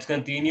 Let's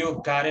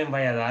continue. Karen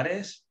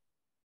Valladares.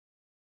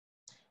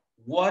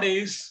 What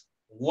is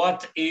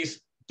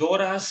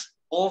Dora's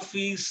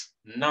office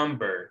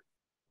number?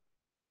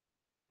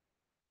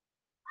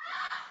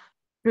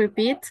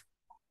 Repeat.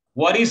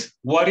 What is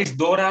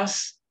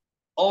Dora's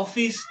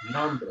office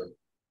number?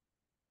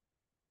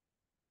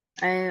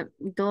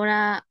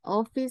 Dora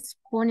office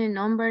phone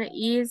number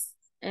is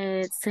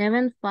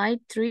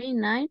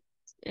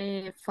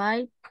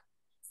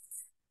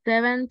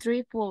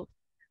 75395734.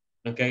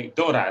 Okay,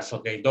 Dora's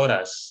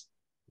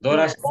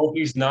Yes.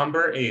 office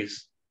number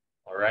is,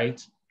 all right.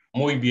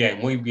 Muy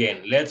bien.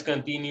 Let's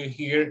continue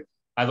here.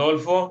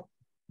 Adolfo,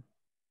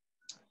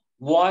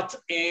 what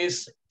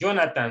is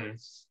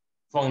Jonathan's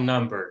phone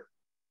number?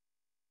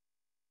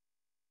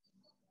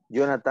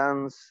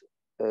 Jonathan's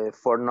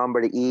phone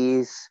number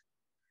is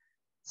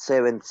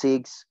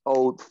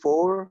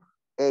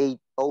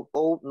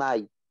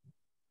 76048009.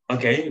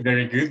 Okay,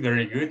 very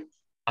good.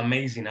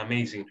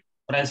 Amazing.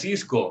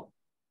 Francisco,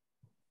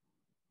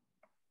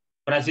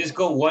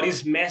 Francisco, what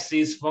is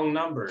Messi's phone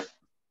number?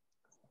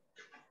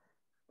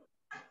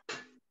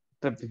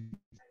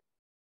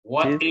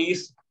 What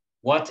is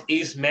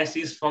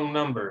Messi's phone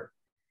number?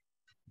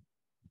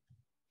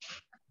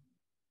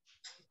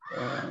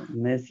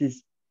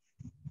 Messi's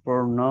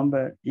phone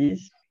number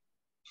is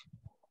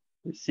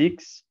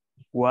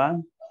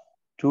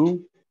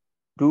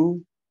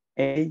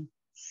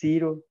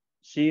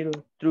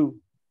 612280002.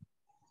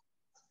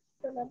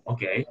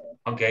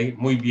 Okay,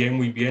 muy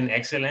bien,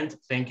 excellent.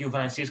 Thank you,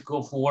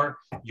 Francisco, for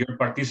your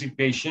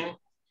participation.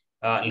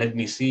 Let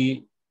me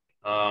see.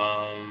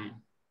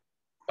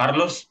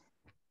 Carlos?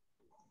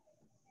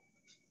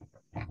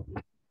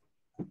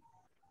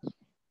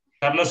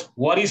 Carlos,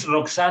 what is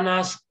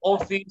Roxana's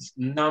office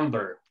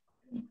number?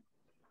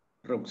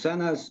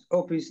 Roxana's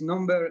office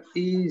number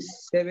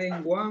is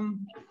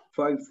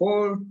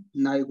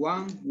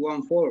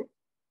 71549114.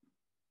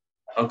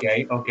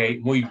 Okay,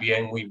 muy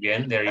bien.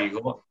 There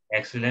you go.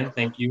 Excellent,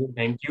 thank you.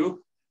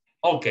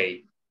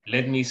 Okay,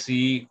 let me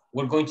see.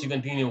 We're going to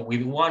continue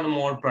with one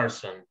more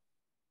person.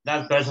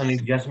 That person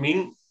is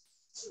Jasmine.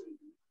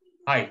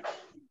 Hi.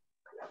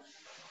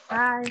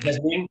 Hi.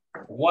 Jasmine,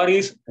 what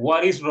is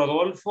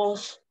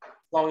Rodolfo's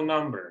phone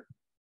number?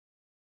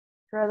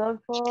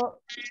 Rodolfo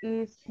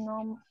is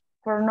phone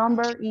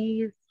number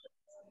is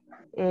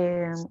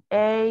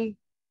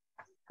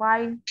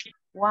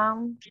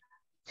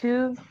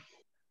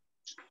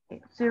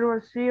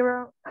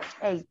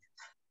 85120008.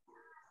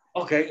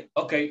 Okay,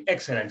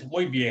 excellent.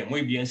 Muy bien.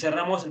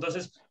 Cerramos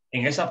entonces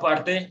en esa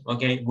parte.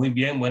 Okay, muy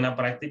bien, buena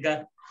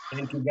práctica.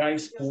 Thank you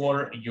guys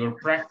for your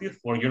practice,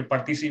 for your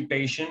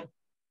participation.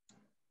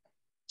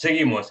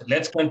 Seguimos.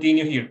 Let's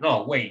continue here.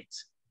 No, wait.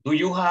 Do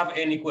you have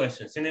any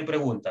questions? ¿Tienen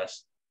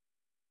preguntas?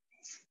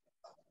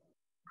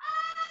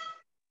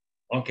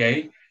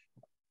 Ok.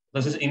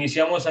 Entonces,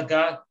 iniciamos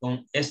acá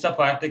con esta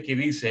parte que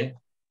dice,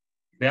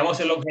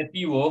 veamos el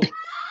objetivo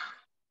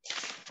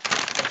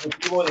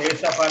de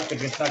esta parte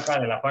que está acá,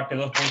 de la parte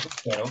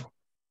 2.0.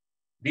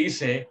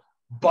 Dice,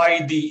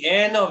 by the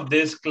end of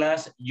this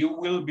class, you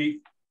will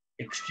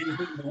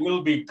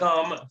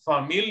become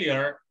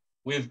familiar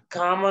with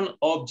common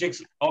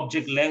object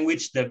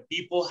language that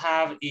people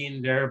have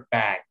in their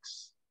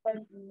bags.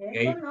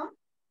 Okay.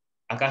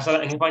 Acá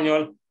en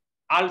español,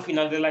 al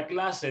final de la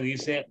clase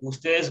dice,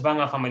 ustedes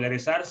van a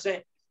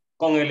familiarizarse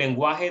con el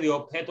lenguaje de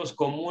objetos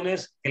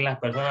comunes que las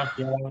personas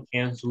llevan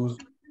en sus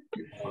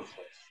bolsos.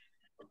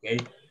 Okay,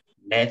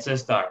 let's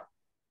start.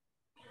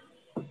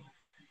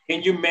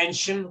 Can you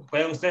mention,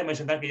 pueden ustedes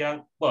mencionar que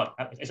llevan, bueno,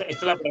 esta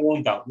es la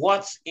pregunta,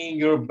 what's in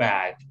your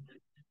bag?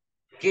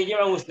 ¿Qué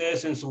llevan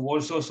ustedes en su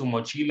bolso, su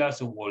mochila,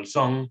 su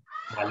bolsón,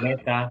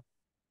 maleta,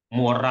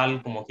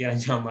 morral, como quieran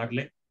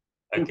llamarle?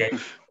 Okay.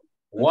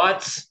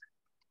 What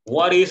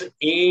is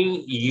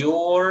in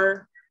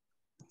your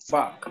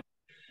bag?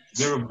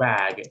 Your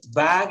bag.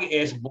 Bag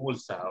es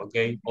bolsa,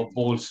 okay? O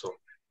bolso.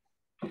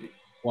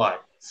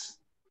 What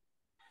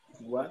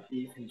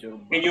is in your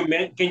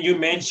bag? Can you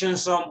mention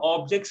some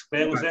objects?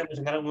 ¿Pueden ustedes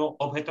mencionar unos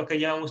objetos que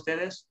llevan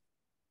ustedes?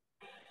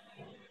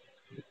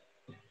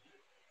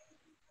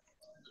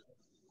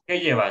 ¿Qué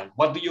llevan?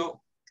 What do you?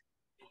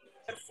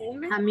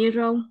 A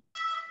mirror.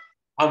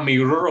 A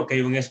mirror, ok,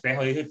 un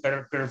espejo, dice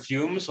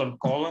perfumes or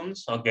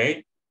columns, ok.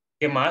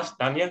 ¿Qué más,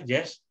 Tania?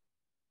 Yes.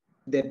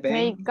 The pen.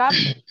 Makeup.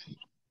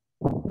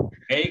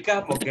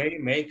 Makeup, ok,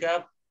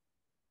 makeup.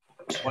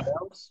 What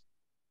else?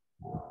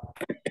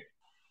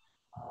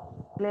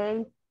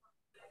 Plate.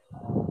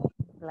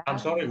 I'm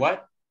sorry,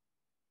 what?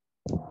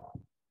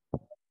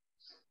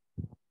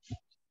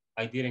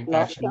 I didn't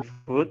catch it.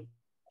 Food.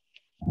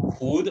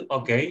 Food,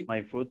 okay.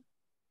 My food.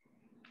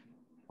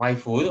 My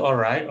food, all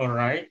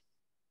right.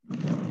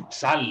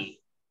 Sal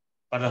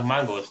para los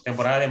mangos.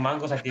 Temporada de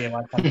mangos aquí de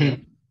sal.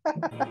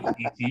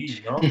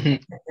 Sí, ¿no?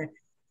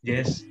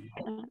 Yes.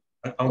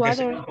 Aunque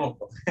sea un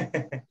poco.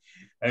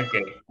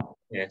 Okay,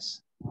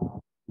 yes.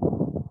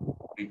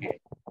 Muy bien.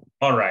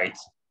 All right.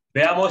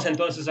 Veamos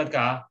entonces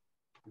acá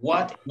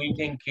what we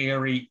can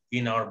carry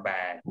in our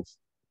bags.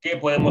 ¿Qué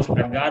podemos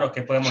cargar o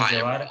qué podemos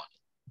llevar?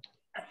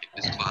 In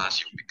this class,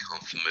 you become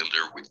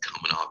familiar with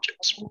common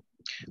objects.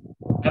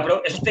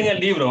 Eso está en el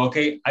libro, ok.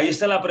 Ahí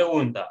está la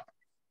pregunta.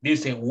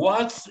 Dice,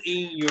 what's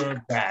in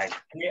your bag?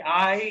 ¿Qué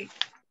hay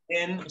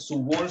en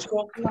su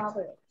bolso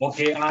o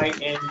qué hay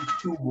en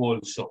tu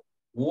bolso?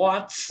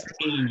 What's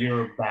in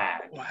your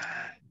bag?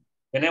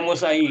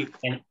 Tenemos ahí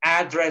en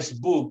address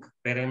book.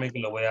 Espérenme que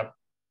lo voy a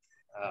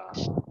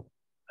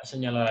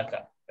señalar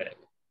acá.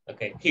 Espérenme.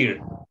 Ok, here.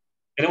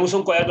 Tenemos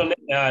un cuaderno.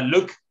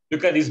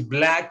 Look at this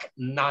black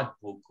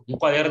notebook. Un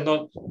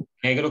cuaderno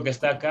negro que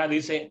está acá.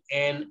 Dice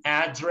en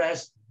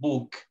address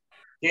book.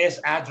 ¿Qué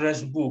es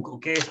address book?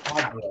 ¿Qué es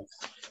address?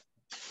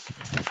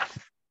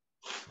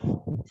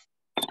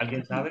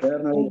 ¿Alguien sabe?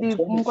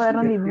 Un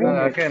cuaderno de dibujo.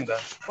 Una agenda.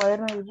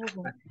 Cuaderno de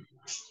dibujo.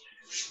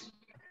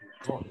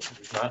 No,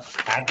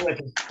 address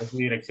es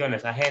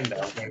direcciones, agenda.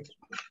 Okay.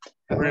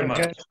 Very much.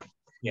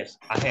 Yes,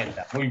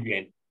 agenda. Muy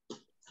bien.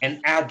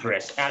 An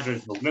address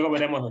book. Luego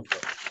veremos esto.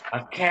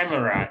 A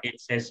camera, it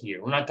says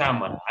here. Una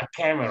cámara, a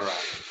camera.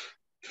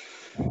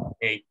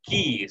 Okay,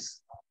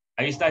 keys.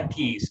 Ahí está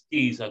keys,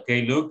 keys,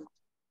 okay, look.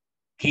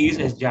 Keys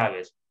es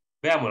llaves.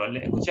 Veámoslo,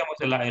 escuchemos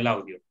el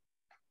audio.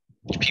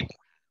 People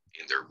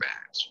in their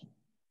bags.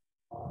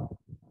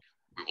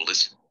 We will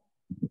listen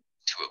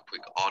to a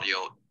quick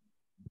audio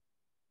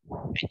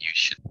and you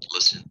should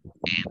listen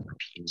and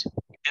repeat.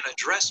 An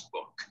address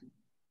book.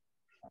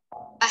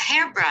 A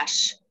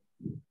hairbrush.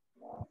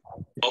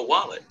 A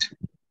wallet.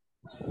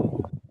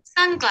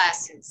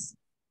 Sunglasses.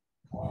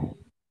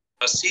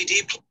 A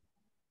CD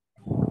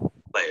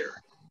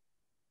player.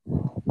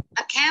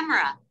 A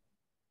camera.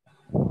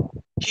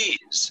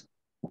 Keys.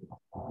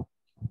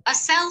 A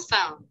cell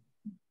phone.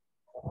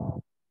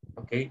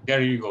 Okay,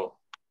 there you go.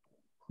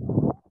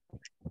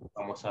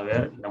 Vamos a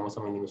ver, vamos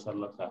a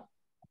minimizarlo acá.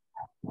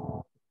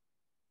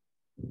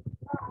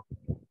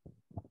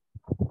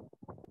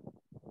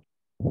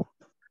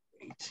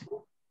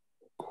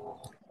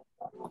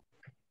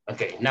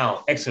 Okay,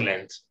 now,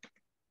 excellent.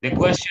 The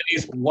question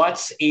is,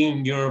 what's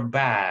in your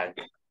bag?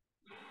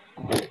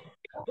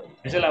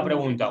 Esa es la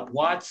pregunta.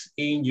 What's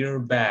in your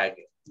bag?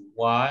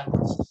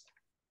 What's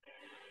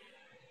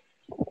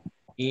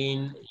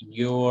in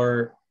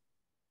your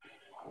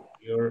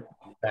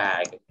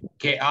bag?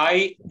 ¿Qué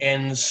hay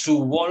en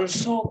su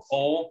bolso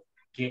o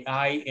qué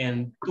hay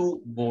en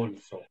tu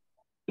bolso?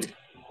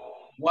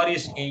 What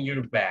is in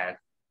your bag?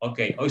 Ok,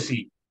 hoy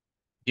sí.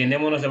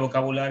 Llenémonos de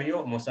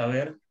vocabulario. Vamos a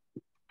ver.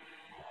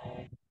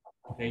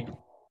 Okay.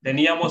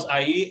 Teníamos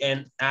ahí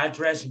en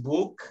address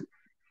book.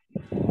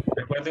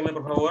 Recuérdenme,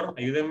 por favor.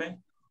 Ayúdenme.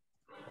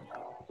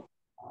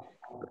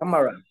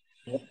 Camera.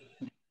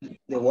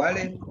 The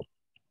wallet.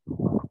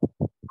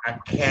 A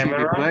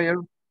camera. CD player.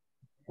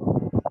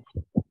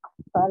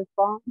 Cell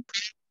phone.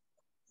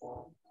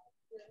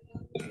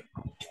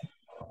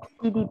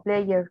 CD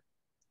player.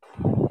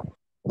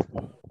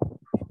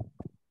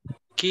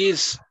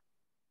 Keys.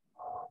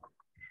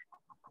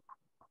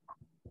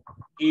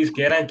 Keys,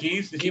 ¿qué eran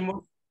keys?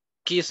 Dijimos.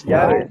 Keys.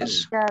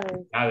 Llaves.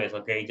 Llaves. Llaves,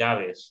 ok,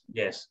 llaves.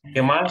 Yes.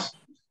 ¿Qué más?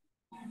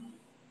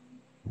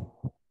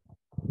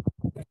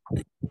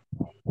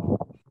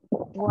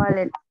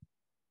 Wallet.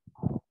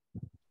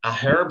 A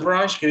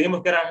hairbrush. ¿Qué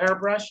dijimos que era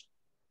hairbrush?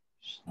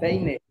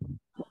 Peine.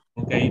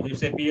 Ok, un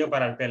cepillo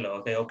para el pelo.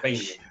 Ok, o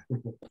peine.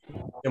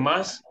 ¿Qué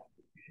más?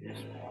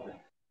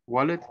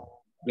 Wallet.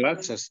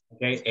 Glasses.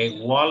 Ok,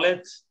 a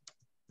wallet.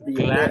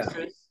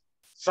 Glasses.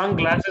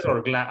 Sunglasses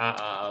or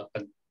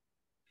glasses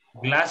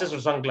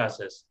or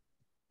sunglasses?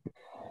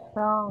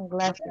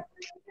 Sunglasses.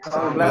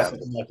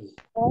 Sunglasses.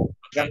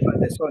 Gafas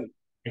de sol.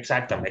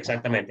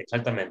 Exactamente.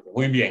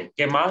 Muy bien.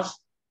 ¿Qué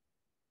más?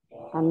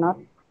 Not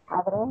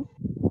address.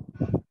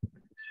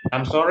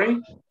 I'm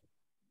sorry.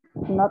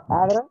 Not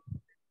address.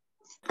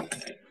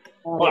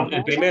 Oh,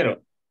 el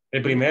primero.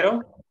 El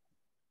primero.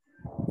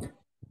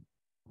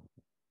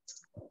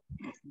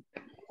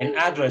 An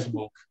address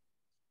book.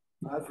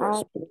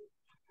 Address.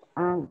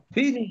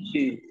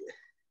 Finish.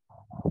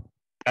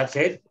 That's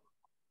it.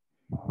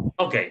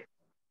 Ok.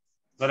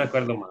 No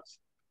recuerdo más.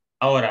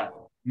 Ahora,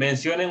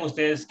 mencionen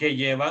ustedes qué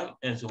llevan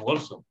en su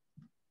bolso.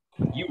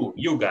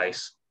 You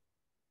guys.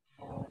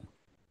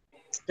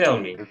 Tell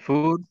me.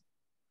 Food.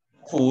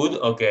 Food,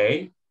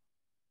 okay.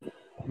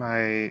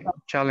 My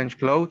challenge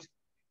clothes.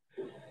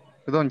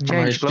 Don't My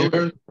change clothes.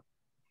 shirt.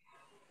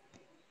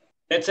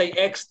 Let's say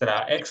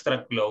extra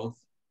clothes.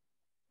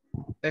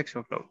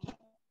 Extra clothes.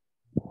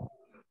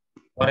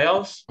 What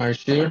else? My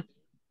shirt.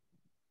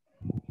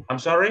 I'm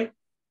sorry?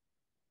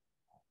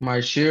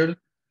 My shirt.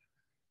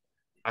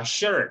 A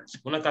shirt.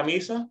 Una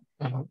camisa?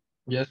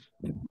 Yes.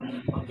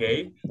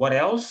 Okay. What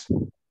else?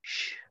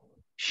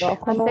 A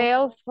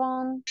cell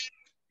phone.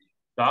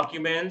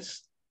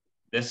 Documents.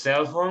 The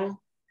cell phone.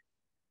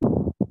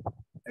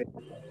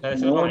 El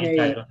cell phone Money.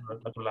 ahí está,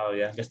 al otro lado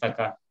ya está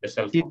acá. The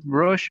cell phone. Teeth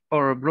brush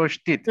or brush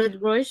teeth.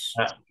 Toothbrush.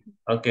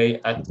 Okay.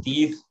 A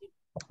teeth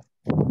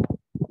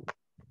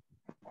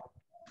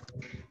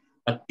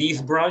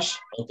brush.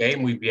 Okay,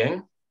 muy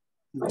bien.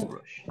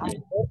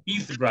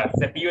 Teeth brush.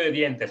 Cepillo de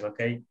dientes,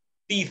 okay.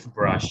 Teeth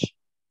brush.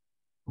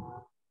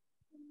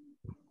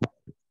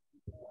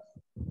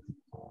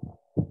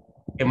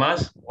 ¿Qué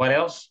más? What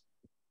else?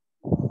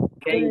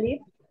 Lip.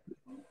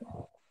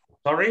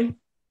 Sorry?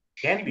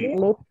 Candy.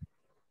 Lip.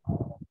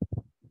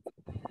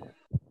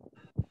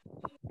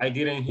 I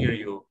didn't hear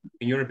you.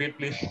 Can you repeat,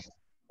 please?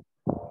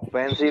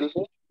 Pencil.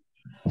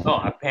 No,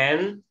 a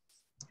pen.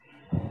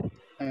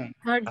 A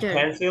Charger.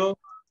 pencil.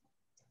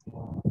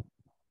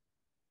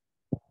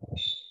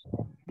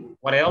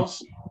 What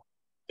else?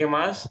 ¿Qué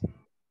más?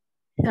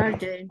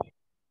 Charger.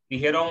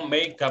 Dijeron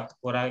makeup,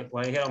 por ahí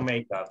dijeron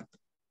makeup.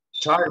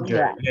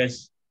 Charger,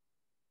 yes.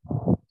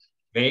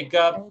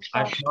 Makeup,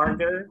 a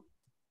charger.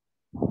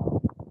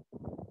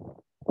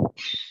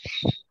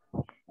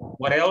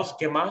 What else?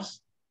 ¿Qué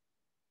más?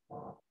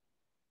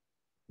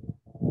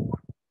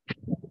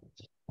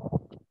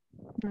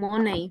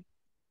 Money.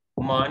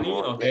 Money,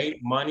 okay.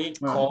 Money,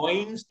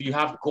 coins. Do you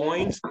have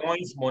coins?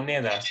 Coins,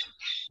 monedas.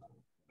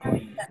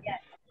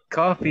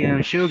 Coffee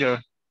and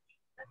sugar.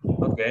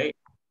 Okay.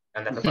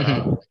 Anda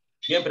preparado.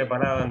 Bien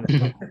preparado, anda.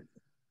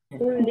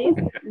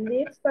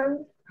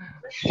 Lipton.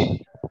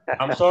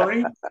 I'm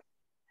sorry.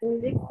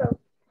 Lipton.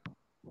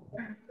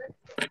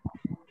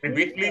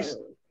 Repeat, please.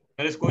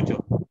 No le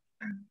escucho.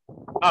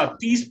 Ah,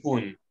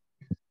 teaspoon.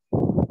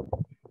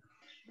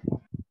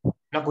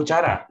 Una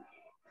cuchara.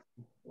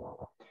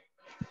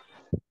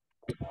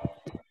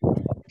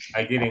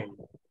 I didn't.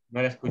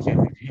 No la escuché.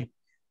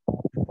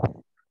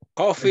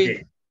 Coffee.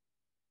 Okay.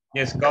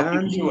 Yes, coffee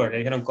and sugar. Le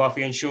dijeron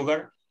coffee and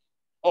sugar.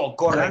 Oh,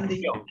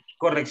 corrección.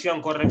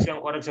 Corrección.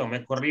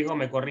 Me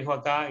corrijo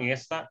acá en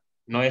esta.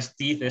 No es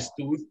teeth, es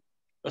tooth.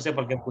 No sé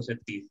por qué puse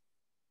teeth.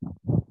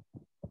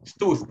 Es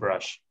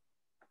toothbrush.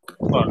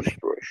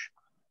 Toothbrush.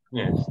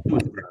 Yes,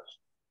 toothbrush.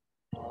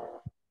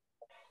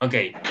 Ok.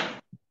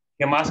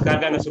 ¿Qué más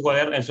cargan en su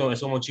cuaderno, en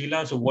su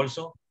mochila, en su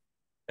bolso,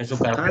 en su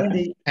cartera?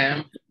 Candy.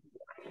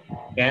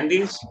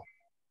 Candies.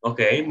 Ok,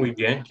 muy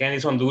bien.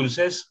 Candies son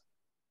dulces.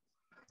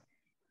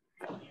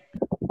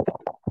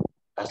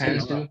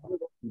 Pencil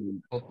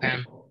o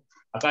pen.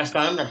 Acá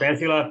están, la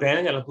pencil o la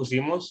pen, ya los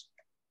pusimos.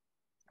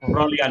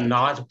 Probably a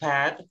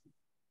notepad.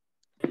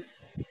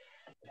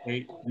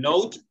 Okay.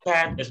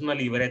 Notepad es una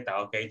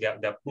libreta, ok,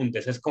 de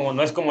apuntes.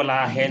 No es como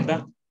la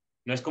agenda,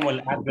 no es como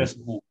el address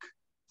book.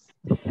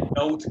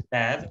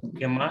 Notepad,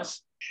 ¿qué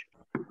más?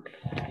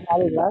 Oh, a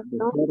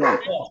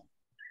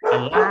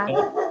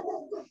laptop.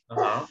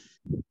 Ajá.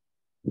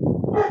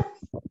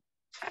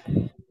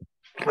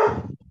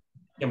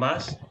 ¿Qué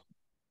más?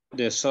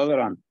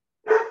 Desodorant.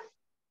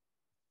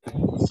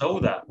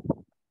 Soda.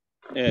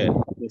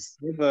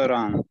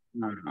 Desodorant.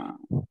 No.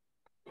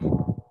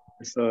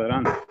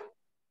 Desodorant.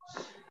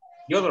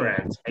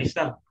 Deodorant, ahí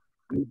está.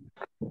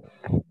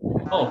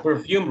 Oh,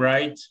 perfume,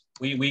 right?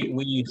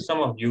 We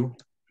some of you.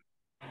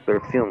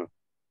 Perfume.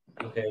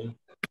 Okay.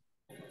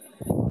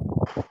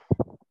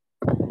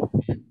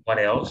 What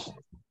else?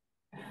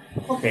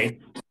 Okay.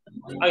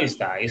 Ahí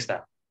está.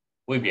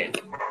 Muy bien.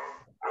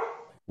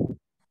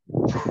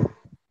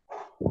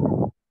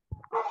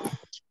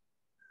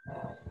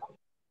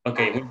 Ok,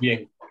 muy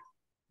bien.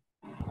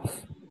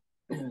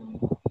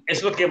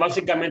 Es lo que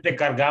básicamente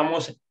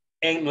cargamos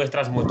en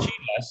nuestras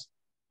mochilas.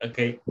 Ok,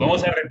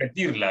 vamos a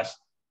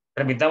repetirlas.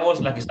 Repitamos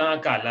las que están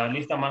acá, la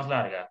lista más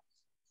larga.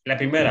 La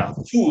primera,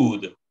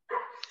 food.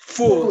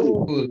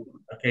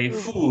 Ok,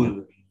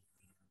 food.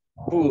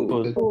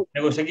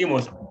 Luego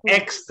seguimos,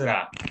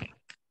 extra.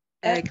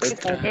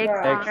 Extra.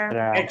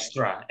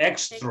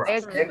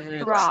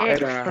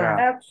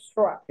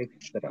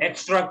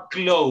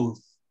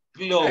 Clothes.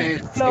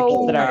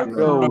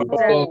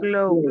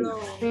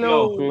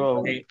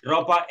 Okay.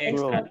 Ropa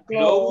extra.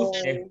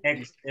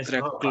 Clothes es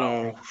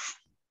ropa.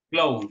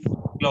 Clothes.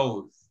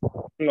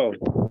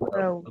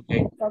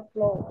 Okay.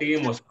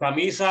 Seguimos.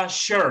 Camisa,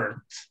 shirt.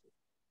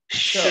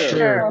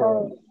 Okay.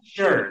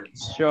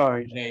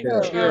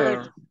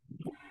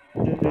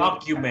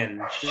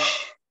 Document.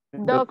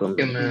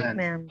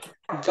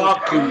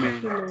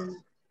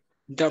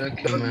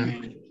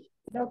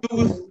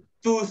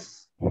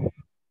 Tooth.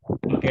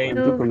 Okay.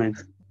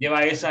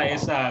 Lleva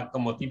esa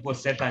como tipo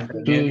Z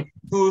entre medio.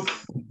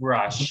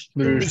 Toothbrush.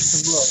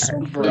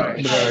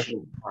 Resuelven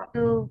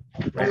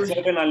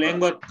la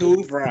lengua.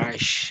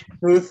 Toothbrush.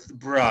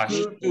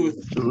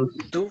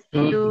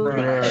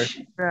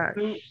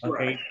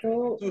 Okay.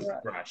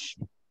 Toothbrush.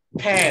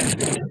 Pen.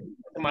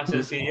 Más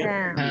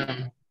sencilla.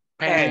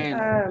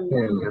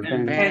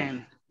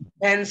 Pen.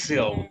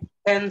 Pencil.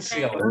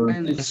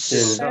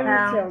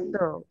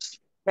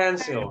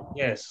 Pencil,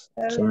 yes.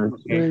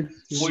 Okay.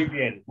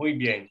 Muy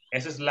bien.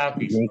 Ese es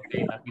lápiz.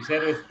 Okay.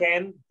 Lapicero es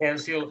pen,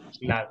 pencil,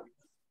 lápiz.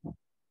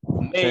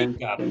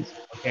 Makeup.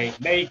 Okay.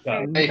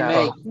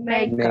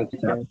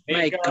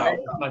 Makeup.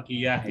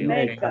 Maquillaje.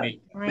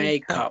 Okay.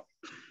 Makeup.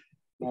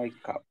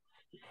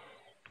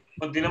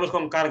 Continuamos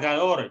con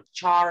cargador.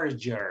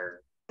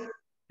 Charger.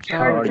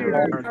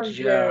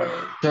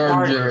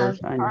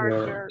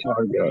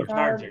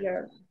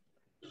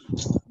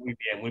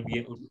 Muy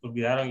bien.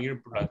 Olvidaron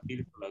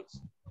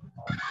earplugs.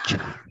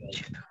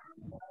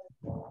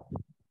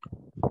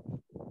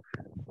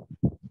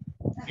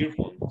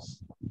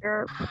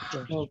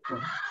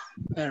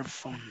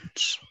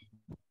 Earphones.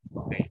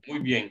 Okay, muy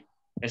bien.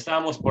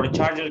 Estábamos por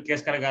charger, que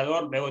es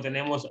cargador. Luego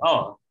tenemos,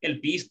 el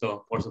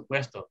pisto, por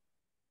supuesto.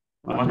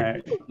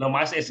 Lo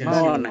más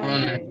esencial.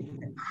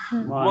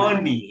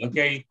 Money, ok.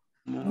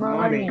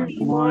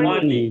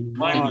 Money.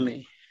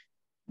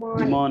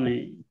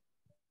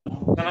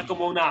 Suena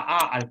como una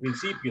A al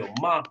principio.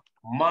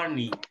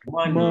 Money.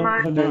 No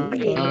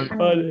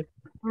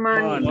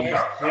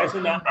es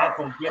una A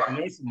completa, no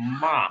es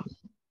ma.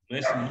 No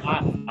es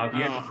ma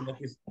abierta, sino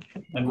que es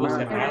algo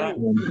cerrada.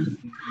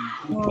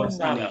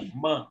 Forzada.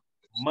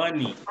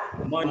 Money.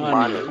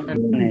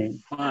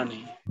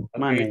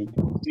 Okay.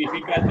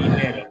 Significa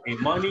dinero. Okay.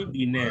 Money,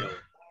 dinero.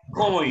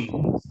 Coins.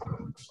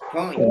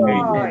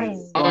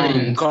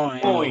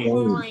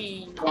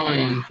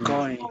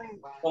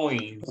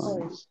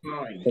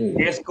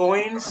 ¿Qué es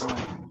coins?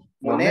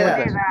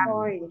 Monedas.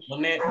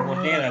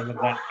 Monedas,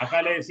 ¿verdad?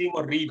 Acá le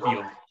decimos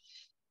ripio.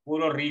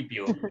 Puro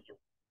ripio.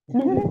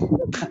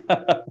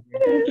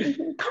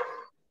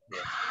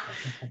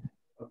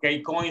 Ok,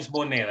 coins,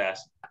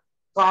 monedas.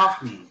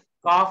 Coffee.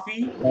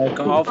 Coffee.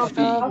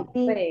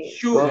 Coffee.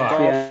 Sugar.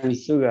 Coffee and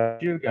sugar.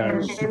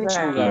 Sugar.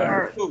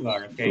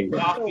 Sugar, okay.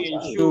 Coffee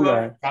and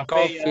sugar. Café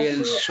Coffee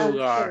and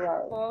sugar.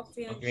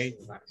 Okay.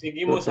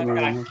 Seguimos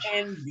acá.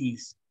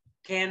 Candies.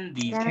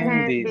 Candies.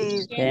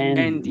 Candies.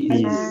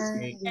 Candies.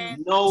 Okay.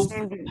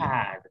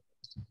 Notepad.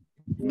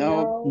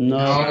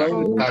 Notepad.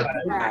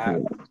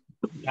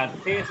 La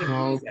T se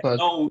pronuncia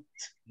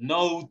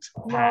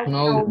Notepad.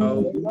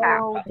 Notepad.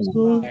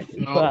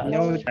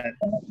 Notepad.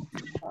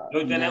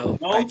 Luego tenemos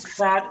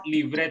notepad,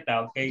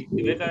 libreta, ok.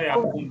 Libreta de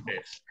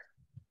apuntes.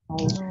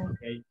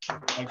 Okay.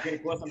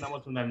 Cualquier cosa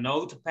andamos una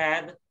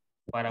notepad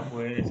para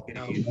poder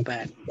escribir.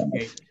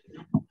 Okay.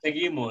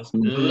 Seguimos.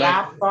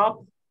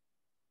 Laptop.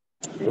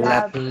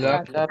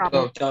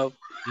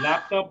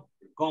 Laptop,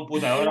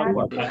 computadora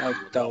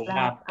portátil.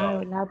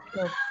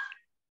 Laptop.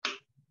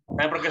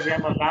 ¿Saben por qué se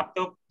llama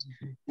laptop?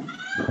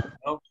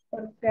 ¿No?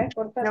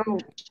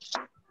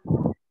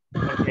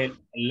 Porque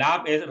el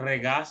lap es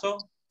regazo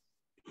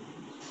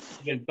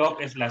y el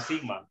top es la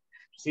cima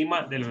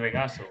del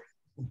regazo.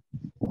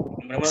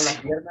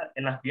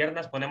 En las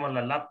piernas ponemos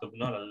la laptop,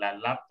 ¿no? La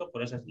laptop,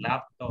 por eso es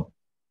laptop.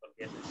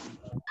 Porque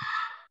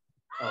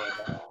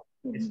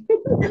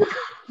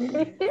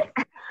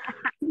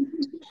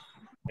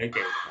ok,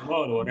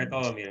 no, lo borré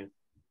todo, miren.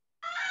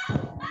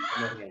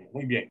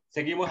 Muy bien.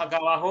 Seguimos acá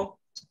abajo.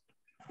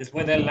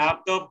 Después del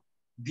laptop,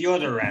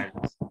 deodorant.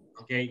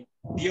 Ok,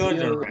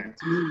 deodorant.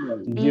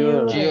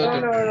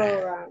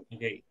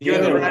 Okay.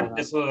 Deodorant,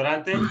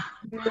 desodorante.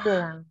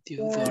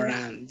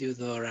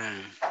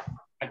 Deodorant.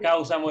 Acá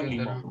usamos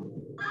limón.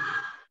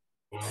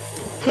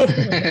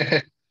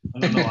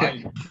 No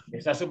hay.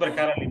 Está súper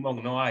caro el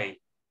limón, no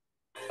hay.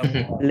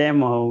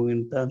 Lemon,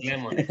 entonces.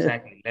 Lemon,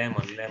 exactly.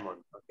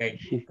 Lemon. Okay.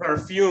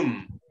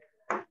 Perfume.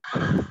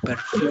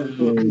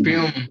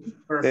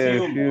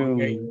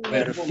 Okay.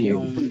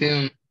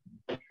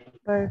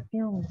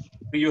 Perfume.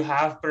 Do you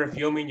have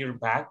perfume in your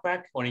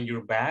backpack or in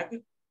your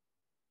bag?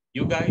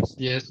 You guys?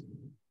 Yes.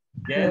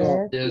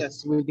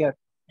 Yes, we get.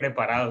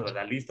 Preparados,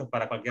 ¿verdad? Listos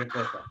para cualquier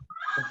cosa.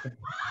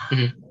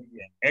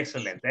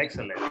 Excellent.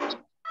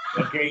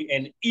 Okay,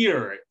 and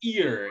ear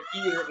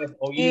es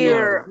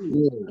oído.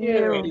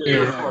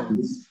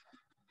 Earphones.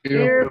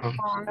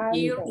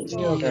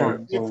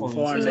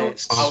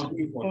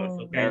 Audífonos,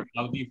 okay,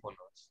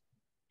 audífonos.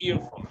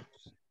 Earphones.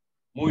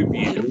 Muy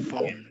bien.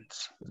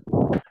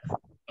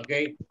 Ok.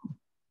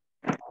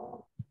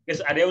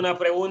 Les haré una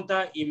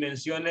pregunta y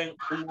mencionen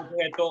un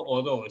objeto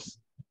o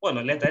dos.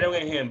 Bueno, les daré un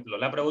ejemplo.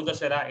 La pregunta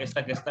será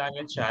esta que está en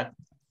el chat.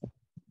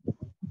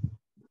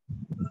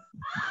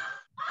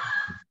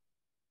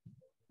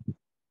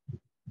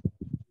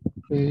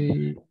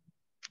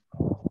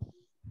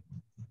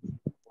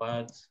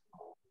 What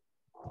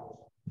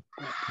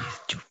is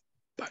your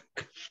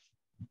back?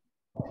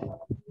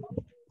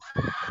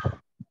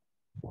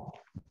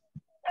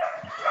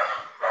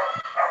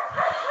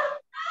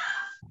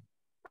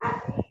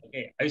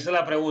 Okay, ahí está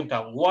la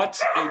pregunta.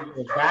 What's in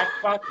your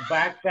backpack?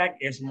 Backpack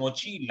es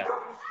mochila.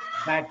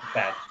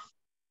 Backpack.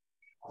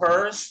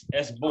 Purse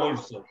es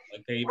bolso.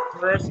 Okay,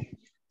 purse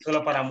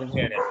solo para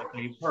mujeres.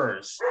 Okay,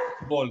 purse,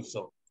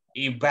 bolso.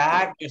 Y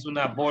bag es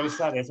una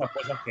bolsa de esas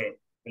cosas que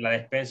la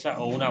despensa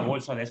o una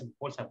bolsa de esas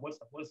bolsa.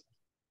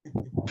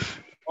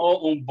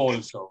 O un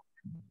bolso.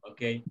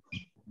 Okay.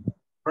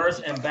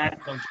 Purse and bag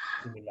son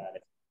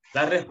similares.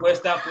 La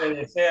respuesta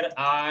puede ser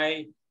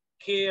I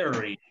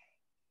carry.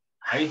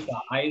 Ahí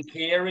está. I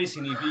carry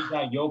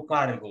significa yo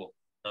cargo.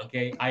 Ok.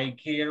 I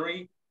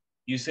carry.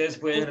 Y ustedes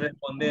pueden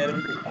responder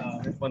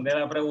a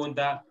la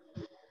pregunta.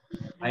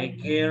 I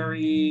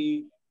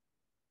carry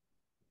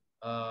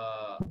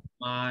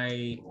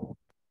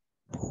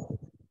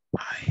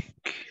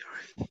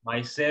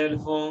my cell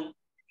phone,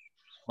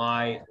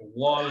 my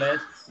wallet,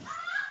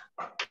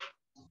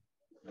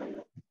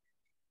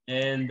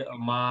 and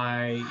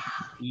my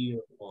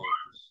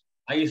earphones.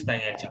 Ahí está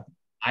en el chat.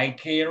 I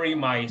carry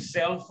my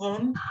cell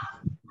phone,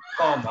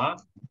 comma,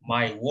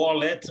 my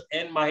wallet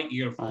and my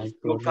earphones.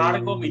 Yo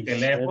cargo mi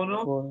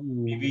teléfono,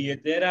 mi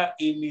billetera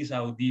y mis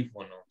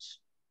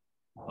audífonos.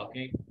 Ok.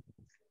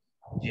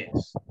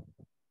 Yes.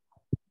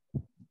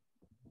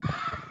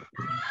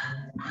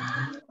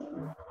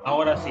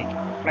 Ahora sí,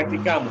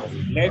 practicamos.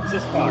 Let's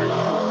start.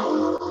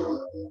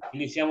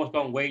 Iniciamos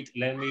con wait,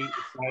 let me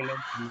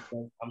silence.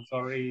 I'm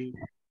sorry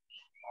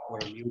for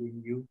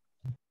muting you.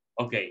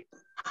 Okay.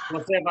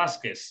 José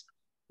Vázquez,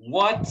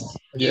 what's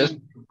in your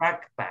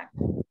backpack?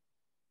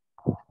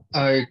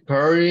 I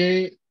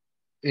carry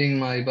in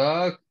my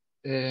bag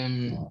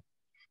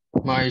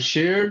my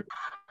shirt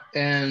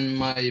and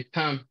my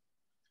pants.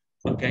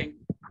 Okay.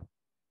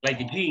 Like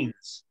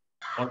jeans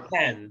or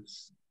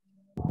pants.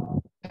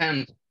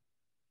 Pants.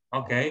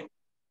 Okay.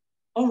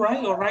 All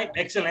right.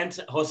 Excellent,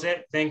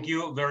 Jose. Thank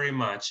you very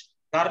much.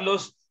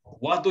 Carlos,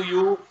 what's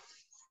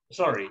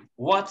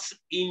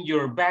in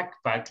your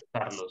backpack,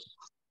 Carlos?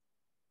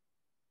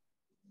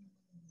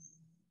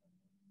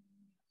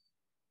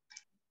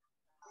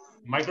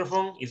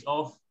 Microphone is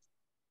off.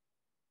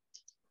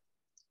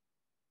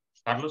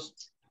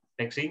 Carlos,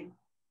 texting.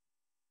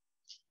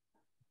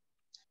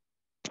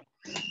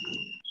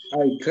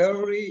 I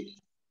carry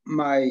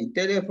my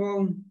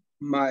telephone,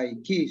 my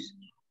keys.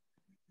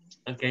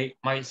 Okay,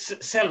 my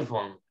cell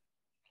phone.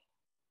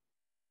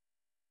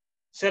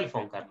 Cell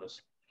phone,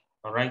 Carlos.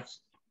 All right.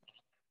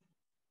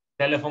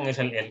 Telephone es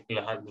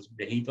los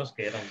viejitos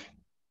que eran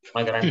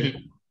más grandes.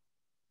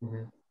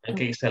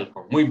 Okay, cell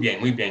phone. Muy bien,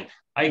 muy bien.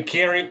 I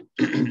carry,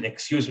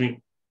 excuse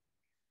me.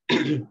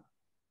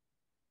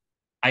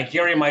 I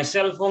carry my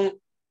cell phone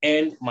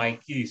and my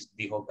keys,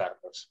 dijo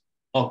Carlos.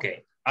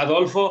 Okay.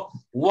 Adolfo,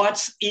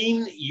 what's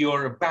in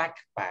your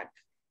backpack?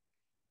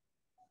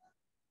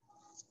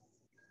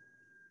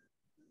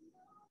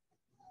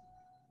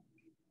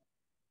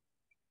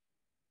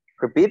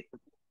 Repeat.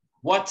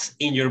 What's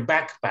in your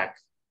backpack?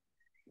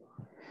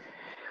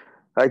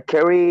 I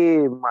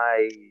carry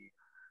my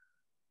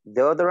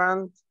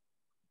deodorant,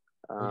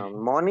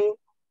 money,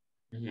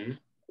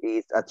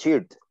 is a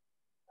shirt.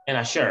 And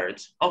a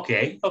shirt.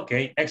 Okay,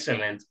 okay,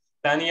 excellent.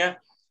 Tania,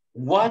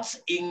 what's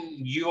in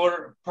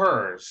your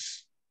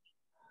purse?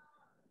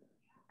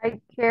 I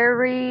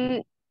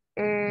carry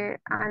a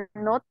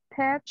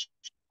notepad,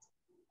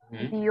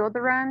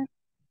 deodorant,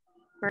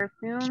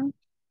 perfume,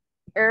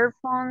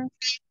 earphones,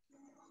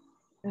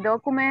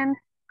 documents,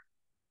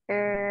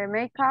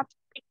 makeup,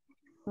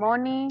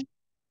 money,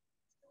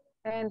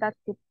 and that's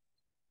it.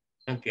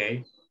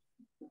 Okay.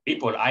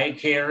 People, I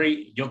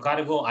carry 2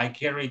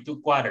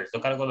 quarters. Yo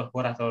cargo los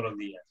quarters todos los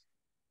días.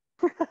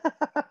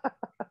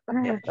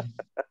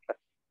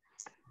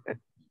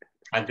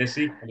 Antes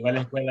sí, iba a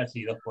la escuela,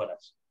 sí, 2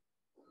 quarters.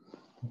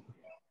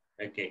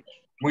 Okay.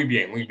 Muy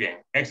bien, muy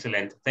bien.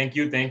 Excellent. Thank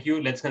you, thank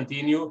you. Let's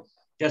continue.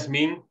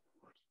 Jasmine,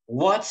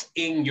 what's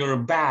in your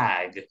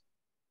bag?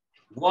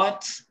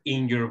 What's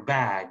in your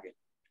bag?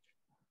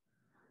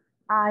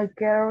 I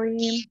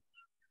carry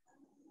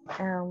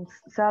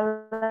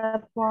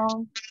cell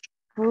phone,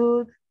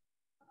 food,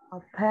 a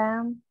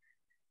pen,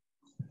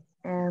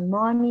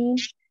 money,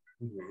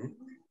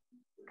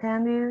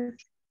 candies,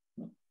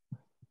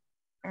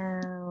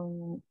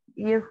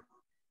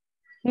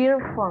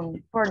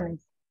 earphones.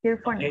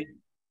 Okay.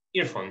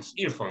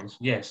 Earphones,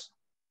 yes.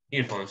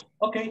 Earphones.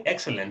 Okay,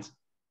 excellent.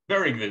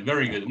 Very good,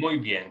 very good. Muy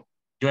bien.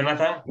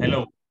 Jonathan,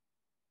 hello.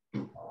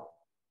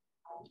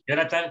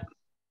 Jonathan,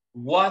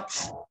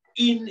 what's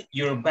in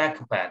your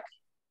backpack?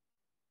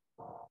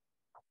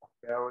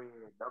 Carry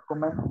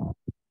document,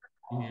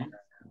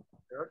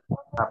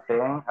 a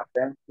pen, a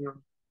pencil,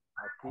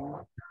 a key,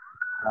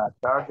 a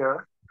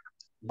charger,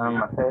 and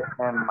my cell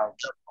phone.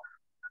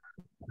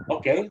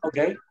 Okay,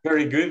 okay.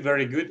 Very good,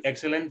 very good.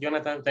 Excellent.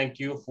 Jonathan, thank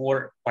you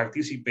for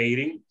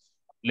participating.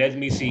 Let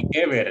me see.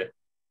 Ever,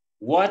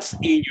 what's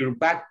in your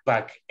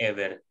backpack,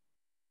 Ever?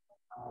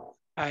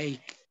 I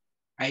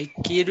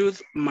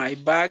carried my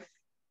bag,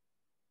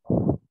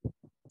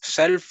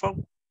 cell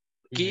phone,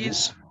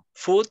 keys,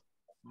 food,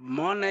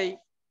 money,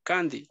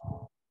 candy.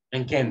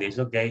 And candies,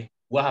 okay.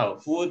 Wow,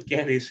 food,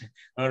 candies.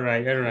 All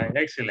right, all right.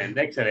 Excellent,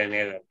 excellent,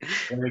 Ever.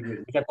 Very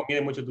good. Mucha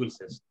comida y muchos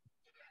dulces.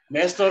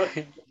 Nestor,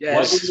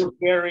 Yes.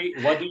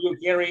 What do you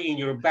carry in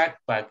your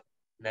backpack,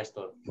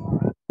 Nestor?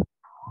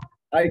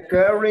 I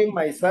carry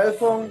my cell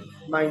phone,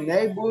 my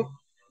notebook,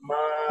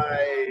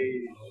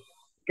 my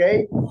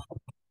cake,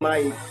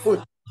 my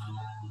food.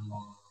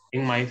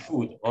 In my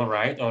food. All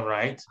right, all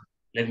right.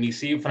 Let me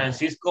see,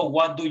 Francisco,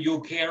 what do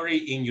you carry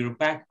in your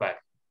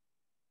backpack?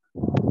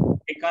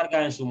 ¿Qué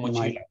carga en su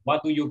mochila?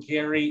 What do you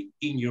carry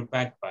in your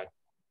backpack?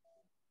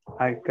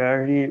 I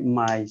carry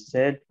my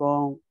cell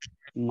phone,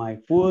 my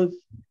food,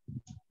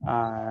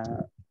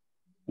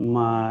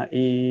 my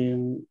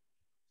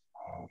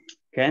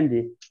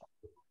candy.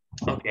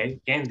 Okay,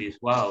 candies.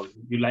 Wow,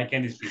 you like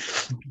candies,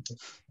 people.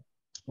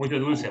 Mucho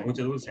dulce,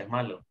 es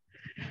malo.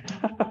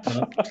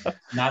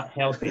 Not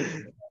healthy.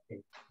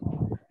 Okay.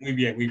 Muy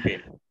bien, muy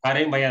bien.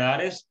 Karen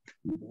Valladares,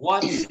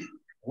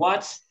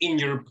 what's in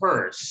your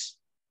purse?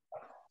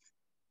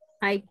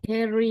 I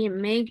carry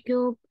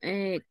makeup,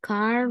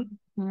 card,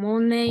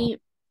 money,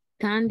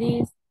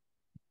 candies,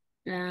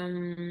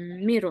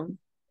 mirror.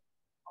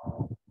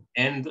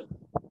 And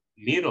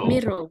mirror. A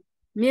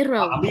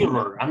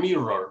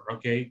mirror,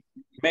 okay.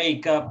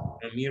 Makeup,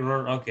 a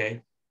mirror,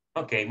 okay.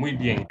 Okay, muy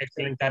bien.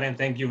 Excellent, Karen.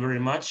 Thank you very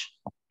much.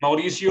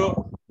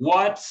 Mauricio,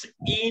 what's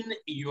in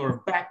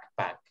your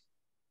backpack?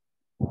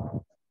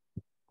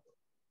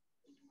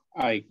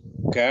 I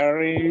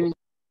carry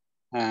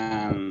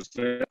cell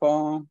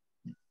phone,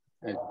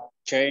 a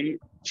chain,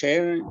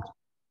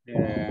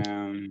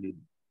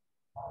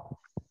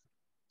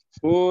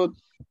 food,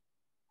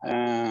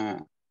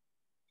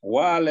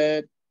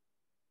 wallet.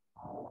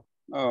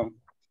 Oh.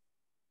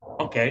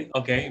 Okay,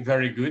 okay,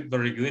 very good,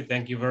 very good.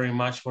 Thank you very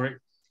much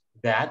for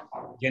that.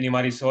 Jenny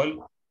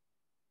Marisol,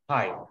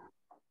 hi.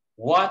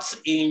 What's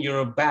in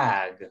your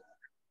bag?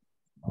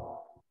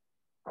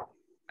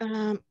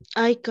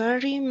 I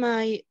carry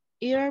my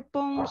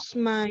earphones,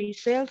 my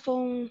cell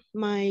phone,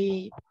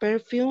 my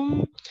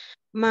perfume,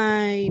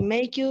 my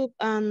makeup,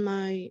 and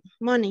my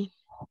money.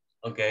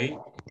 Okay,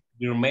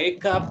 your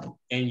makeup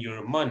and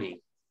your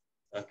money.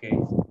 Okay.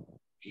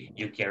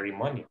 You carry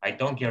money. I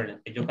don't carry.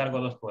 Yo cargo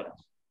 2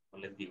 horas. No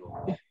les digo.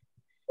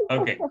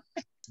 Okay.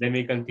 Let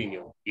me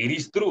continue. It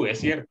is true, es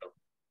cierto.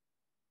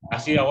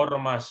 Así ahorro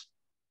más.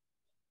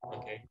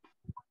 Okay.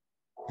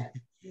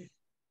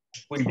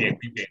 Muy bien,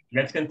 muy bien.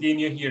 Let's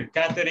continue here.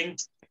 Catherine,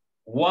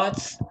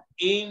 what's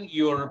in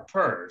your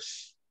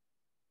purse?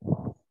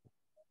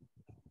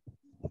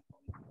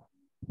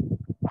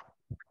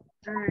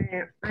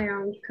 I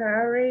am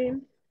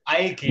carrying.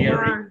 I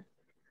carry.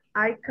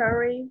 I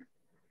carry.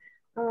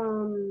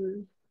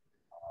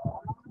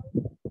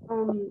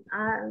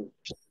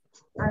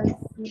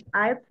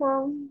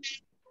 iPhone.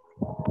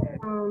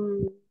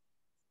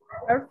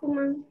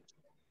 Perfume.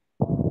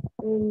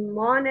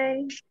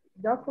 Money.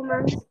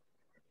 Documents.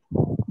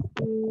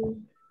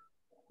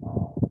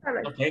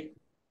 Okay.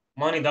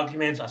 Money,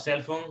 documents, a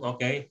cell phone,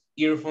 okay,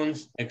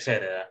 earphones,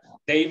 etc.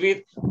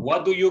 David,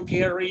 what do you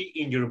carry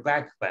in your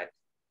backpack?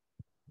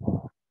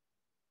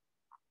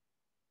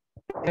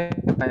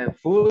 My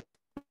food,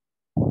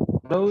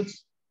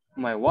 clothes,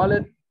 my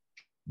wallet,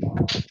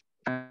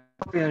 and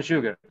coffee and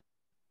sugar.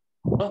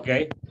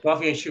 Okay,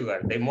 coffee and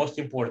sugar, the most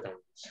important.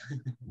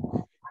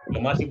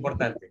 Lo más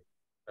importante.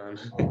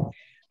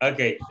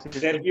 Okay,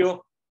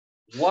 Sergio,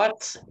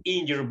 what's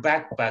in your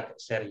backpack,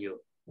 Sergio?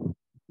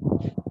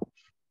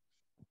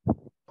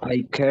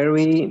 I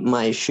carry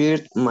my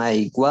shirt,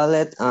 my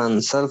wallet,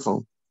 and cell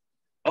phone.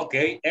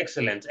 Okay,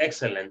 excellent,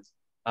 excellent.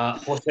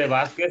 Jose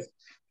Vasquez,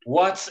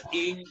 what's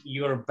in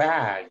your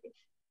bag?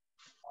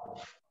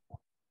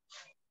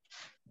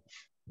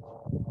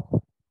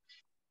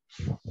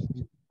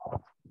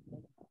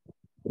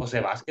 Jose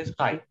Vasquez,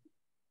 hi.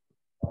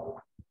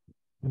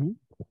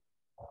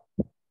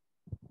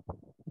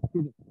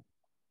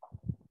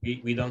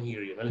 We don't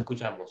hear you, no le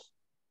escuchamos.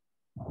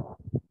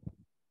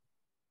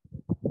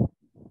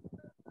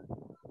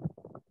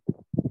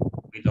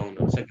 We don't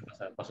know, no sé qué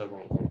pasó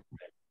con...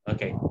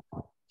 Okay,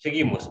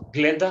 seguimos.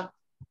 Glenda,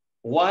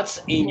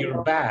 what's in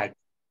your bag?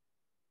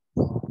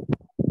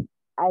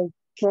 I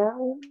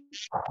carry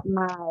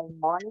my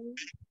money,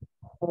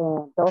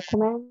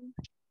 documents,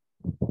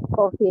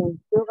 coffee and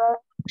sugar,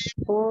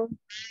 food,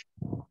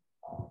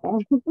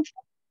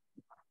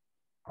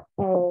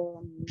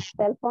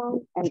 cell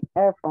phone and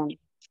earphone.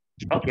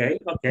 Okay,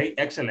 okay,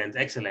 excellent,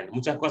 excellent.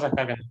 Muchas cosas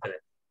cargan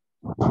ustedes.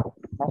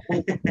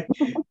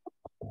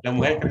 Las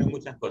mujeres cargan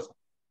muchas cosas.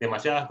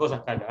 Demasiadas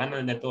cosas cargan,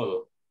 andan de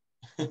todo.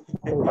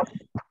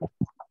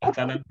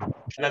 Hasta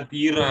andan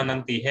tiras,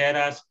 andan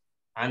tijeras,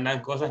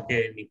 andan cosas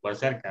que ni por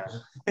cerca.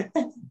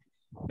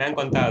 Me han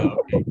contado.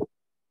 Okay.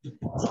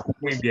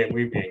 Muy bien,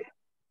 muy bien.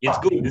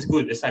 It's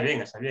good. Está bien,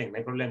 no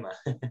hay problema.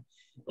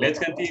 Let's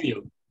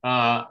continue.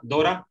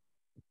 Dora,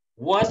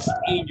 what's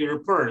in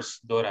your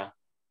purse, Dora?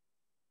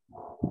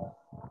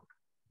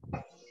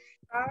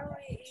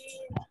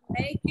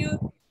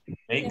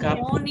 Makeup,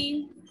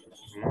 money,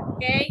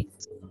 cake.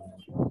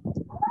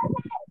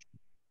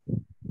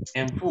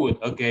 And food,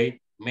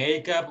 okay.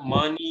 Makeup,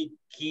 money,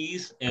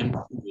 keys, and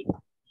food.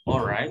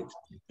 All right.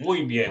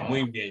 Muy bien,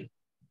 muy bien.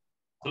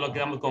 Solo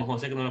quedamos con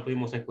José que no lo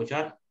pudimos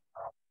escuchar.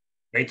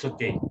 It's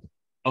okay.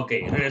 Ok,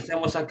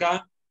 regresemos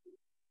acá.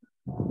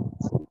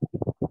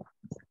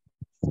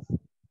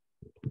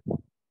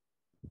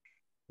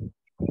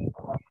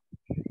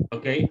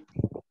 Ok,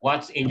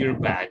 what's in your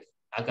bag?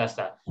 Acá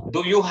está.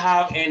 Do you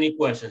have any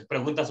questions?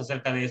 Preguntas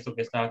acerca de esto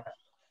que está acá.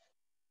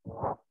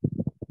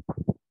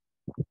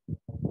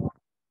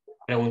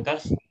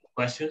 ¿Preguntas?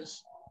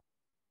 Questions?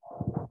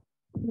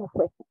 No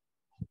question.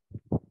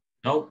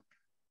 No?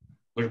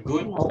 We're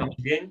good? ¿Estamos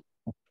bien?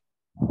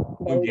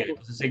 Muy bien,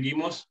 entonces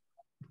seguimos.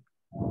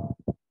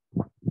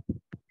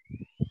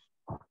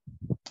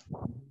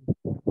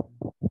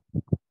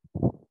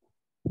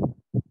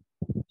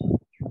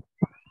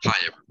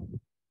 Hi,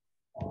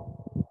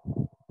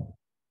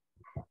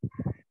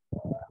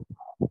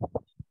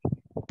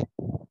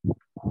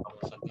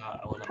 Vamos acá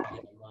a una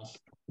página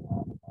más.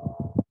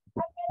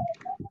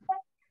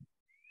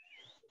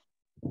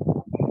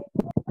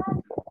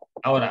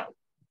 Ahora,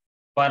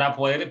 para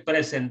poder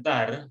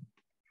presentar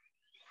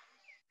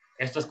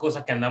estas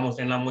cosas que andamos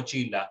en la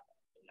mochila,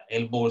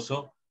 el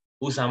bolso,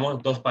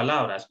 usamos 2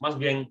 palabras, más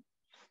bien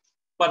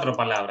 4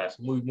 palabras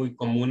muy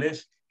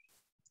comunes,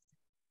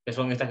 que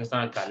son estas que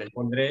están acá. Les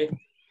pondré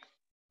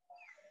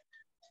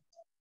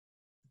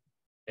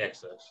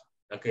estas,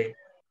 ¿ok?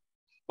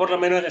 Por lo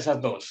menos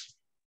esas 2.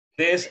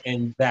 This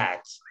and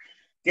that.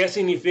 ¿Qué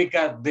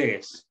significa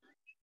this?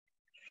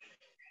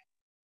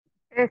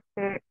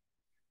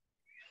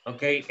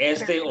 ¿Ok?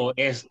 Este o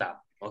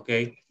esta, ¿ok?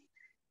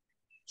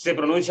 Se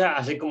pronuncia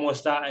así como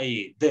está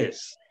ahí,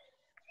 this,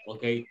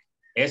 ¿ok?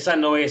 Esa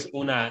no es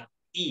una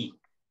I.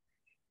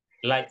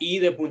 La I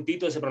de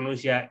puntito se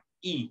pronuncia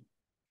I.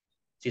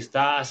 Si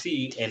está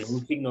así en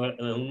un signo,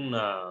 en un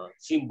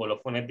símbolo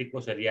fonético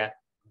sería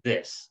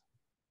this.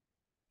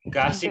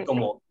 Casi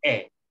como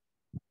E.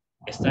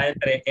 Está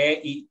entre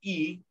E y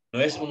I.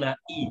 No es una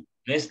I,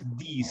 no es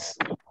this,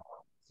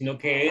 sino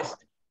que es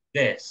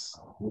this.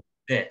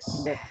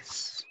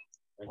 This.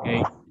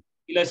 Okay.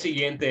 Y la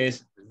siguiente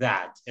es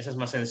that. Ese es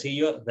más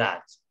sencillo,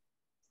 that.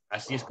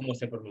 Así es como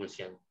se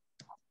pronuncian.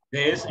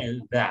 This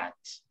and that.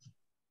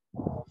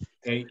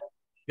 Okay.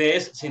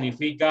 This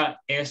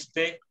significa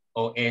este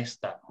o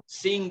esta.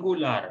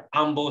 Singular.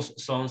 Ambos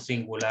son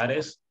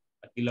singulares.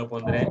 Aquí lo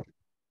pondré.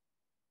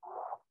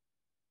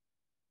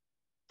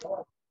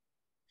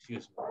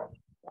 Excuse me.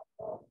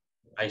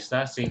 Ahí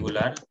está,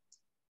 singular.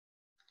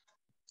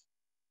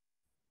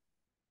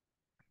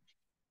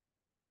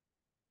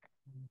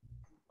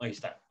 Ahí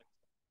está.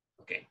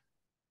 Ok.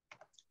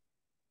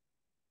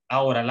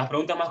 Ahora, las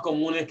preguntas más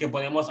comunes que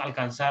podemos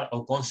alcanzar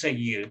o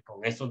conseguir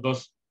con estos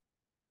dos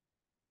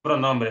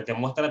pronombres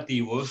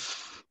demostrativos,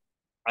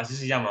 así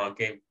se llaman, ok.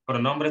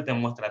 Pronombres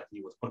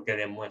demostrativos, porque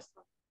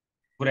demuestran.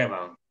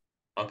 Prueban.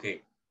 Ok.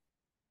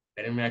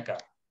 Espérenme acá.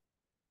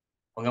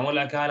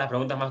 Pongámosle acá las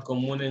preguntas más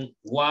comunes.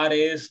 What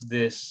is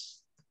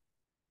this?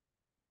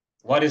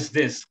 What is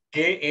this?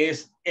 ¿Qué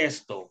es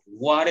esto?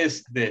 What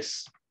is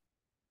this?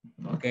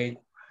 Ok.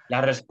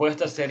 La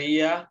respuesta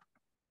sería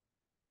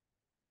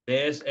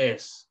this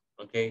is.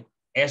 Ok.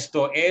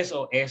 Esto es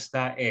o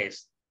esta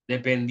es.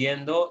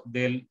 Dependiendo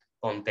del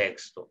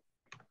contexto.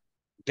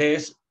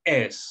 This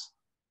is.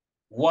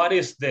 What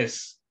is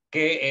this?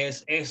 ¿Qué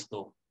es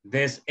esto?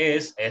 This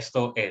is.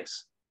 Esto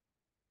es.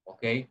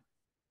 Ok.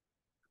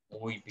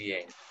 Muy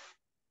bien.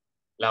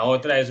 La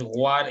otra es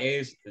what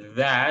is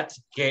that?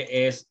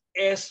 ¿Qué es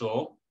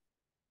eso?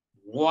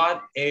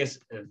 What is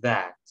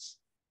that?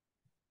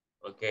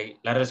 Ok,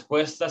 la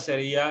respuesta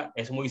sería,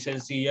 es muy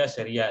sencilla,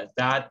 sería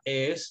that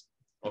is,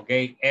 ok,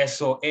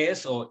 eso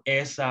es o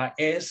esa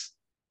es.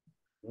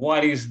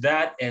 What is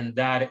that and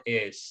that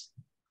is.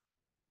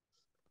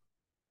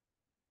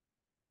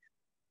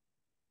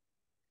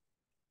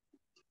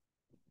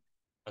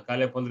 Acá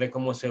le pondré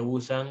cómo se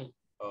usan.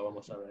 Oh,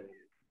 vamos a ver.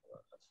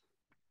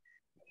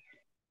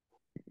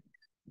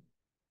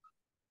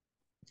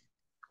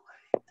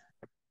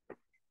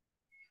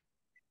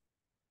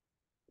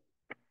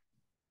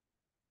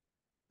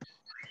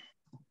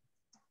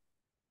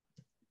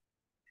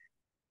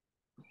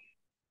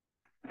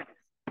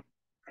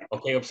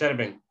 Ok,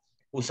 observen.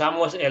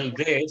 Usamos el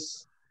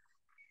this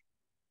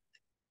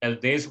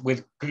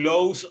with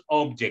close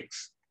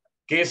objects.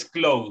 ¿Qué es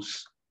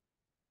close?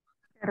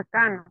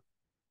 Cercano.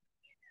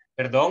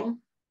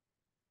 ¿Perdón?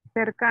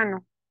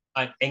 Cercano.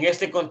 En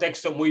este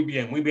contexto, muy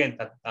bien,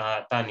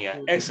 Tania.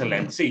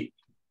 Excelente, sí.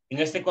 En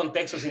este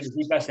contexto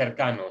significa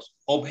cercanos.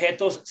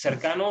 Objetos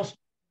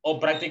cercanos o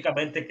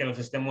prácticamente que los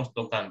estemos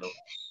tocando.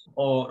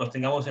 O los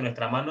tengamos en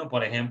nuestra mano,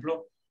 por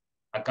ejemplo,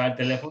 acá el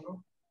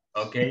teléfono.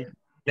 Ok.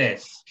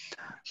 This.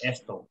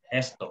 Esto.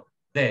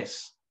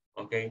 This.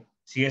 Ok.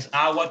 Si es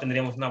agua,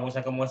 tendríamos una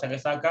bolsa como esa que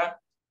está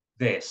acá.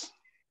 This.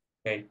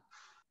 Ok.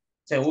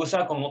 Se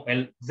usa como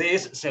el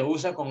this se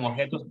usa con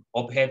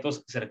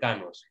objetos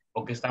cercanos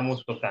o que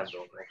estamos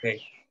tocando.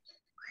 Ok.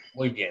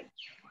 Muy bien.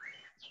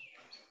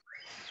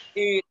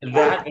 Y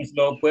that es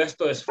lo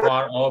opuesto, es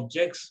far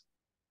objects.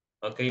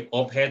 Ok,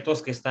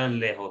 objetos que están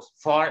lejos.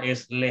 Far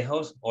es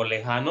lejos o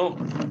lejano.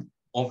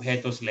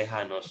 Objetos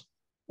lejanos.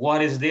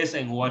 What is this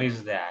and what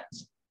is that?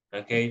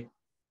 Ok,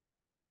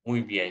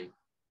 muy bien.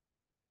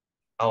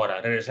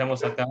 Ahora,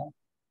 regresemos acá.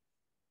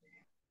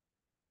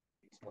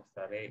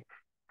 Mostraré.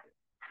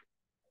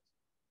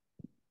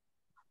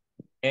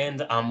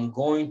 And I'm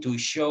going to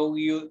show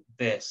you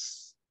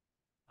this.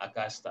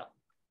 Acá está.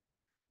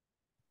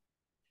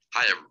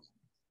 Hi, everyone.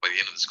 By the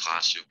end of this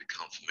class, you'll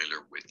become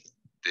familiar with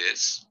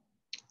this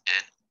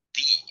and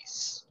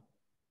these.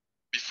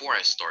 Before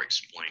I start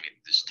explaining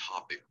this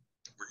topic,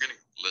 we're going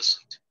to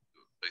listen to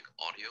a quick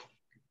audio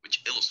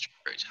which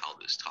illustrates how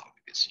this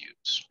topic is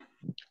used.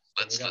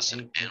 Let's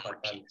listen and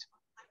repeat.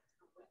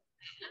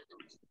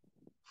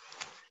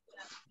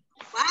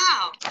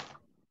 Wow.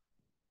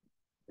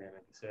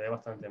 Se ve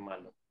bastante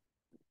malo.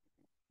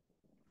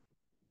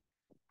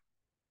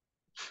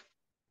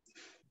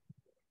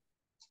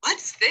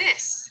 What's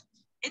this?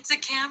 It's a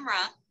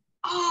camera.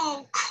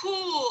 Oh,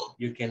 cool.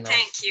 You cannot,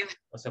 Thank you.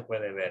 no se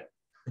puede ver.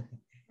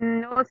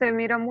 No, se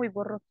mira muy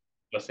borroso.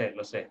 Lo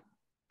sé.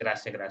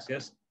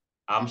 Gracias.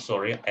 I'm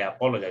sorry. I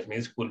apologize. Me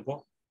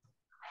disculpo.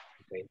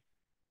 Okay.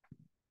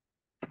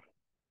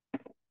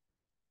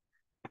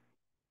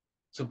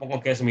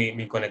 Supongo que es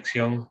mi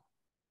conexión,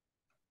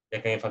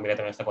 ya que mi familia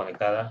también está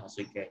conectada,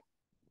 así que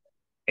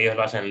ellos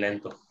lo hacen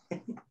lento.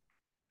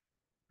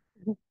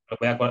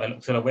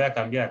 Se lo voy a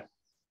cambiar.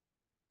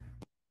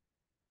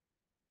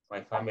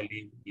 My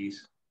family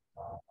is...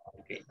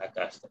 Ok,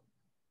 acá está.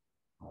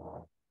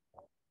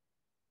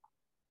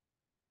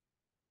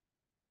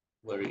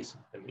 Where is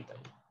it?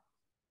 Permítame.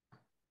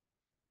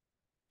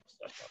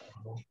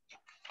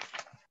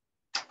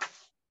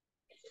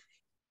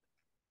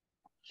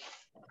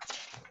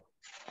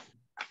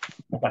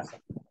 Acá está.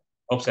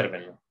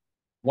 Obsérvenlo.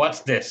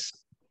 What's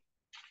this?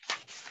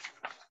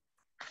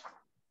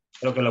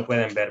 Creo que lo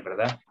pueden ver,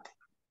 ¿verdad?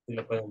 Sí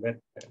lo pueden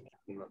ver.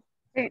 No.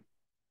 Sí.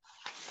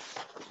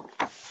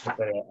 Se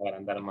puede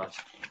agrandar más.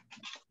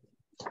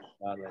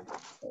 Vale.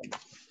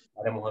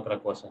 Haremos otra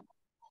cosa.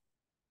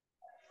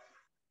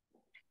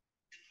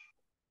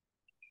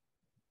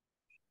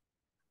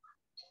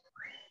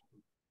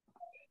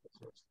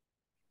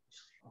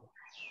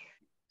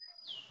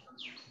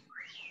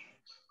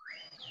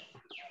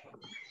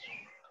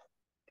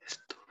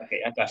 Ok,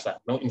 acá está.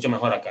 No, mucho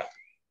mejor acá.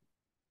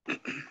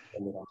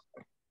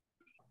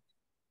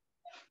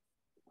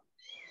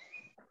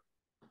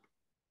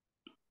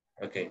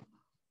 Ok.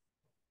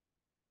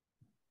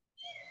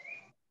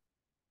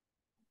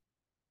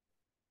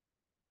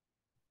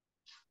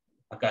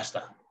 Acá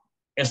está.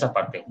 Esta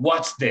parte.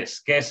 What's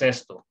this? ¿Qué es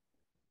esto?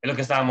 Es lo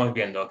que estábamos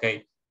viendo, ok.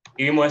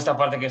 Y vimos esta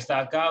parte que está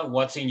acá.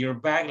 What's in your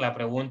bag? La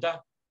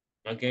pregunta.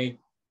 Ok.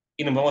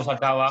 Y nos vamos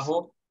acá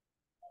abajo.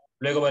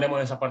 Luego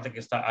veremos esa parte que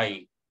está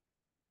ahí.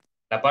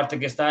 La parte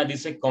que está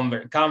dice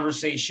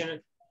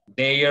conversation.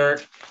 They're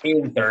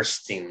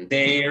interesting.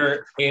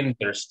 They're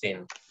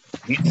interesting.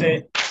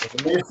 Dice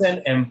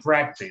listen and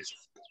practice.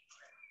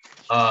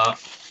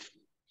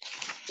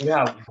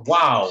 Yeah.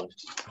 Wow.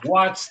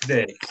 What's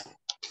this?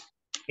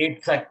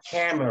 It's a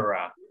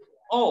camera.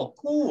 Oh,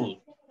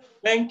 cool.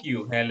 Thank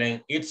you,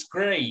 Helen. It's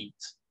great.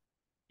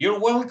 You're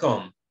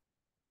welcome.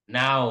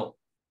 Now,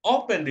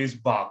 open this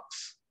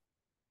box.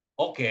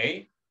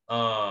 Okay.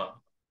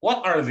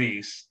 What are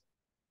these?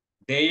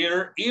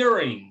 They're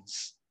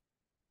earrings.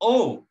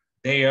 Oh,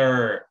 they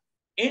are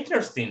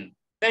interesting.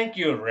 Thank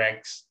you,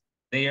 Rex.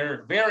 They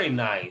are very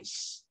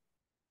nice.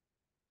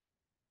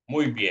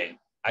 Muy bien.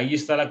 Ahí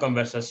está la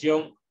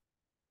conversación.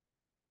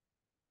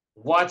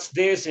 What's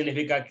this?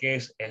 Significa ¿qué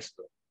es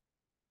esto?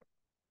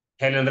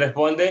 Helen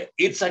responde,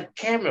 it's a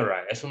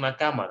camera. Es una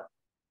cámara.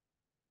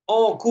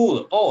 Oh,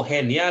 cool. Oh,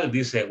 genial,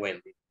 dice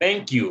Wendy.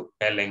 Thank you,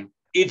 Helen.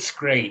 It's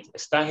great.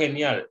 Está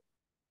genial.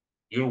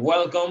 You're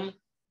welcome.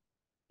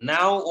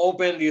 Now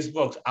open this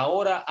box.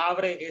 Ahora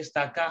abre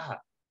esta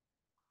caja.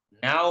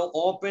 Now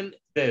open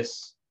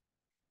this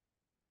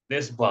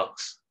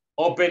box.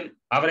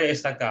 Abre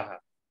esta caja.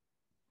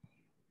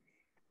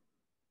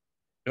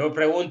 Luego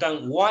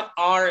preguntan, what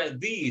are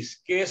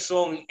these? ¿Qué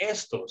son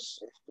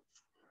estos?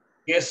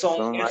 ¿Qué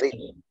son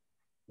estos?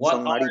 What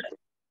son are...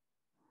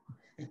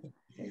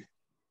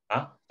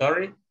 maritos.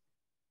 Sorry?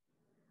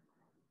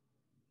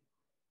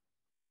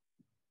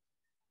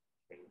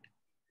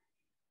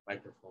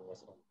 Microphone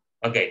was on.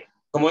 Okay.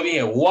 Como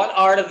dije, what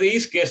are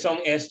these? ¿Qué son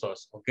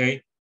estos?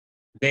 Okay.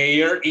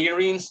 Their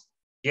earrings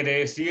quiere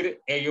decir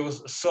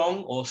ellos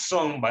son o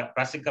son,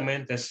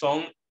 básicamente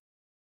son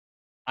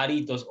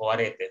aritos o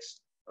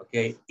aretes.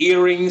 Okay.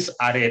 Earrings,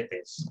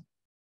 aretes.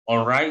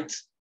 All right.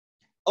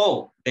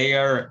 Oh,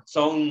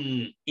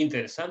 son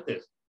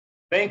interesantes.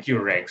 Thank you,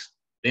 Rex.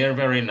 They are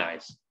very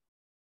nice.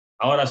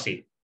 Ahora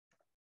sí,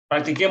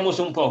 practiquemos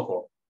un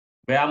poco.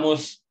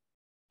 Veamos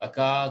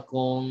acá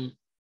con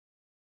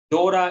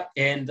Dora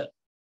and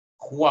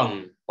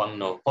Juan. Juan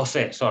no,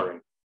 José, sorry.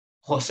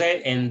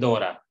 José and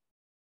Dora.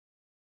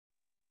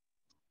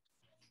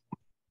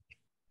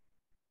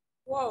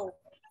 Wow,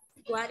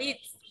 what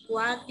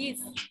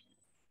is?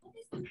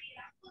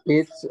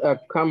 It's a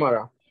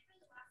camera.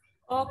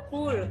 Oh,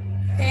 cool.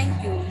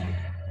 Thank you.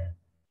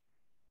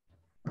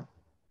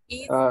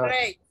 It's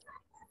great.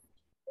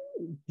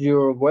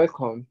 You're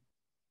welcome.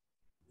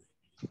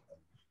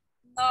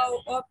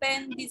 Now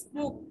open this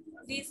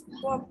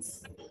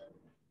box.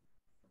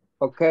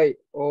 Okay.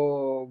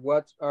 Oh,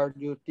 what are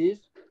you these?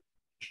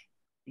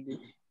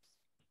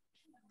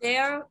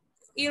 They're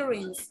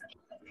earrings.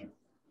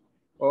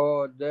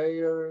 Oh,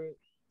 they're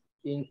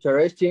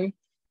interesting.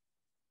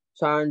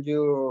 And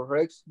your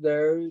Rex,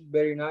 they're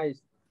very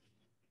nice.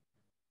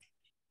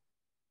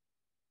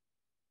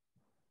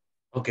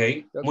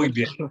 Okay, muy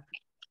bien.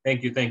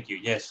 Thank you.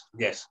 Yes.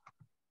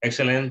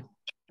 Excellent.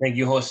 Thank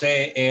you,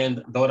 Jose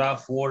and Dora,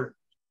 for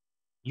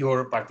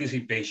your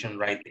participation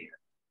right there.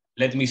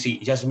 Let me see,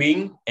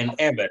 Jasmine and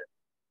Ever.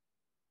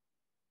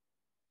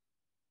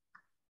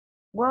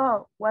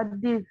 Wow, what's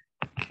this?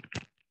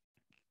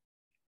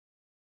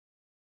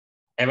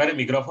 Ever, el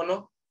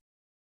micrófono.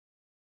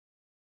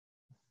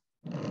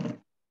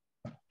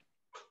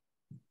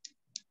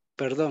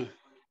 Perdón.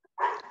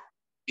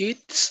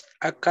 It's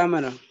a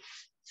camera.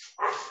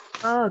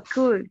 Oh,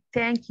 cool.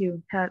 Thank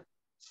you,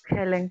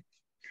 Helen.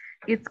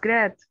 It's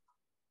great.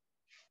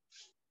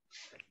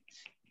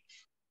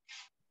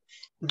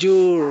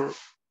 You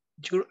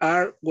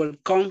are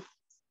welcome.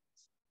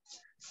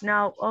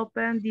 Now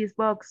open this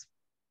box.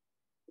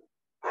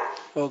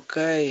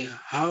 Okay.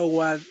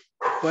 What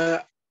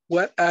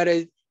are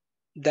these?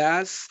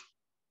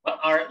 What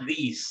are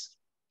these?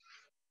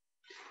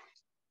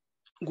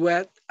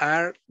 What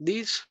are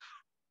these?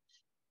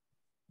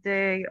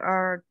 They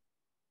are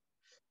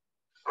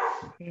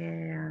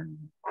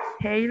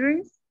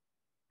earrings.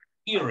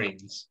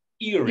 Earrings.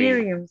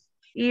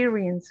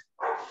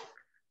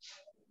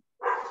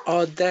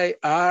 Oh, they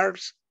are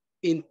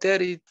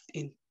interesting.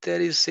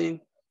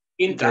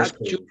 That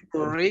you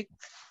read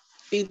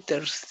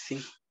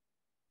interesting.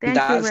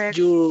 Thank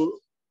you,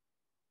 Rex.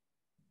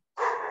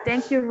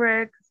 Thank you,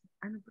 Rex.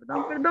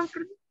 Perdón.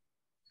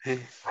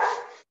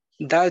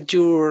 That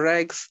you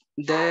Rex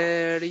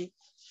very,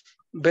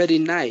 very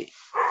nice.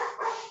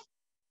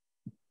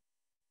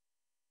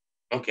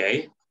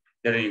 Okay,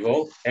 there you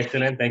go.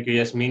 Excellent. Thank you,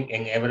 Yasmin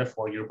and Ever,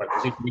 for your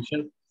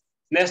participation.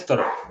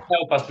 Nestor,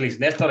 help us, please.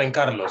 Nestor and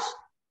Carlos.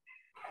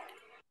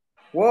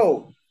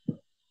 Whoa,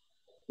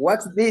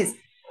 what's this?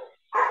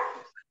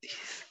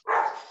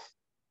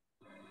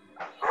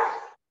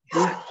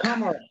 This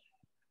camera.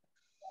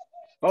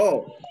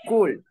 Oh,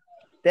 cool.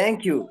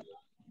 Thank you.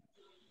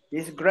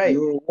 It's great.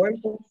 You're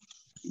welcome.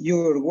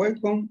 You're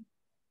welcome.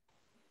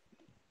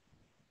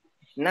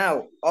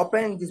 Now,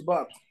 open this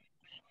box.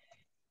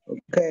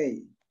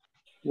 Okay.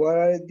 What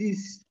are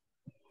these?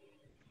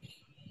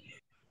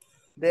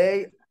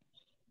 They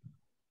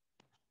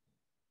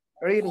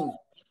reading.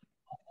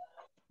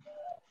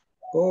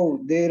 Oh,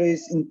 that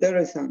is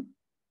interesting.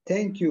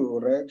 Thank you,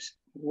 Rex.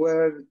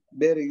 Were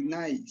very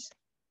nice.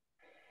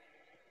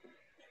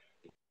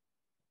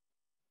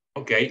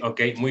 Ok,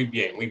 muy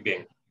bien, muy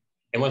bien.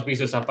 Hemos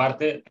visto esa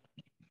parte.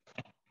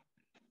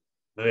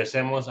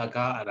 Regresemos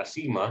acá a la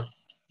cima.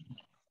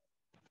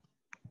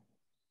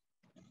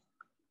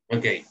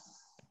 Ok,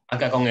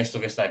 acá con esto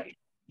que está aquí.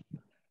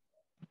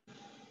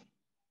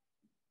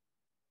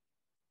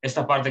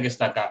 Esta parte que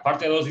está acá.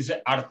 Parte 2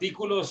 dice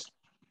artículos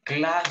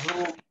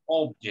classroom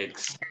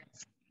objects.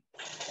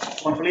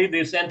 Complete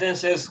these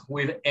sentences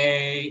with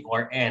a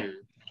or n.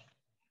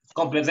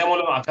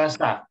 Completémoslo, acá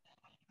está.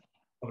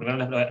 Primero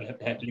les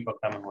explico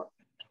acá mejor.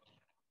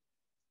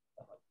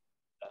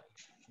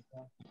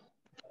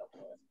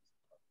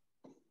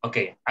 Ok,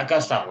 acá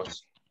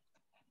estamos.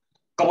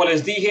 Como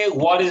les dije,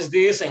 what is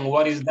this and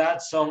what is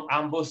that son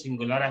ambos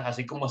singulares,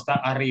 así como está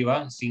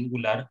arriba,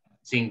 singular,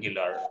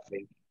 singular.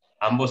 Okay.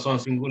 Ambos son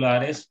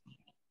singulares.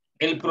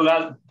 El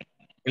plural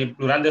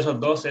de esos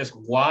dos es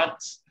what.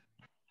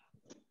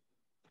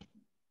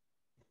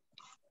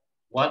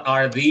 What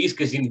are these?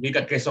 ¿Qué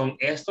significa que son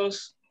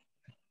estos?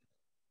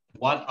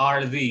 What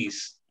are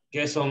these?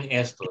 ¿Qué son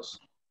estos?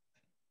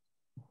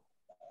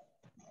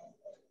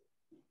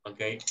 Ok.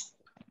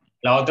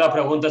 La otra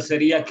pregunta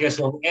sería, ¿qué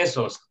son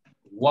esos?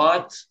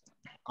 What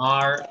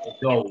are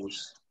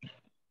those?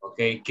 Ok,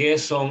 ¿qué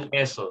son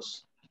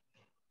esos?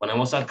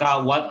 Ponemos acá,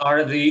 what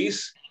are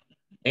these?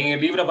 En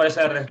el libro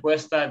aparece la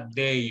respuesta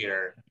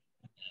there.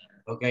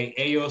 Ok,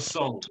 ellos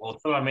son, o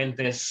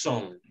solamente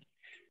son.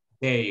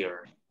 There.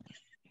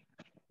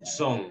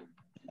 Son.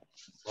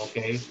 Ok.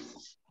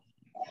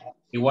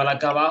 Igual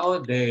acá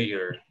abajo,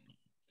 there.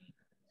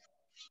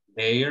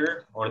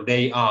 There or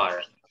they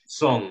are.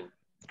 Son.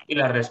 Y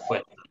la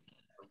respuesta.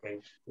 Ok.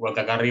 Igual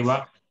que acá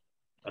arriba,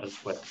 la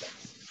respuesta.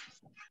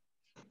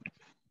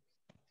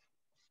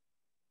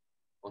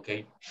 Ok.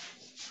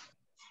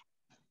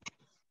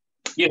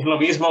 Y es lo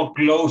mismo,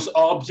 close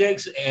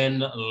objects en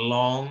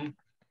long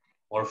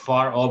or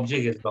far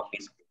objects es lo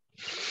mismo.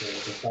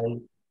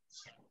 Okay.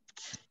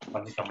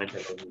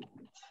 Básicamente lo mismo.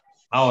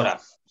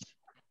 Ahora,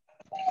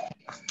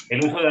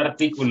 el uso de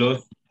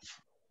artículos.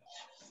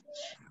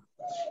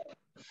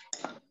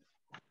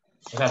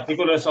 Los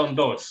artículos son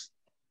dos.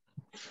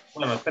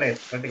 Bueno, tres,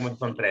 prácticamente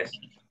son tres.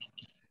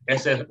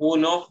 Ese es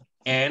uno,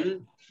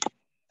 en,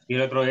 y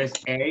el otro es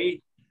a,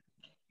 y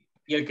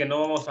el que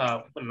no vamos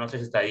a, bueno, no sé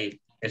si está ahí,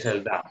 es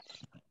el da.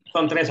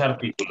 Son tres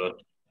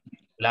artículos.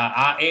 La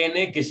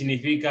AN, que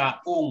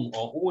significa un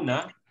o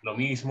una, lo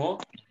mismo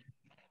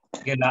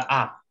que la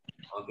A,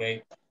 ¿ok?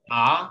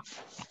 A,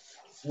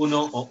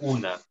 uno o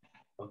una,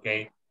 ¿ok?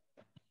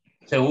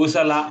 Se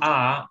usa la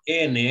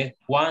AN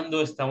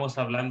cuando estamos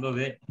hablando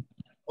de,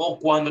 o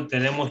cuando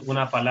tenemos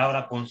una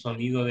palabra con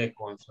sonido de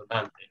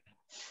consonante.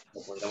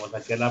 Lo pondremos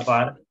aquí a la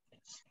par.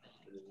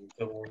 Un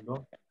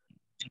segundo.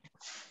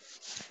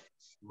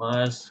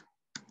 Más,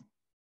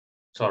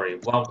 sorry,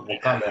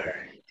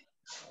 vocabulary.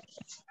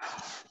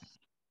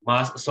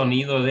 Más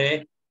sonido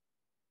de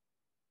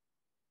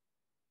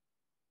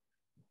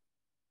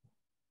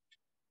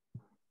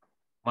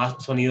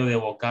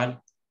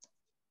vocal.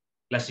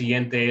 La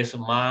siguiente es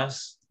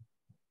más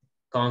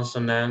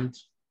consonant.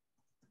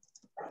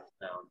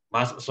 No,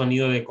 más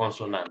sonido de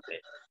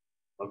consonante.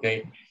 ¿Ok?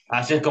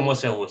 Así es como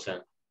se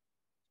usan.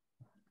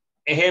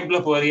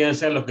 Ejemplos podrían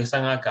ser los que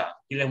están acá.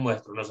 Y les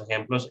muestro los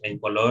ejemplos en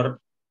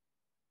color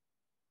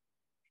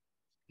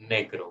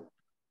negro.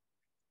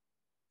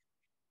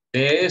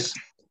 This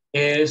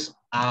is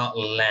a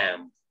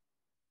lamp.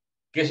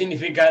 ¿Qué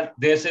significa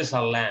this is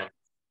a lamp?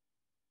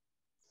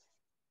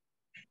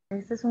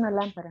 Esta es una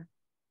lámpara.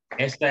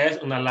 Esta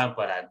es una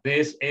lámpara.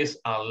 This is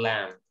a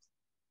lamp.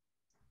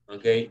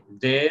 Okay.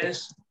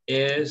 This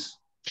is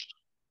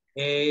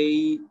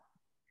a,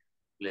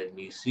 let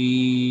me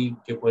see,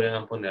 ¿qué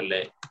podrían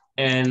ponerle?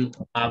 An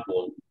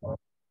apple.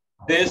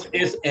 This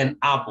is an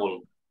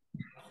apple.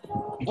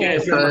 ¿Qué quiere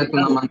decir? Esta es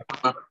una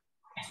manzana.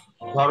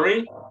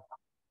 Sorry.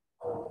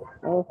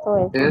 Eso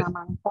es una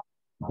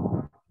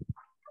manzana.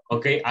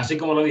 Ok, así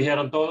como lo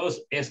dijeron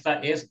todos, esta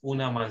es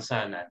una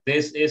manzana.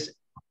 This is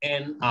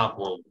an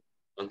apple.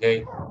 Ok.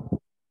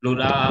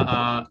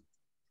 Plural,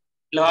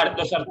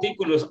 los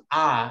artículos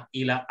a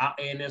y la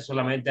an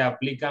solamente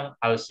aplican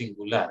al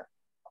singular.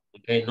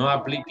 Ok, no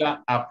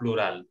aplica a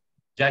plural,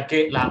 ya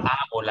que la a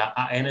o la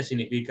an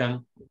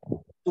significan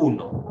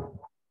uno.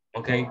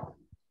 Ok.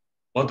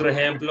 Otro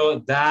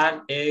ejemplo,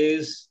 that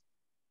is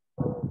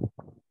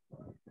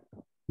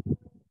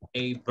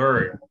a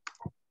bird.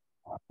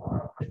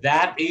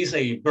 That is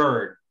a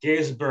bird. ¿Qué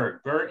es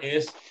bird? Bird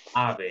es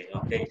ave.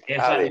 Okay.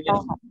 Esa Ave. es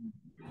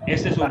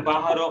 ¿Este es un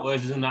pájaro o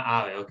este es una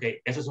ave? Ok,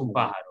 ese es un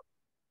pájaro.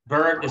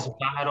 Bird es un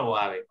pájaro o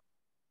ave.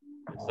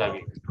 Está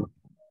bien.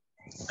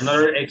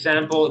 Another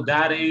example,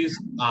 that is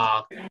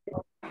a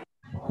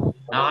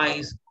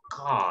nice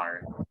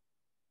car.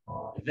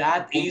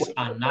 That is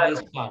a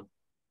nice car.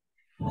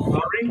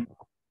 Sorry?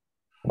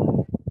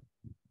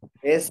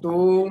 Es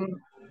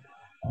un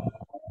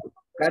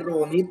carro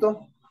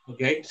bonito.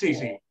 Ok, sí,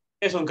 sí.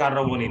 Es un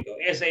carro bonito.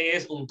 Ese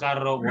es un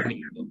carro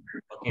bonito.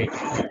 Ok.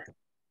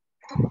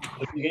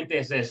 El siguiente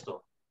es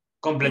esto.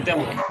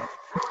 Completemos.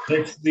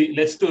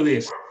 Let's do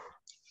this.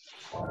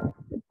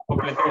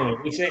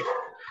 Completemos. Dice,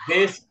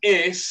 this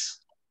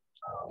is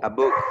a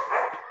book.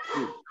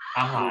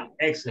 Ajá,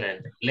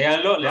 excelente.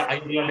 Léanlo,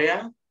 ¿alguien lo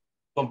lea?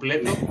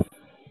 Completo.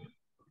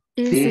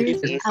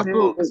 This is a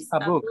book. A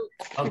book.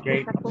 Ok.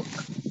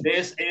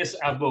 This is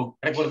a book.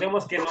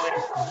 Recordemos que no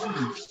es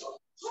this.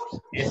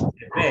 This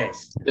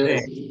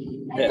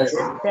is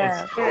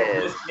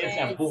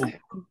a book.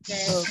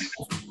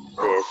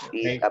 This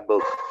is a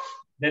book.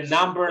 The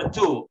number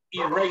 2,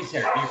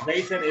 eraser.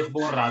 Eraser es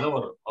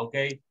borrador, ok.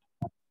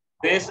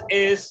 This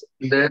is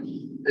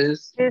an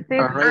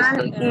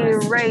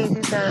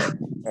eraser.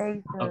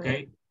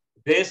 Okay.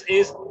 This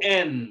is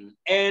an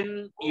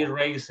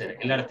eraser.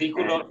 El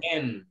artículo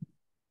en.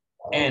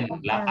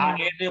 La AN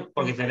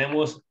porque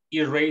tenemos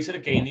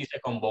eraser que inicia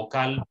con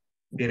vocal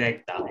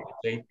directa.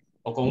 Okay.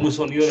 O con un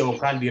sonido de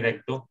vocal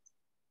directo.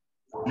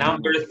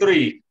 Number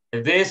 3.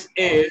 This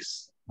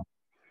is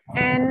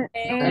An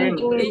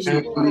English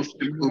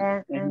book.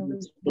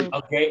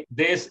 Okay.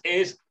 This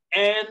is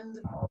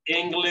an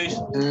English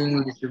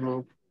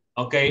book.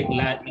 Okay.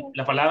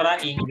 La palabra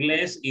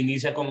inglés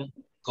inicia con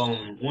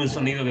un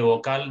sonido de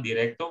vocal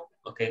directo,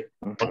 ok,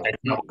 porque es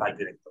una vocal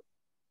directo.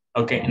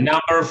 Ok,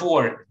 number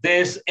 4,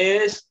 this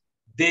is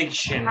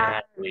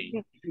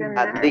dictionary.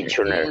 A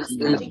dictionary.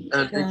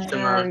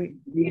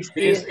 This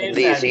is a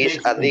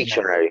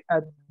dictionary.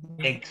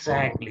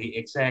 Exactly,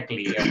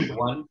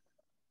 everyone.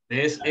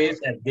 This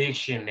is a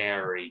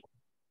dictionary.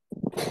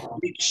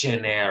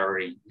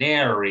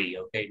 Nary,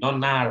 okay, not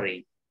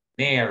nary.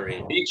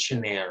 Nary,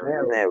 dictionary.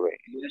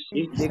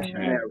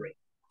 Dictionary.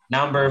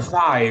 Number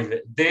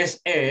 5,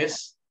 this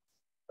is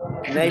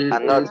a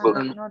notebook.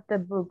 Not a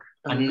book.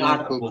 A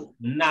notebook,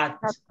 not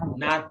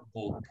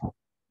book.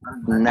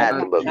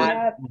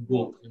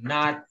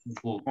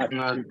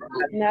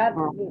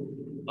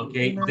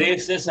 Okay,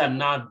 this is a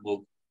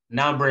notebook.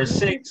 Number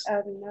 6,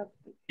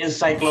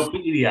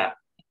 encyclopedia.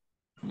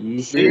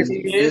 This is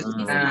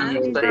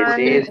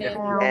encyclopedia.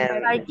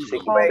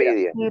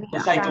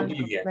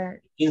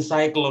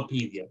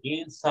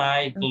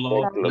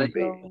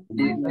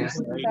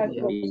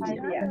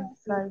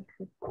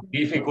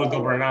 Difficult to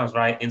pronounce,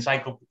 right?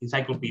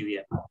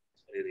 Encyclopedia.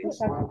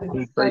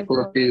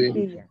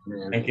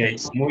 Okay,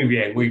 muy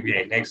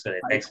bien.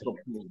 Excellent.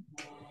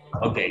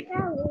 Okay.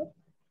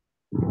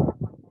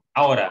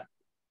 Ahora,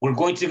 we're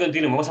going to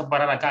continue. Vamos a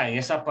parar acá en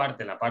esa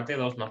parte, en la parte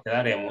 2 nos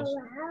quedaremos.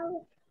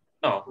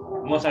 No,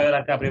 vamos a ver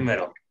acá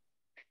primero.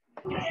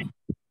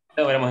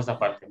 Luego veremos esta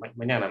parte.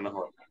 Mañana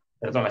mejor.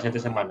 Perdón, la siguiente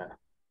semana.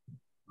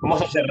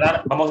 Vamos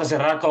a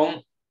cerrar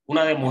con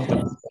una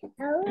demostración.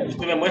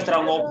 Usted me muestra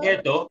un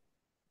objeto.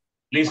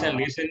 Listen.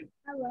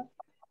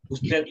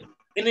 Usted,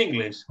 in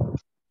English,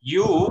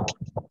 you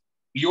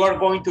are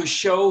going to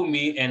show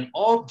me an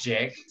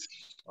object,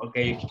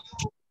 okay,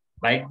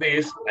 like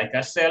this, like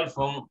a cell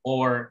phone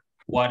or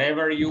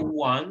whatever you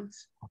want,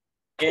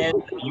 and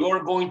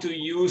you're going to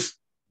use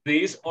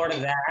this or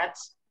that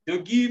to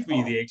give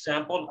me the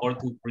example or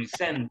to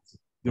present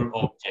your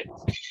object,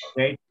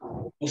 okay?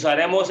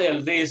 Usaremos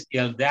el this y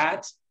el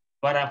that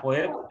para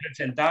poder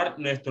presentar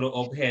nuestro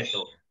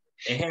objeto.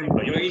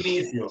 Ejemplo, yo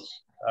inicio,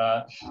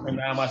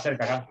 nada más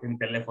cerca acá, en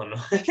teléfono.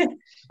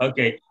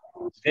 Okay,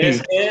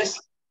 this is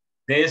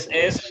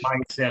my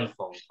cell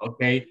phone,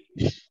 okay?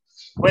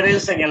 Pueden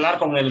señalar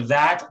con el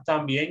that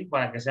también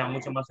para que sea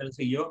mucho más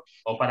sencillo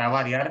o para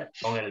variar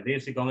con el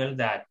this y con el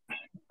that.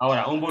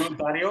 Ahora, un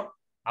voluntario,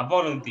 a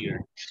volunteer.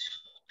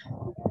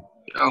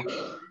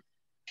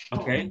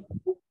 Okay.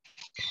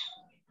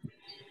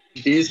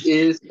 This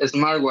is a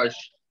smartwatch.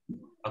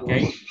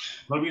 Okay.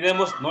 No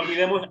olvidemos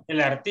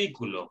el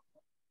artículo.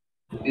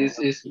 This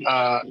is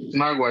a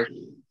smartwatch.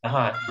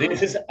 Ajá.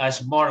 This is a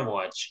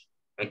smartwatch.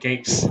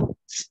 Okay.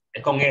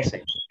 Es con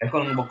S. Es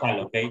con un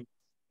vocal, ok.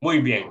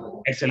 Muy bien.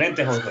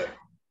 Excelente, José.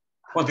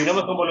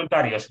 Continuamos con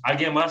voluntarios.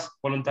 ¿Alguien más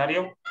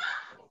voluntario?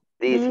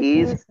 This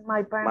is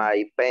my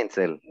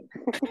pencil.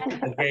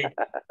 Okay.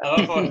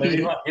 Adolfo, le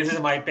dijo, this is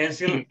my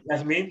pencil.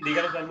 Yasmin,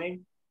 díganos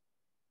también.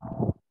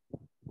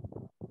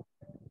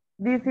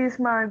 This is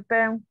my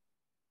pen.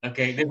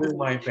 Okay, this is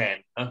my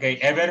pen. Okay,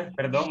 Ever,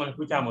 perdón, no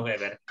escuchamos,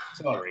 Ever.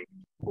 Sorry.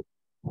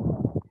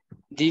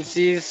 This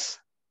is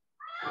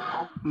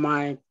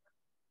my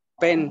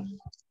pen.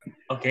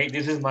 Okay,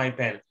 this is my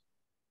pen.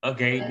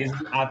 Okay, this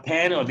is a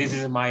pen or this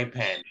is my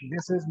pen?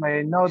 This is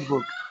my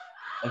notebook.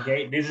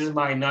 Okay, this is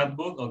my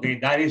notebook. Okay,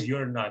 that is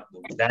your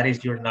notebook. That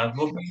is your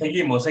notebook.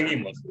 Seguimos.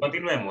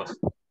 Continuemos.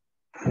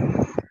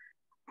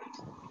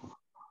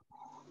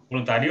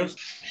 ¿Voluntarios?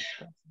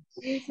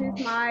 This is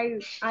my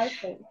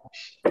iPhone.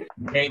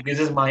 Okay, this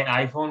is my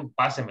iPhone.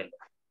 Pásemelo.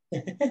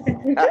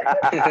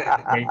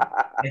 Okay.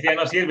 Este ya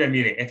no sirve,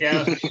 mire. Este ya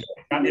no sirve.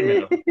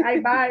 Cámbiemelo.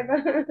 Bye, bye.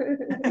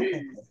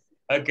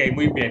 Ok,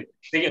 muy bien.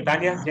 Señor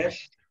Tania,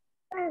 yes.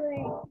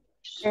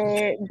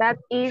 That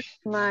is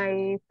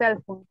my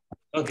cell phone.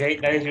 Okay,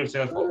 that is your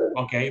cell phone.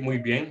 Okay, muy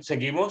bien.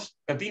 Seguimos.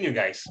 Continue,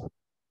 guys.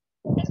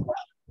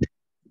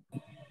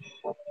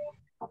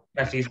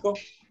 Francisco.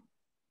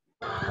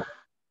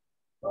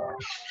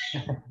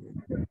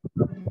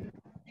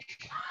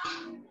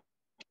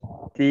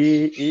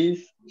 Tea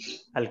is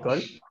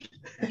alcohol.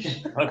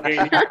 Okay.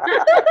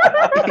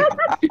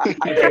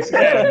 Lo que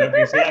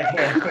sea.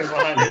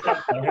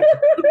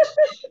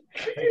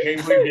 Okay,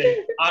 muy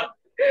bien.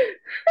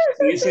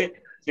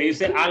 Se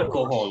dice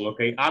alcohol,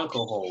 okay,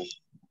 alcohol.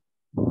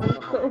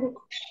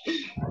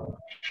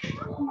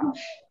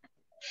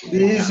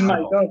 This is my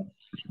dog.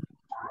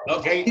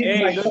 Okay,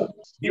 hey, look,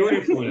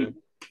 beautiful.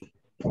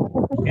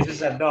 This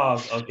is a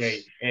dog,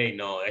 okay. Hey,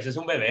 no, ese es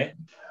un bebé.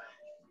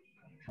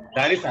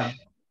 That is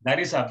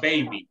a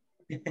baby.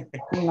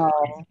 No.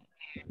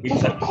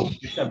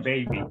 It's a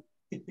baby.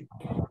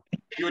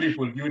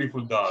 Beautiful,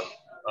 beautiful dog.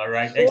 All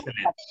right,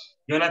 excellent.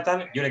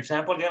 Jonathan, your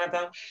example,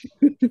 Jonathan?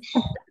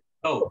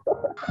 Oh.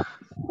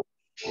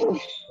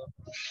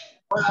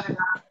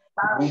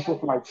 This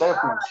is my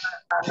telephone.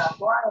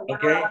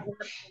 Okay.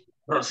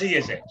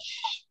 Prosíguese.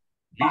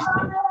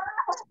 Listo.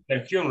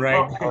 Perfume,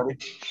 right?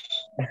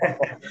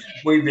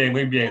 Muy bien,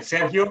 muy bien.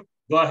 Sergio,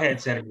 go ahead,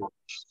 Sergio.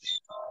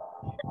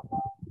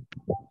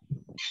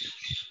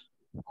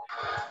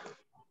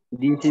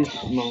 This is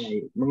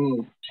my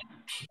mouse.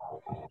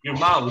 Your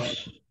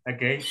mouse.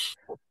 Okay.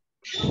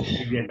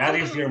 Muy bien, that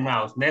is your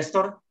mouse.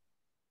 Nestor?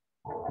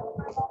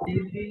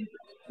 This is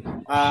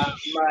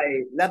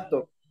my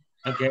laptop.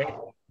 Okay.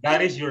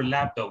 That is your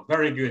laptop.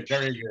 Very good,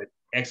 very good.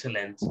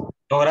 Excellent.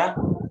 Dora?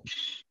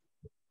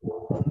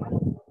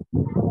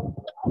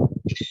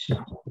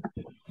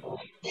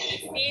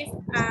 This is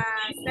a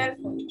cell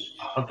phone.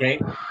 Okay.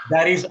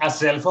 That is a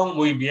cell phone.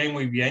 Muy bien,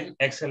 muy bien.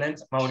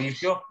 Excellent.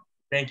 Mauricio?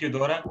 Thank you,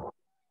 Dora.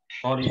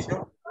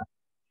 Mauricio?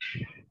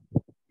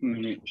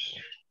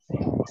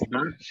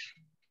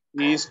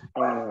 Is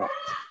a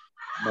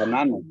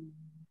banana.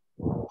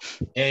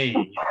 Hey,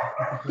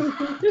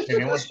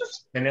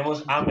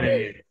 tenemos hambre,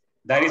 mire.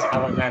 That is a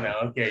banana,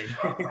 okay.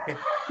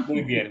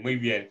 Muy bien, muy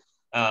bien.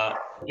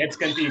 Let's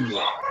continue.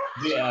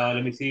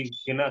 Let me see.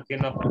 ¿Quién no ha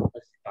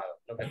participado?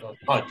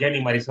 Oh,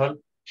 Jenny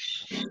Marisol.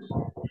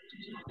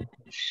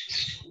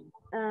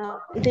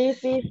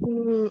 This is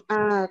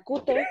a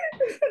cooter.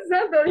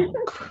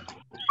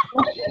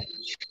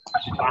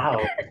 Wow.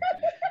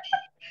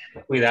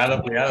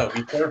 Cuidado, cuidado.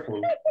 Be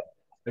careful.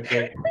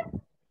 Okay.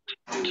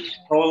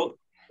 So,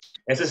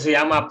 ese se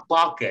llama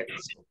pocket.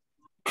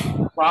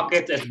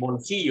 Pocket es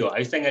bolsillo.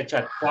 Ahí está en el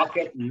chat.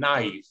 Pocket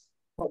knife.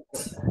 Ok.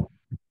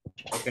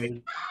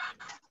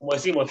 Como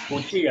decimos,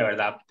 cuchilla,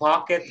 ¿verdad?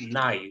 Pocket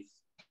knife.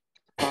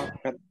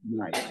 Pocket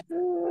knife.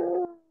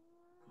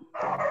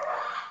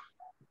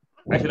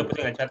 Ahí se lo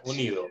puse en el chat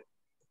unido.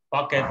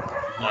 Pocket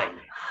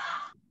knife.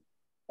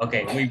 Ok,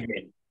 muy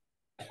bien.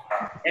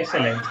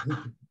 Excelente.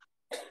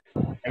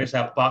 Es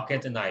a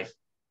pocket knife.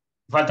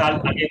 ¿Falta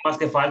alguien más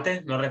que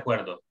falte? No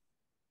recuerdo.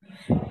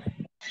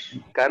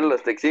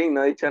 Carlos Texín,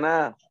 no ha dicho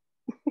nada.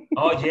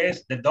 Oh,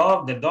 yes, the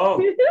dog, the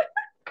dog.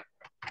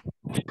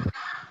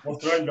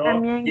 Mostró el dog.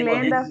 También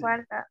Glenda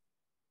falta.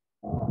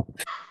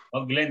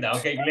 Oh, Glenda.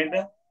 Ok,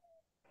 Glenda.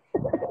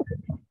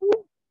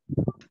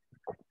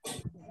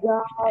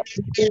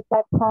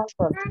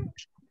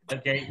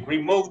 Okay,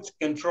 remote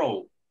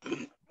control.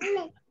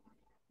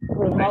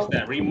 Remote.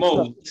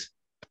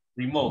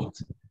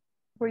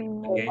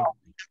 Okay.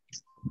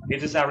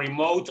 This is a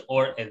remote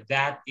or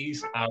that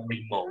is a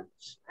remote.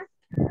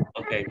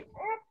 Okay.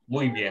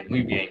 Muy bien,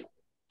 muy bien.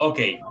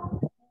 Okay.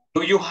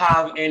 Do you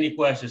have any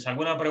questions?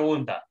 ¿Alguna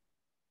pregunta?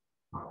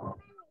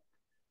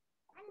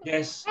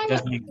 Yes,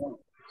 just me.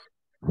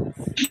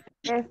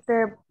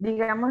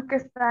 Digamos que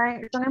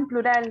son en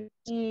plural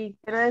y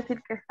quiero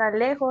decir que está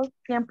lejos,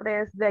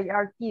 siempre es they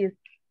are kids.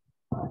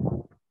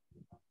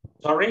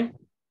 Sorry?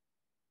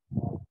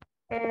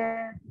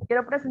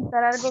 Quiero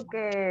presentar algo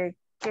que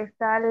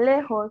está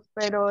lejos,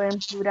 pero en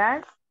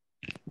plural,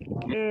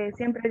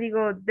 siempre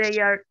digo they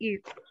are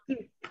kids.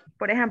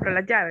 Por ejemplo,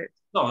 las llaves.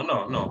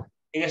 No.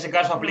 En ese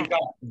caso aplica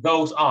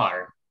those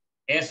are.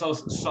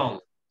 Esos son.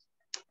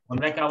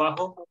 Pondré acá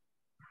abajo.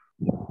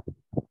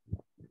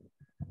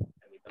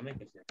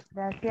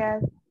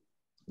 Gracias.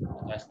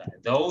 Ya está.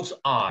 Those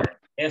are.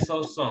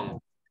 Esos son.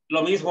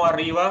 Lo mismo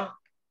arriba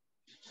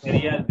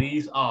sería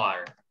these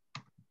are.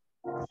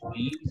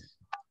 These.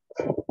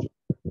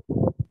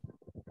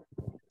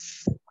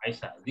 Ahí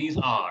está. These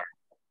are.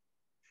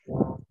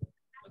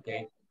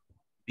 Okay.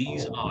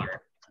 These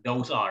are.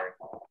 Those are.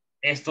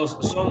 Estos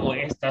son o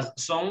estas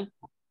son.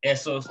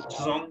 Esos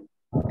son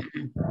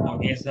o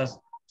esas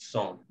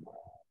son.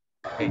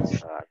 Okay.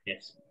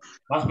 Yes.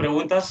 ¿Más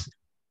preguntas?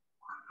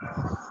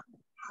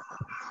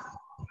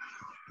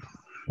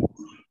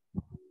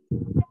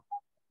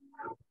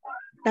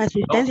 La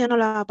asistencia no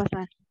la va a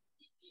pasar.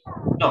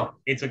 No,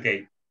 it's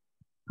okay.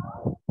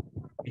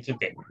 It's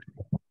okay.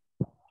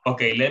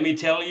 Okay, let me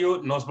tell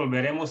you, nos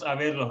volveremos a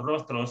ver los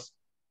rostros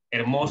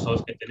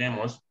hermosos que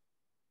tenemos.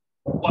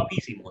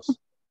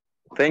 Guapísimos.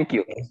 Thank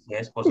you.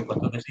 Yes, por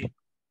supuesto que sí.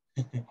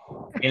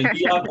 El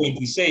día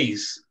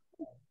 26.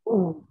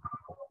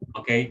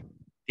 Ok.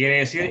 Quiere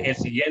decir el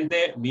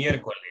siguiente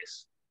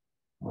miércoles.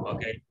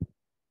 Ok.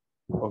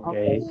 Ok.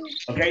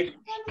 Ok.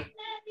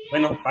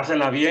 Bueno,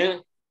 pásenla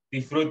bien.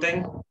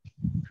 Disfruten.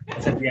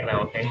 No se pierdan,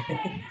 ok.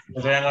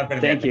 No se vayan a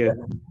perder. Thank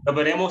you. Nos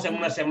veremos en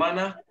una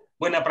semana.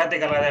 Buena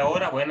práctica la de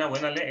ahora. Buena,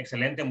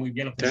 excelente, muy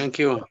bien. Thank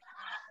you.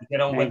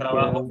 Hicieron un buen Thank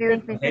trabajo.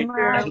 you. Okay.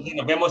 Así que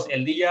nos vemos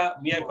el día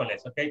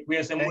miércoles. Ok.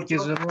 Cuídense Thank mucho.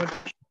 you so much.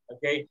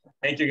 Okay.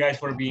 Thank you guys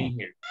for being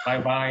here. Bye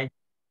bye.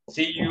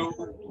 See you.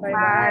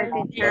 Bye,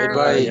 teacher.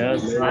 Bye.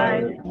 Yes.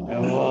 Bye.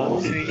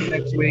 See you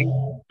next week.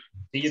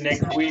 See you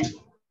next week.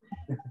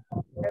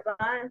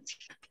 Bye-bye.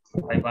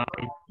 Bye bye.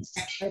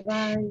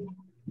 Bye-bye.